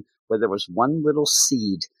scene where there was one little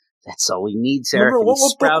seed. That's all he needs, Eric. Remember,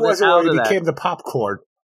 what book was it where he became the popcorn?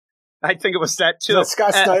 I think it was that, too. Was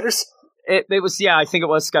that Scott Snyder's? It was, I think it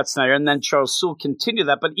was Scott Snyder, and then Charles Soule continued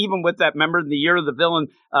that. But even with that, remember in the Year of the Villain,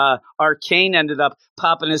 Arcane ended up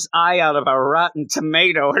popping his eye out of a rotten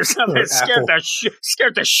tomato or something. It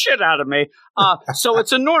scared the shit out of me. So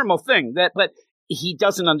it's a normal thing but he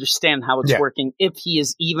doesn't understand how it's working if he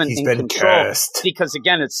is even in control. Cursed. Because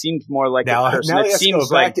again, it seems more like a person. Now he has to go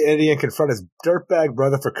back to India and confront his dirtbag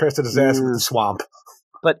brother for cursing his ass with the swamp.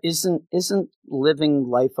 But isn't living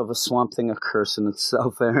life of a Swamp Thing a curse in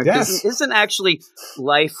itself, Eric? Yes. Isn't actually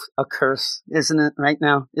life a curse? Isn't it right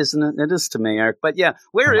now? Isn't it? It is to me, Eric. But yeah,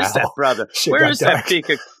 where is that brother? Where is that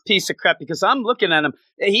piece of crap? Because I'm looking at him.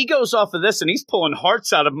 He goes off of this and he's pulling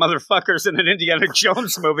hearts out of motherfuckers in an Indiana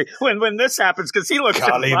Jones movie when this happens because he looks just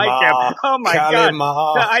like him. Oh my God.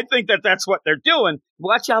 I think that's what they're doing.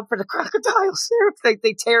 Watch out for the crocodiles, Eric.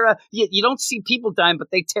 They tear you don't see people dying, but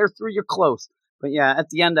they tear through your clothes. But yeah, at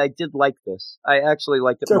the end, I did like this. I actually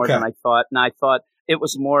liked it more than I thought. And I thought it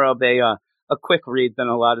was more of a quick read than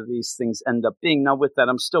a lot of these things end up being. Now, with that,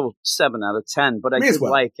 I'm still 7 out of 10, but I did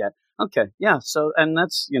like it. Okay, yeah. So, and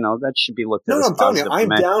that's, that should be looked at as positive. No, I'm telling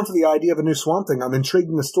you, I'm down for the idea of a new Swamp Thing. I'm intrigued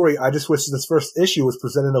in the story. I just wish this first issue was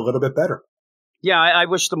presented a little bit better. Yeah, I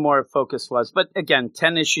wish the more focus was. But again,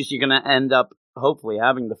 10 issues, you're going to end up hopefully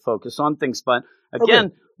having the focus on things. But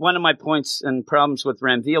again, one of my points and problems with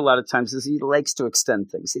Ranvi a lot of times is he likes to extend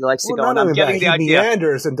things. He likes to go, and I'm getting the idea. He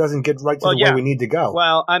meanders and doesn't get right to the way we need to go.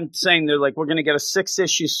 Well, I'm saying they're like, we're going to get a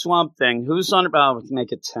 6-issue Swamp Thing. Who's on it? Oh, we can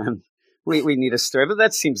make it 10. We need a story. But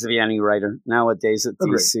that seems to be any writer nowadays at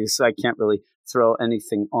DC, so I can't really throw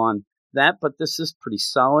anything on that. But this is pretty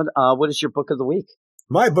solid. What is your book of the week?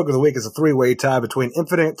 My book of the week is a 3-way tie between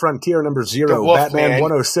Infinite Frontier number 0, Batman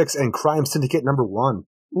 106, and Crime Syndicate number 1.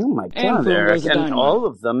 Oh my God, Eric. And all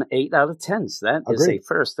of them 8 out of 10. So that is a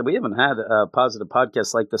first. We haven't had a positive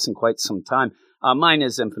podcast like this in quite some time. Mine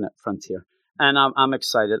is Infinite Frontier. And I'm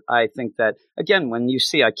excited. I think that, again, when you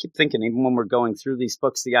see, I keep thinking, even when we're going through these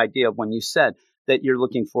books, the idea of when you said that you're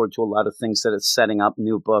looking forward to a lot of things that it's setting up,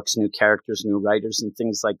 new books, new characters, new writers, and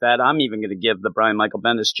things like that. I'm even going to give the Brian Michael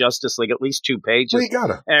Bendis Justice League at least 2 pages. Well, you got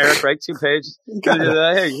it. Eric, right? 2 pages.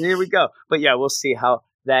 Hey, here we go. But yeah, we'll see how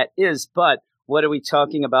that is. But what are we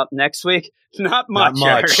talking about next week? Not much.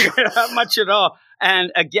 Not much at all.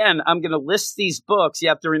 And again, I'm going to list these books. You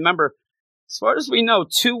have to remember, As far as we know,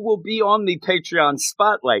 2 will be on the Patreon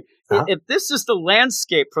spotlight. If this is the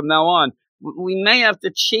landscape from now on, we may have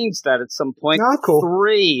to change that at some point. Cool.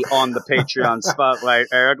 3 on the Patreon spotlight,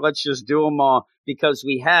 Eric. Let's just do them all because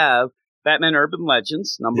we have Batman Urban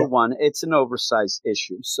Legends, number 1. It's an oversized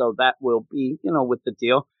issue, so that will be, with the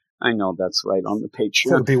deal. I know that's right on the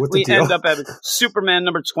Patreon. We end up having Superman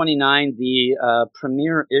number 29, the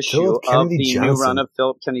premiere issue of the new run of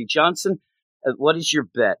Philip Kennedy Johnson. What is your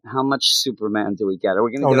bet? How much Superman do we get? Are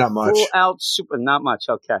we going to get a full-out Superman? Not much.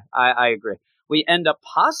 Okay, I agree. We end up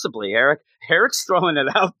possibly, Eric's throwing it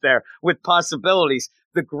out there with possibilities.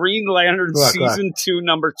 The Green Lantern Season 2,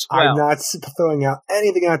 number 12. I'm not throwing out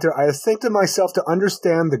anything out there. I think to myself, to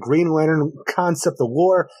understand the Green Lantern concept, the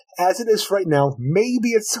lore, as it is right now,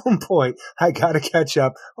 maybe at some point I got to catch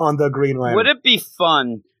up on the Green Lantern. Would it be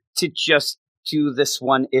fun to just do this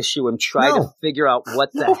one issue and try to figure out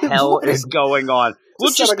what the hell is going on?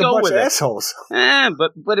 We'll just go with it. Assholes.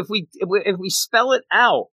 But if we spell it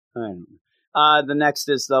out. The next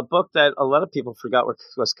is the book that a lot of people forgot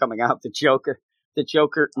was coming out, The Joker. The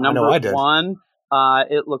Joker, number 1.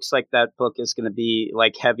 It looks like that book is going to be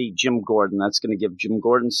like heavy Jim Gordon. That's going to give Jim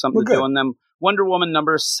Gordon something to do on them. Wonder Woman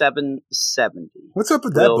number 770. What's up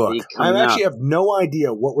with that book? I actually have no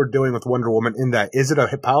idea what we're doing with Wonder Woman in that. Is it a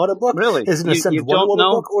Hippolyta book? Really? Is it a Wonder Woman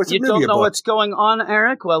book? Or is it you don't know what's going on,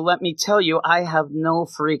 Eric? Well, let me tell you, I have no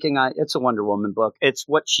freaking idea. It's a Wonder Woman book. It's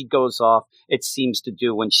what she goes off, it seems to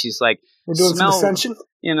do when she's like, we're doing some Ascension?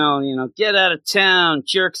 Get out of town,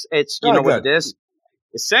 jerks. It's, what it is?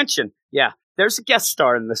 Ascension. Yeah. There's a guest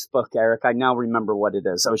star in this book, Eric. I now remember what it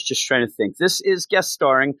is. I was just trying to think. This is guest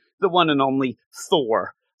starring the one and only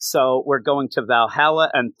Thor. So we're going to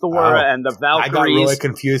Valhalla and Thor and the Valkyries. I got really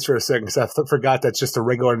confused for a second because I forgot that's just a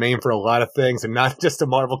regular name for a lot of things and not just a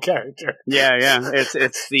Marvel character. Yeah.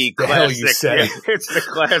 It's the classic. You say. It's the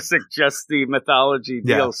classic, just the mythology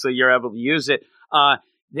deal. So you're able to use it.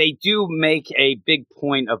 They do make a big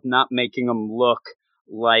point of not making them look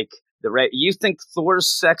like you think Thor's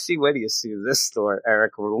sexy? Where do you see this Thor,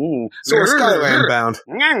 Eric? So Skyland bound.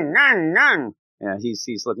 Yeah,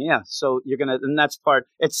 he's looking. Yeah, so you're gonna, and that's part.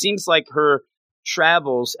 It seems like her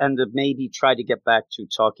travels and to maybe try to get back to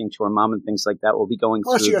talking to her mom and things like that will be going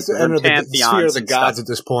through. She has to enter the sphere of the gods at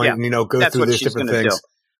this point, and go through these different things. Do.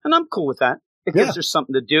 And I'm cool with that. It gives her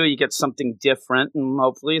something to do. You get something different, and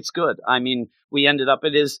hopefully it's good. I mean, we ended up.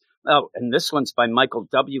 It is. Oh, and this one's by Michael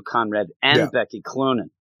W. Conrad and Becky Cloonan.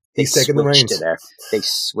 He's taking the reins. They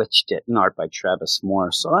switched it, and art by Travis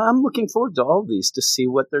Moore. So I'm looking forward to all these to see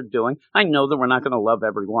what they're doing. I know that we're not going to love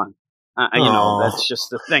everyone. That's just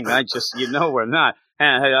the thing. We're not.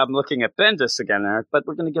 I'm looking at Bendis again, Eric, but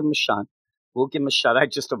we're going to give him a shot. We'll give him a shot. I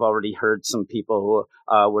just have already heard some people who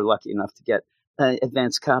were lucky enough to get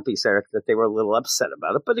advanced copies, Eric, that they were a little upset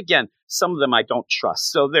about it. But again, some of them I don't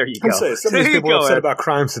trust. So there you go. Some of these people were upset about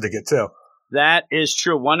Crime Syndicate too. That is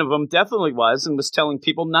true. One of them definitely was and was telling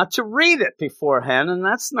people not to read it beforehand, and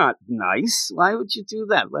that's not nice. Why would you do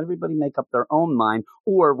that? Let everybody make up their own mind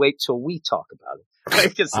or wait till we talk about it.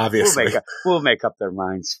 Because obviously. We'll make up their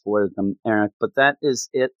minds for them, Eric. But that is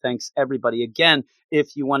it. Thanks, everybody. Again,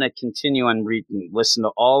 if you want to continue and read and listen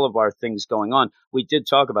to all of our things going on, we did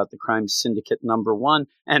talk about the Crime Syndicate number 1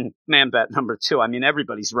 and Man-Bat number 2. I mean,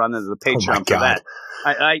 everybody's running to the Patreon for that.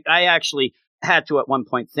 I actually had to at one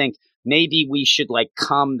point think, maybe we should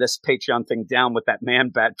calm this Patreon thing down with that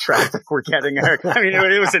Man-Bat traffic we're getting, Eric. I mean,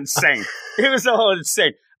 it was insane. It was all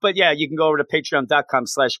insane. But yeah, you can go over to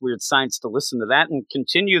patreon.com/weirdscience to listen to that and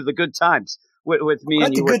continue the good times with me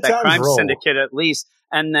and you with that Crime Syndicate at least.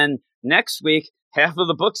 And then next week, half of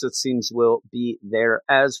the books, it seems, will be there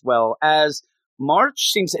as well as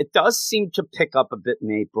March it does seem to pick up a bit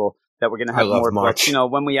in April. That we're going to have more books.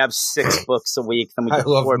 When we have 6 books a week, then we get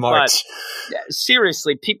 4. March. But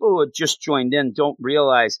seriously, people who have just joined in don't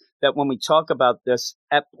realize that when we talk about this,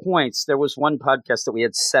 at points, there was one podcast that we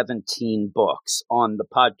had 17 books on the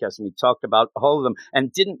podcast, and we talked about all of them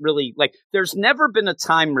and didn't really, there's never been a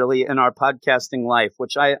time really in our podcasting life,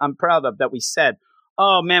 which I'm proud of, that we said,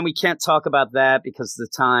 oh, man, we can't talk about that because of the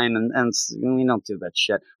time, and we don't do that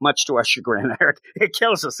shit, much to our chagrin, Eric. It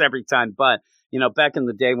kills us every time, but back in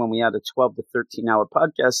the day when we had a 12 to 13-hour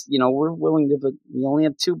podcast, we're willing to, but you only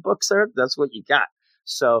have 2 books there. That's what you got.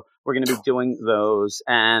 So we're going to be doing those.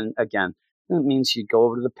 And again, that means you go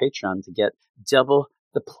over to the Patreon to get double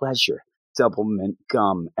the pleasure. Double mint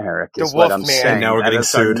gum, Eric, is what I'm saying. Now we're getting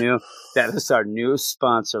sued. That is our new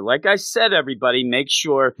sponsor. Like I said, everybody, make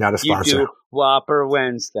sure you do Whopper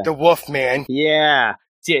Wednesday. The Wolfman. Yeah.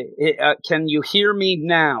 Can you hear me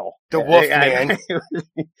now? The Wolfman.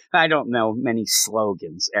 I don't know many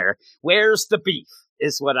slogans, Eric. Where's the beef?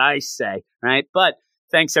 is what I say, right? But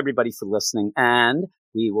thanks, everybody, for listening. And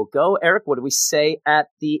we will go. Eric, what do we say at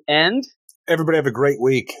the end? Everybody have a great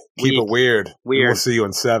week. Keep it weird. We'll see you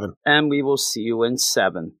in 7. And we will see you in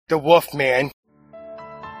 7. The Wolfman.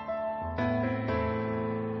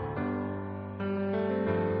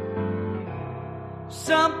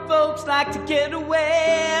 Some folks like to get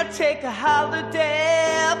away, take a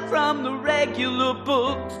holiday from the regular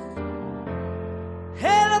books.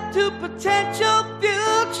 Head up to potential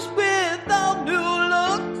futures with all new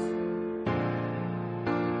looks.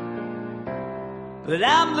 But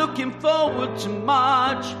I'm looking forward to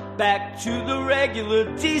March, back to the regular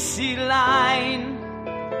DC line.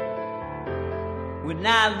 When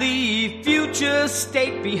I leave future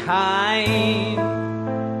state behind.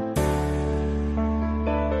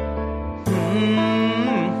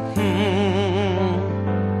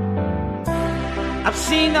 I've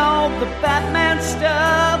seen all the Batman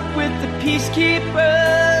stuff with the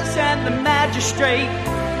peacekeepers and the magistrate.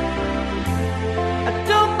 I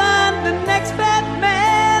don't mind the next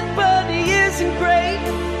Batman, but he isn't great.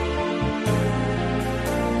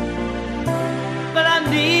 But I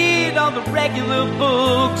need all the regular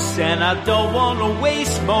books, and I don't want to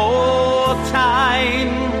waste more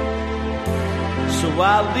time. So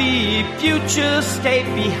I'll leave future state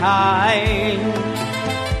behind.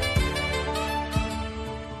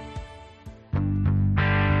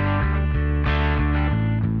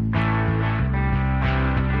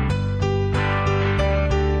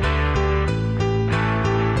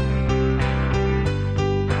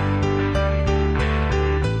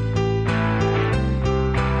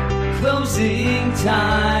 Closing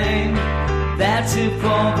time. That's it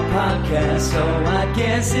for the podcast, so I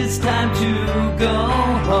guess it's time to go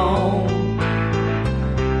home.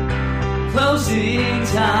 Closing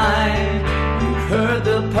time. You've heard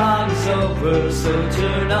the party's over, so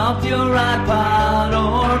turn off your iPod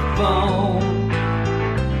or phone.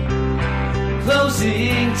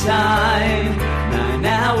 Closing time. 9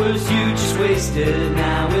 hours you just wasted.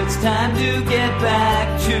 Now it's time to get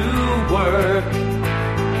back to work.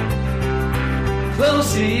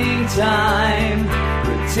 Closing time.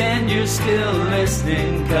 Pretend you're still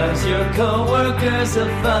listening, 'cause your coworker's a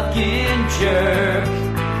fucking jerk.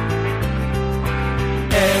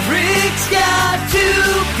 Eric's got to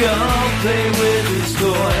go play with his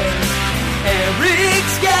toys.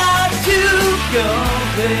 Eric's got to go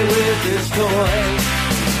play with his toys.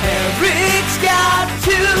 Eric's got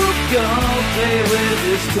to go play with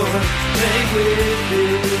his toys. Play with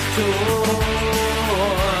his toys.